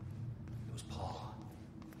 It was Paul.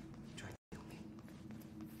 He tried to kill me.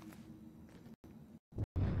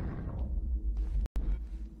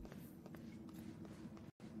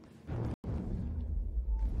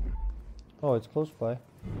 Oh, it's close by.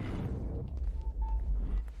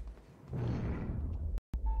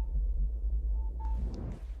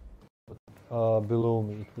 Below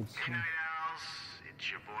me. It's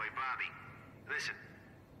your boy Bobby. Listen,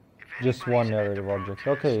 just one narrative object.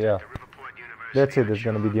 Okay, yeah. That's it. It's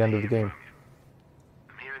gonna be the end of the game.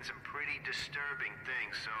 I'm hearing some pretty disturbing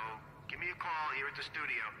things, so give me a call here at the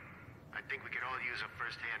studio. I think we could all use a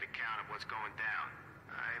first-hand account of what's going down.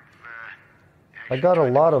 I got a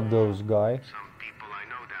lot of those, guy. Some people I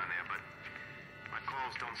know down there, but my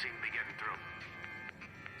calls don't seem to be getting through.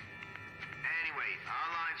 Anyway, our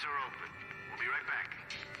lines are open. We'll be right back.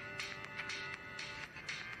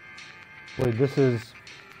 Wait, this is...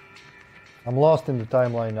 I'm lost in the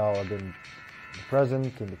timeline now. I've been in the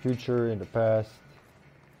present, in the future, in the past.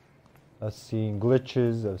 I've seen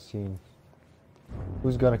glitches, I've seen...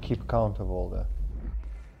 Who's gonna keep count of all that?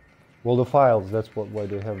 Well, the files, that's why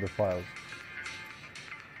they have the files.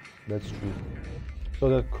 That's true. So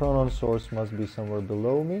the Chronon source must be somewhere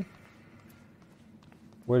below me.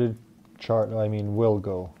 Where did Will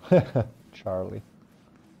go? Charlie.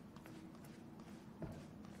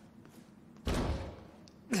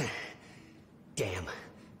 Damn.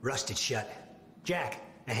 Rusted shut. Jack,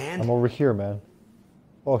 a hand? I'm over here, man.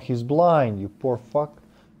 Oh, he's blind, you poor fuck.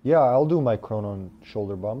 Yeah, I'll do my Chronon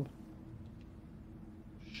shoulder bump.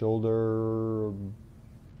 Shoulder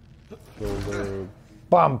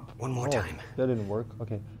bump. One more time. That didn't work.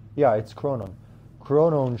 Okay. Yeah, it's Chronon.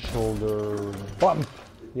 Chronon shoulder bump.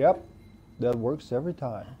 Yep. That works every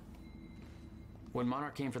time. When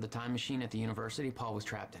Monarch came for the time machine at the university, Paul was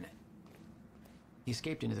trapped in it. He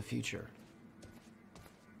escaped into the future.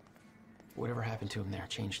 Whatever happened to him there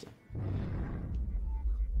changed him.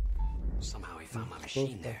 Somehow he found my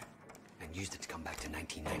machine there and used it to come back to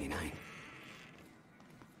 1999.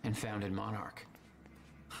 And founded Monarch.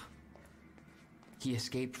 He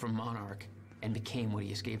escaped from Monarch and became what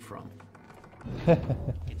he escaped from.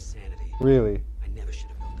 Insanity. Really? I never should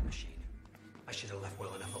have built the machine. I should have left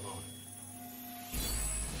well enough alone.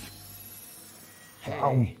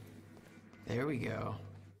 Hey. There we go.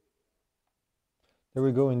 There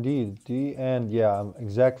we go indeed. The end. Yeah, I'm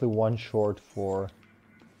exactly one short for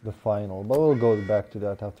the final. But we'll go back to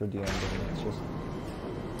that after the ending. It's just...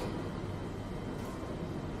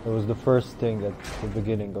 It was the first thing at the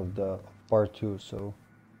beginning of the part 2, so...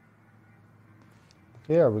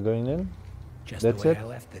 Yeah, are we going in? Just That's the way it? I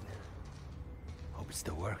left it. Hope it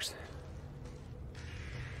still works.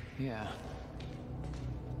 Yeah.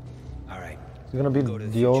 Alright. It's gonna be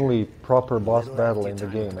the only proper boss battle in the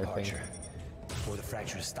game, I think. Before the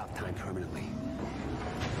fractures stop time permanently.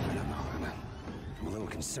 I don't know. I'm a little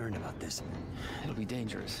concerned about this. It'll be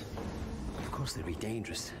dangerous. Of course it'll be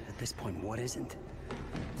dangerous. At this point, what isn't?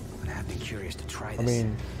 But I have been curious to try this. I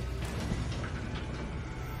mean...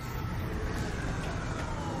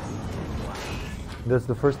 That's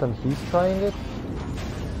the first time he's trying it?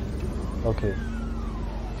 Okay.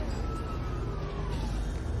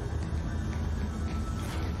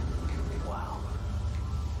 Wow.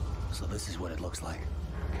 So this is what it looks like.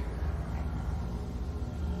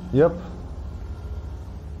 Yep.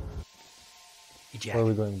 Hey, Jack, where are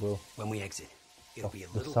we going, bro? When we exit, it'll be a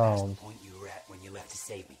the little past sound. the point you were at when you left to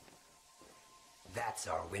save me. That's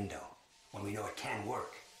our window, when we know it can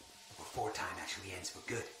work, before time actually ends for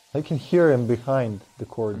good. I can hear him behind the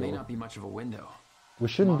corridor. There may not be much of a window. We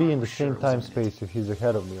shouldn't be in the same time space if he's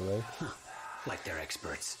ahead of me, right? Like they're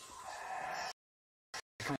experts.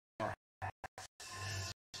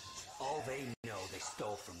 All they know they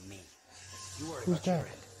stole from me. You worry Who's about your that?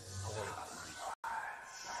 end. I'll worry about mine.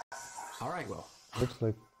 All right, well, Looks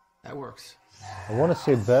like... that works. I want to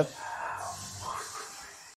say Beth.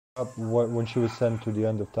 When she was sent to the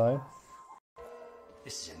end of time.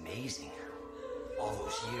 This is amazing. All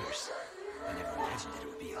those years. I never imagined that it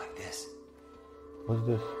would be like this. What's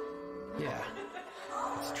this? Yeah,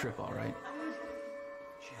 it's a trip, all right.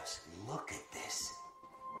 Just look at this.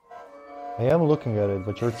 I am looking at it,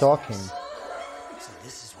 but you're talking. So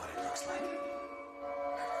this is what it looks like.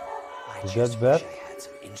 I Is just that Beth? wish I had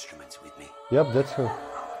some instruments with me. Yep, that's her.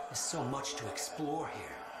 There's so much to explore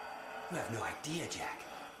here. You have no idea, Jack.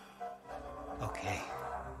 Okay.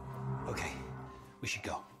 Okay. We should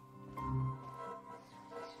go.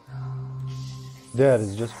 That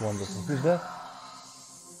is just wonderful. Who's that?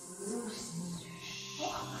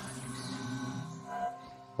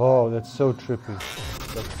 Oh, that's so trippy.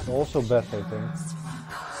 That's also Beth, I think.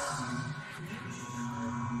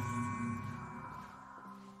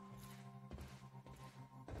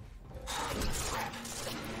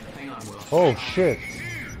 Hang on, Will. Oh, shit.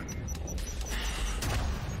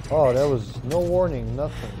 Oh, that was no warning,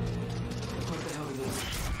 nothing.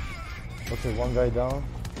 Okay, one guy down.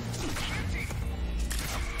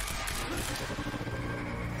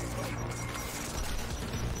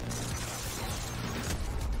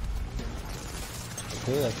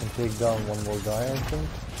 Okay, I can take down one more guy, I think.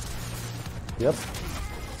 Yep.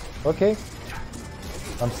 Okay.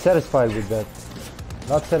 I'm satisfied with that.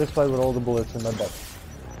 Not satisfied with all the bullets in my butt.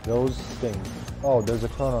 Those sting. Oh, there's a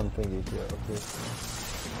chronon thingy here. Okay.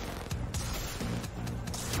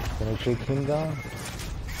 Can I take him down?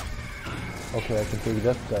 Okay, I can take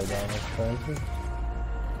that guy down, apparently.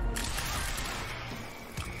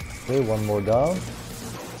 Okay, one more down.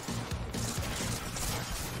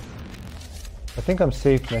 I think I'm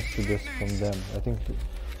safe next to this from them. I think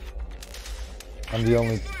I'm the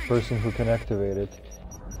only person who can activate it.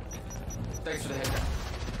 Thanks for the heads up.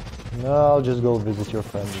 No, I'll just go visit your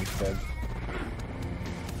friend instead.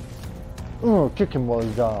 Oh, kick him while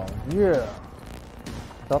he's down. Yeah.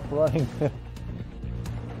 Stop running.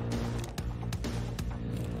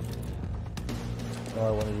 Oh, I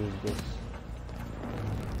want to use this.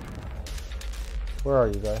 Where are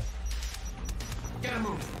you, guy? Get him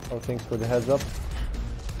moving. Oh, thanks for the heads up.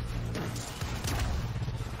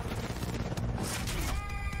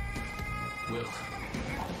 Will,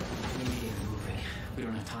 we need to get moving. We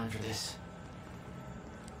don't have time for this.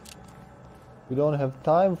 We don't have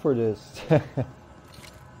time for this.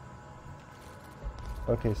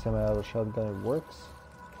 Okay, semi-auto shotgun, it works.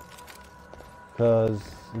 Because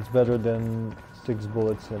it's better than 6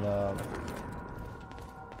 bullets in a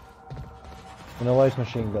light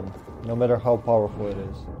machine gun, no matter how powerful it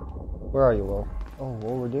is. Where are you, Will? Oh,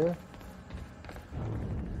 over there?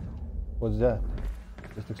 What's that?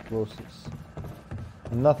 Just explosives.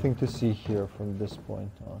 Nothing to see here from this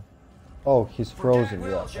point on. Oh, he's frozen,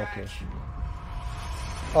 yeah, okay.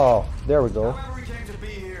 Oh, there we go. However we came to be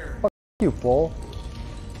here. Fuck you, Paul.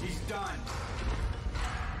 He's done.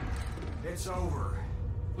 It's over.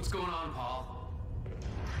 What's going on, Paul?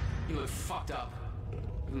 You look fucked up.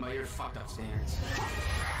 Even by your fucked up standards.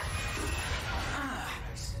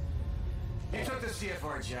 You took the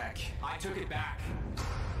CFR, Jack. I took it back.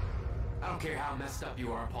 I don't care how messed up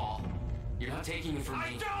you are, Paul. You're not taking it from me. I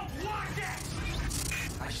don't want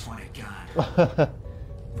it! I just want it gone.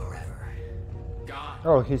 Forever. Gone.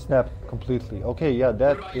 Oh, he snapped completely. Okay, yeah,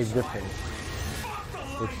 that is different.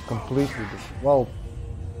 It's completely different. Well,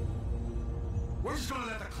 we're just gonna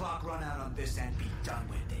let the clock run out on this and be done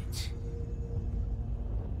with it.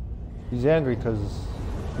 he's angry because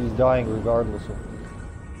he's dying regardless of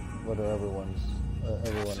whether everyone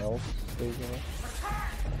else stays in it.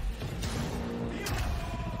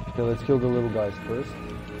 Okay, let's kill the little guys first.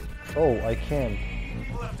 Oh, I can't.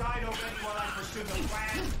 People have died already while I pursued the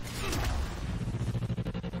plan.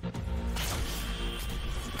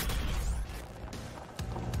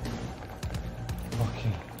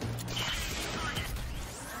 Okay.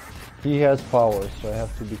 He has power, so I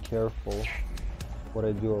have to be careful what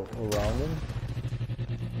I do around him.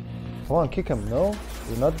 Come on, kick him. No?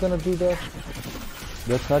 You're not gonna do that?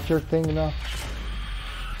 That's not your thing now?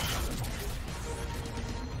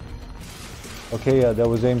 Okay, yeah, that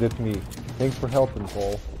was aimed at me. Thanks for helping,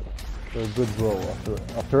 Paul. You're a good bro.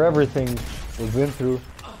 After everything we've been through,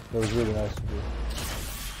 that was really nice of you.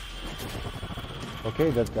 Okay,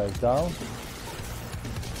 that guy's down.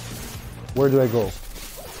 Where do I go?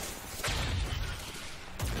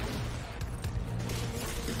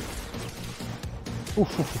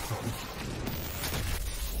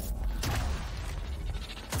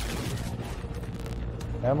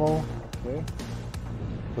 Ammo, okay.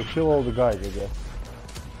 So kill all the guys, I guess.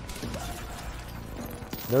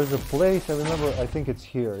 There's a place, I remember, I think it's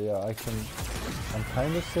here, yeah, I'm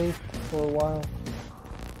kind of safe for a while.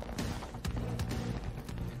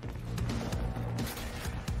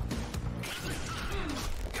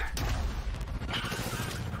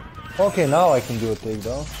 Okay, now I can do a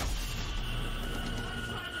takedown.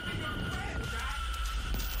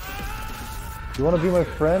 You wanna be my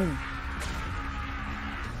friend?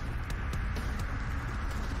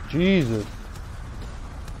 Jesus.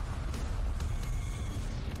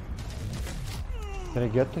 Can I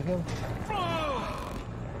get to him?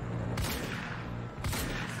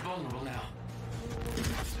 He's vulnerable now.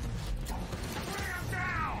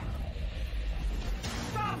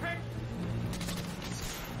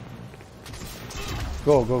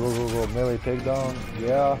 Go, go, go, go, go. Melee takedown.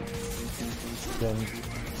 Yeah. Then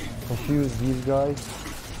confuse these guys.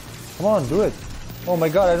 Come on, do it. Oh my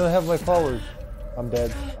god, I don't have my powers. I'm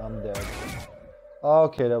dead. I'm dead.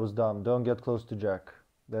 Okay, that was dumb. Don't get close to Jack.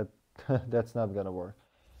 That's not gonna work.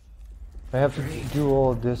 I have to do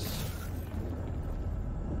all of this.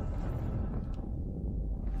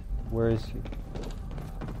 Where is he?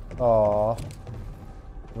 Aww.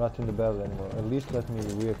 I'm not in the battle anymore. At least let me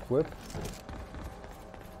re-equip.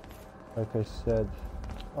 Like I said.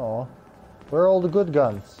 Aww. Where are all the good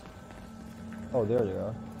guns? Oh, there they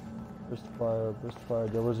are. Burst fire, burst fire.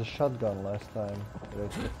 There was a shotgun last time that I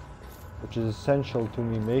took, which is essential to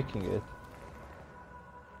me making it.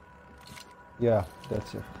 Yeah,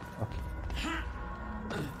 that's it. Okay.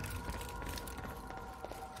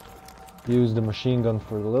 Use the machine gun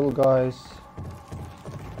for the little guys.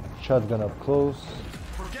 Shotgun up close.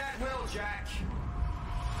 Forget Will, Jack.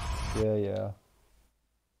 Yeah, yeah.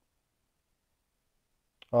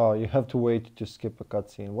 Oh, you have to wait to skip a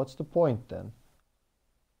cutscene. What's the point then?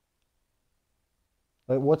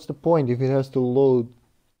 Like, what's the point if it has to load?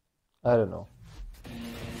 I don't know.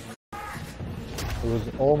 It was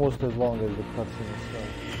almost as long as the cutscene itself.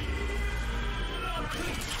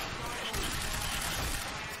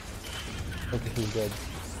 Okay, he's dead.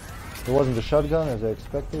 It wasn't the shotgun as I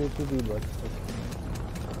expected it to be, but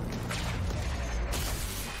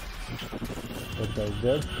okay. That guy's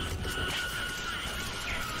dead.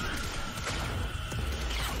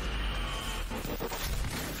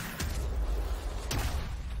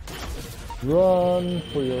 Run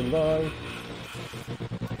for your life.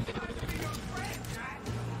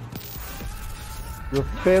 You're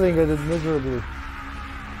failing at it miserably.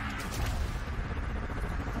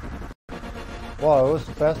 Wow, it was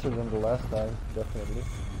faster than the last time, definitely.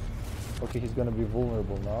 Okay, he's gonna be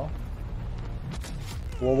vulnerable now.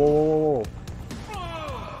 Whoa, whoa, whoa, whoa, whoa.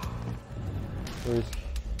 Where is he?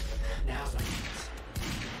 Now's my chance.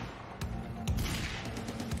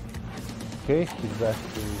 Okay, he's back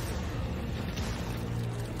to...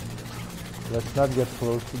 Let's not get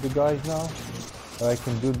close to the guys now. I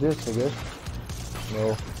can do this, I guess.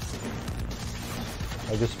 No.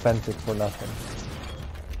 I just spent it for nothing.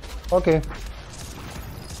 Okay.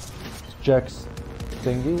 It's Jack's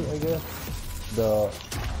thingy, I guess. The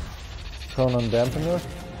chronon dampener.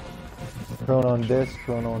 Chronon this,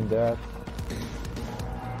 chronon that.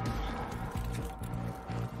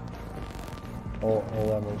 All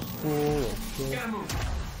ammo's full, okay.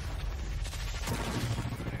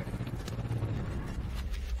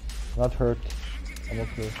 Not hurt. I'm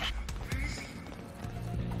okay.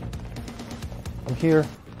 I'm here.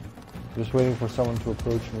 Just waiting for someone to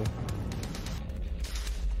approach me.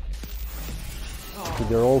 See,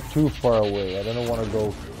 they're all too far away. I don't want to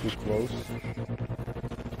go too close.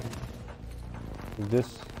 Is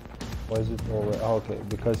this... Why is it all... Oh, okay,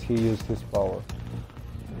 because he used his power.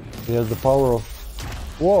 He has the power of...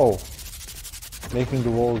 Whoa! Making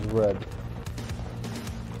the walls red.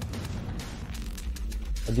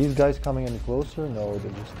 Are these guys coming any closer? No,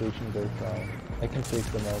 they're just taking their time. I can take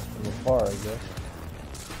them out from afar, I guess.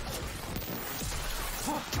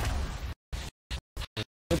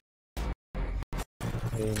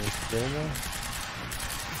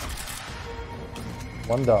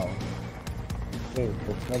 One down. Okay,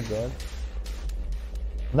 that's not bad.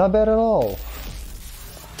 Not bad at all.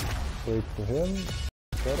 Wait for him.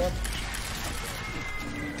 Set up.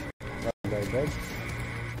 That guy dead.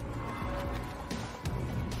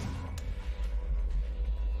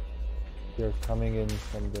 They're coming in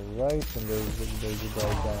from the right, and there's a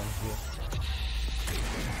guy down here.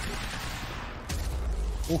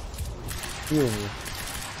 Oof, heal me.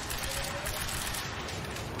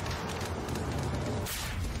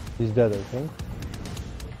 He's dead, I think.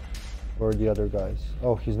 Where are the other guys?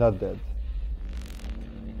 Oh, he's not dead.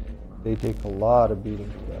 They take a lot of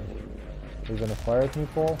beatings, guys. They're gonna fire at me,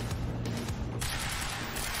 Paul?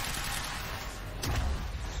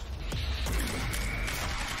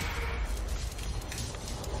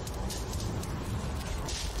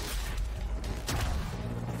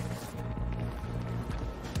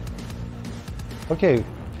 Okay,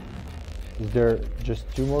 is there just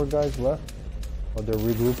 2 more guys left? Or they're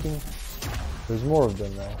regrouping? There's more of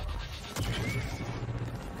them now.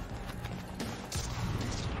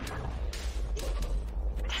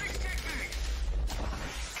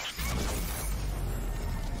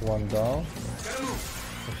 One down.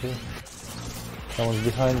 Okay. Someone's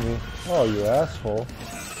behind me. Oh, you asshole.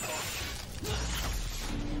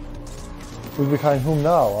 Who's behind whom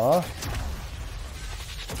now, huh?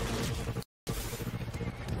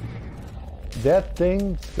 That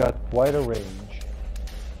thing's got quite a range.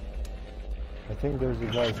 I think there's a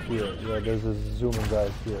guy here. Yeah, there's a zooming guy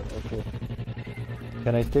here. Okay.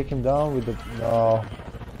 Can I take him down with the... No.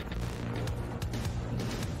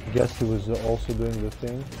 I guess he was also doing the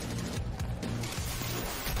thing.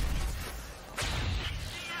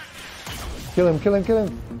 Kill him, kill him, kill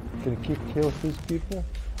him! Can he kill his people?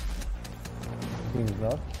 Seems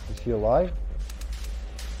not. Is he alive?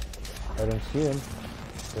 I don't see him.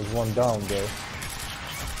 There's one down there.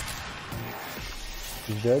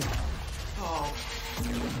 He's dead? Oh.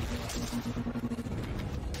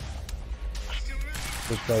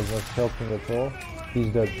 This guy's not helping at all.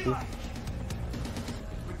 He's dead too.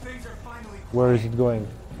 Where is it going?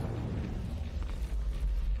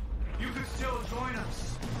 You can still join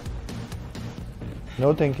us.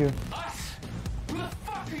 No, thank you. Us? Who the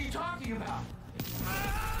fuck are you talking about?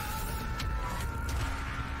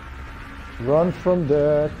 Run from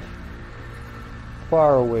that.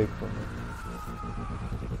 Far away from it.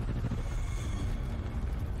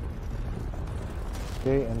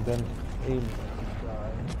 Okay, and then aim at this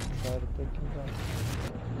guy. Try to take him down.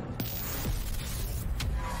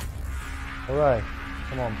 Alright,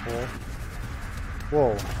 come on, Paul. Whoa.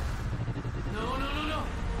 No, no, no, no.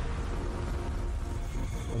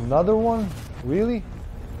 Another one? Really?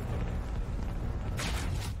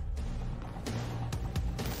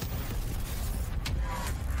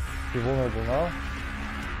 You're vulnerable now?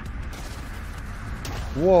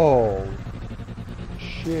 Whoa!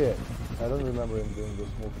 Shit. I don't remember him doing this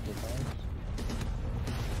multiple times.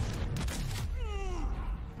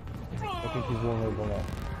 I think he's vulnerable now.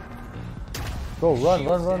 Go, run,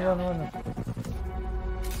 run, run, run, run.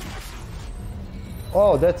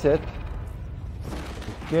 Oh, that's it.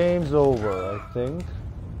 Game's over, I think.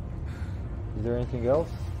 Is there anything else?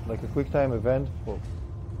 Like a quick time event for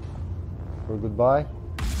goodbye?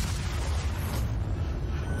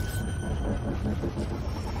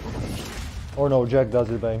 Or no, Jack does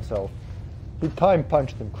it by himself. He time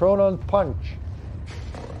punched him. Chronon punch.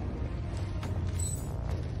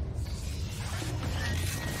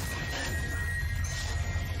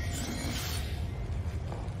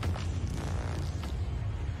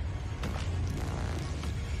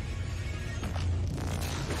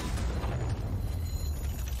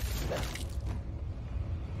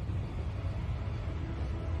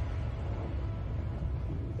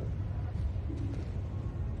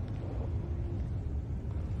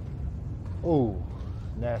 Oh,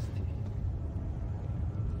 nasty.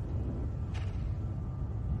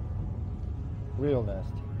 Real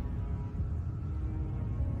nasty.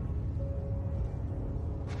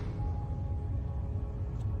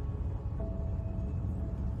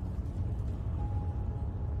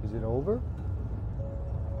 Is it over?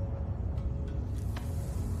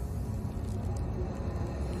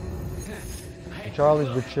 Charlie's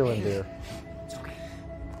been chilling there.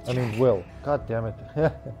 I mean, Will. God damn it.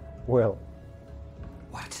 Will.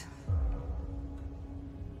 What?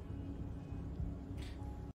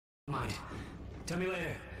 Mind. Tell me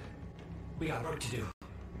later. We got work to do.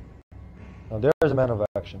 Now there's a man of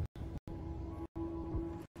action.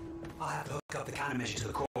 I'll have to hook up the countermeasure to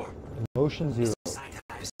the core. Emotion zero. It's time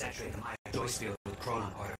to saturate the Maya Joyce field with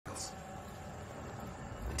chronon particles.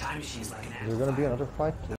 The time machine's like an Is there gonna be another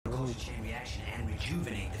fight? cause a chain reaction and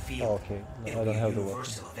rejuvenate the field. Oh, okay. No, I don't have the weapon.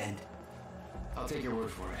 Universal event. I'll take your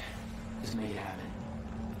word for it. Just make it happen.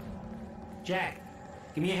 Jack,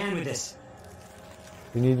 give me a hand with this.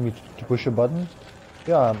 You need me to push a button?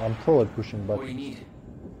 Yeah, I'm pro at pushing buttons. What do you need?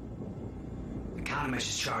 The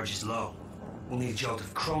countermeasure's charge is low. We'll need a jolt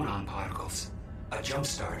of chronon particles. A jump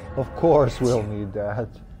start. Of course we'll need that.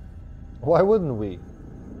 Why wouldn't we?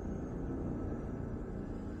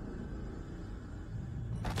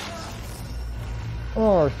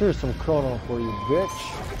 Oh, here's some chronon for you, bitch.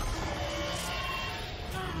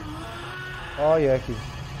 Oh yeah, he's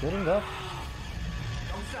getting up.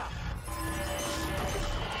 Don't stop.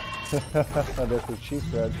 That's what she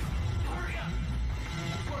said. Hurry up.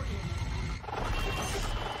 It's working.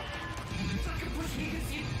 It's not gonna push me against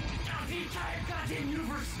the entire goddamn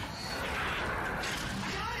universe. I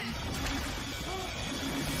got it.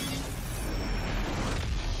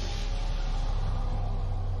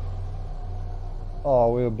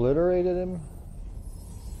 Oh, we obliterated him?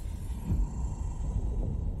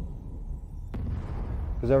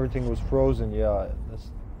 Because everything was frozen, yeah.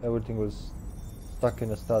 Everything was stuck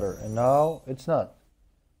in a stutter. And now, it's not.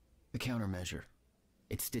 The countermeasure.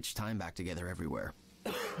 It stitched time back together everywhere.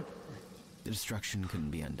 The destruction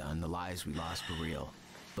couldn't be undone. The lives we lost were real.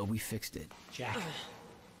 But we fixed it. Jack.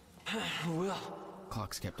 Will.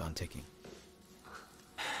 Clocks kept on ticking.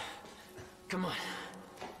 Come on.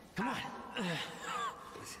 Come on.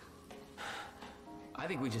 I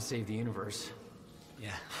think we just saved the universe.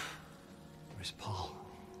 Yeah. Where's Paul?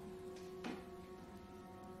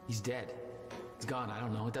 He's dead. He's gone. I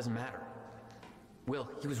don't know. It doesn't matter. Will,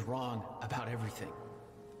 he was wrong about everything.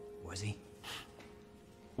 Was he?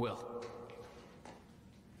 Will.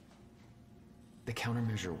 The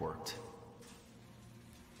countermeasure worked.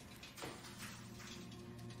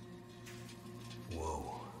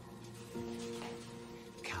 Whoa.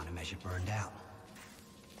 Countermeasure burned out.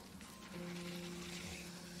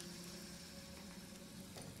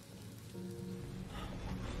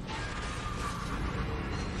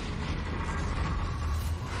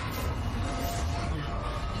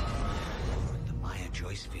 The Maya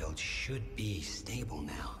Joyce field should be stable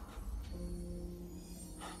now.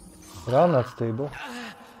 But I'm not stable.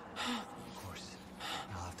 Of course,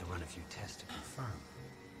 I'll have to run a few tests to confirm.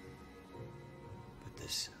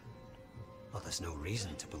 But there's no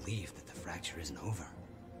reason to believe that the fracture isn't over.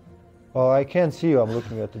 Oh, I can't see you. I'm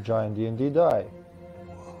looking at the giant D&D die.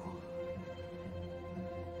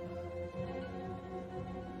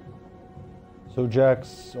 So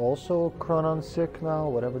Jack's also Chronon sick now,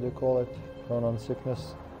 whatever they call it. Chronon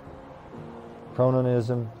sickness.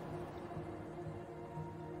 Chrononism.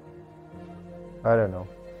 I don't know.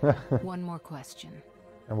 One more question.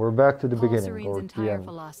 And we're back to the Paul beginning, Serene's or the entire end.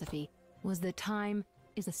 philosophy was that time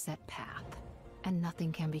is a set path, and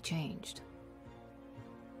nothing can be changed.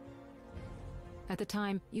 At the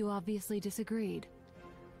time, you obviously disagreed.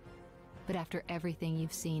 But after everything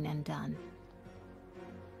you've seen and done,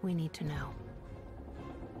 we need to know.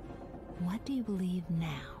 What do you believe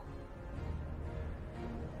now?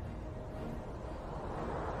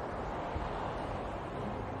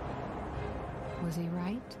 Was he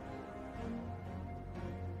right?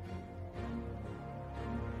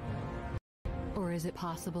 Or is it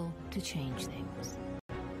possible to change things?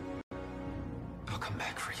 I'll come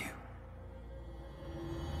back for you.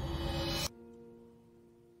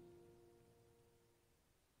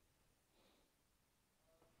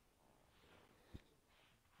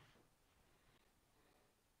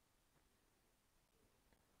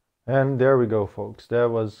 And there we go, folks. That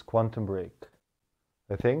was Quantum Break.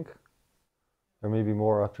 I think. There may be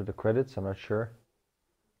more after the credits, I'm not sure.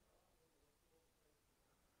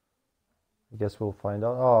 I guess we'll find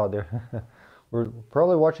out. Oh, there. We're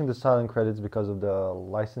probably watching the silent credits because of the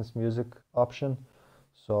licensed music option.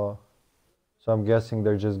 So I'm guessing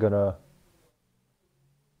they're just gonna...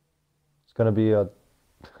 It's gonna be a...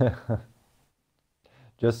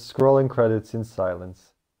 just scrolling credits in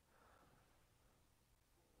silence.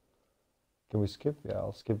 Can we skip? Yeah,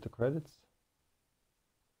 I'll skip the credits.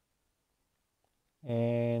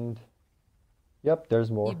 And yep,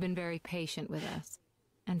 there's more. You've been very patient with us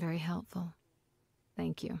and very helpful.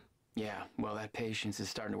 Thank you. Yeah, well, that patience is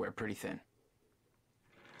starting to wear pretty thin.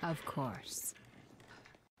 Of course.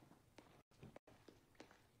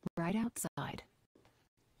 Right outside.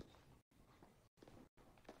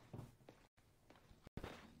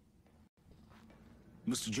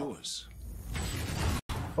 Mr. Joyce.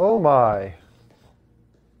 Oh my.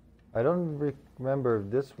 I don't remember if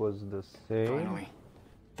this was the same. Finally.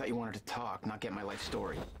 Thought you wanted to talk, not get my life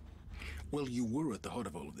story. Well, you were at the heart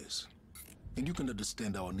of all of this. And you can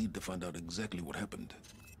understand our need to find out exactly what happened.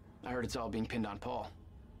 I heard it's all being pinned on Paul.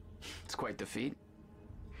 It's quite the feat.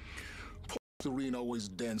 Paul Serene always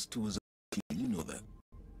danced to his own key, you know that.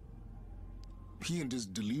 He and his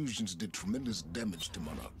delusions did tremendous damage to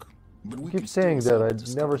Monarch. But we keep saying that. I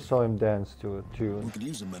never saw him dance to a tune. We could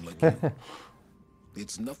use a man like you.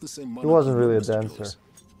 It's not the same He wasn't really a Mr. dancer. Joyce.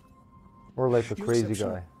 Or like a Your crazy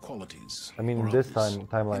exceptional guy. Qualities I mean, in are this obvious,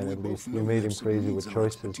 timeline and we at both least, we know made him have some crazy needs with our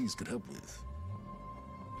choices. expertise could help with.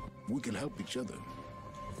 We can help each other.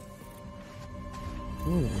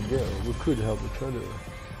 Yeah, we could help each other.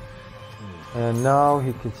 And now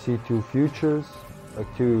he can see two futures, like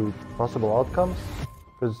two possible outcomes,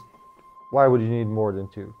 because why would you need more than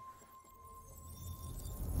two?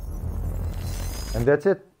 And that's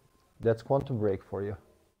it. That's Quantum Break for you.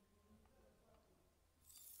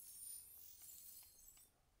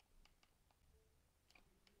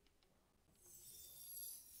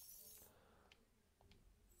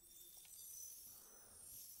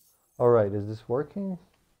 All right, is this working?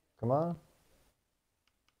 Come on.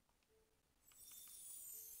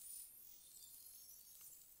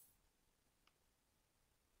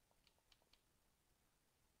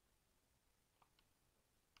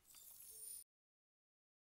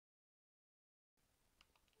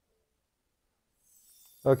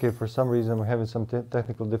 Okay, for some reason I'm having some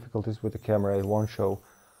technical difficulties with the camera. It won't show.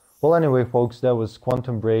 Well, anyway, folks, that was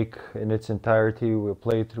Quantum Break in its entirety. We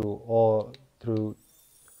played through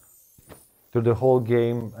the whole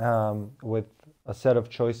game with a set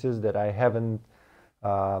of choices that I haven't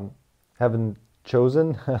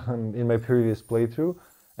chosen in my previous playthrough,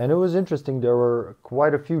 and it was interesting. There were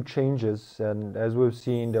quite a few changes, and as we've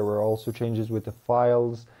seen, there were also changes with the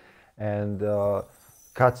files and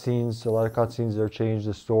cutscenes. A lot of cutscenes are changed.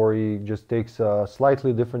 The story just takes a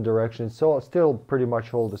slightly different direction. So still pretty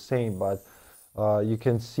much all the same, but you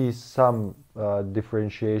can see some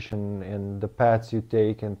differentiation in the paths you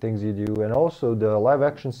take and things you do. And also the live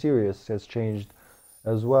action series has changed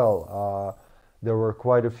as well. There were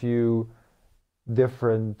quite a few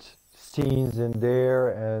different scenes in there,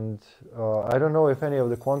 and I don't know if any of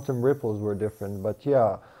the quantum ripples were different, but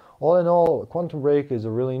yeah. All in all, Quantum Break is a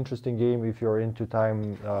really interesting game if you're into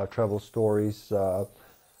time travel stories,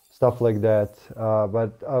 stuff like that.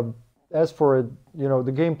 But as for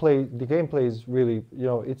the gameplay is really,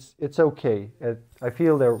 it's okay. I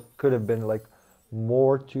feel there could have been like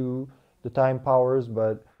more to the time powers,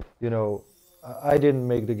 but I didn't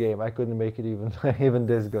make the game. I couldn't make it even even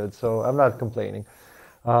this good, so I'm not complaining.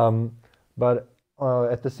 But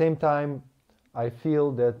at the same time, I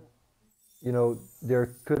feel that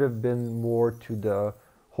there could have been more to the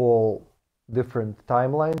whole different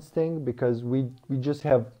timelines thing, because we just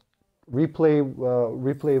have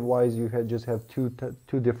replay wise you just have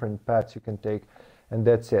two different paths you can take, and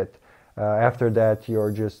that's it. After that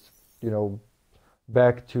you're just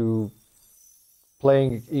back to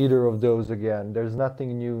playing either of those again. There's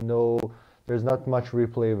nothing new. There's not much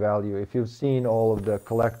replay value. If you've seen all of the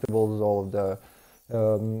collectibles, all of the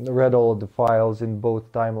read all of the files in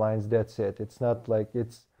both timelines, that's it. It's not like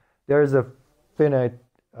there's a finite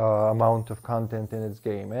amount of content in its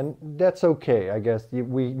game, and that's okay. I guess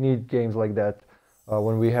we need games like that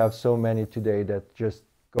when we have so many today that just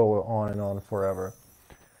go on and on forever.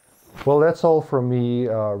 Well, that's all from me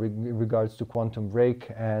in regards to Quantum Break,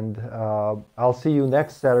 and I'll see you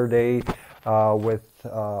next Saturday with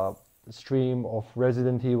a stream of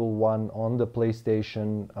Resident Evil 1 on the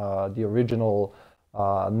PlayStation, the original.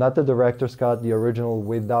 Not the director's cut, the original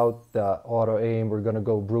without the auto aim. We're gonna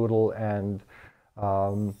go brutal, and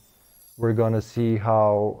we're gonna see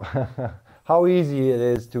how how easy it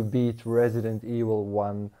is to beat Resident Evil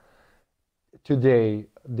 1 today,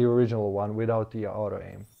 the original one, without the auto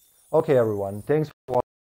aim. Okay, everyone, thanks for watching.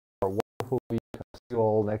 A wonderful week. I'll see you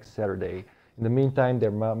all next Saturday. In the meantime,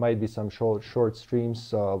 there might be some short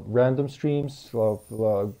streams, random streams of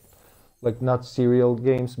like not serial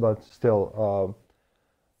games, but still.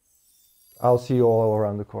 I'll see you all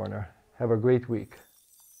around the corner. Have a great week.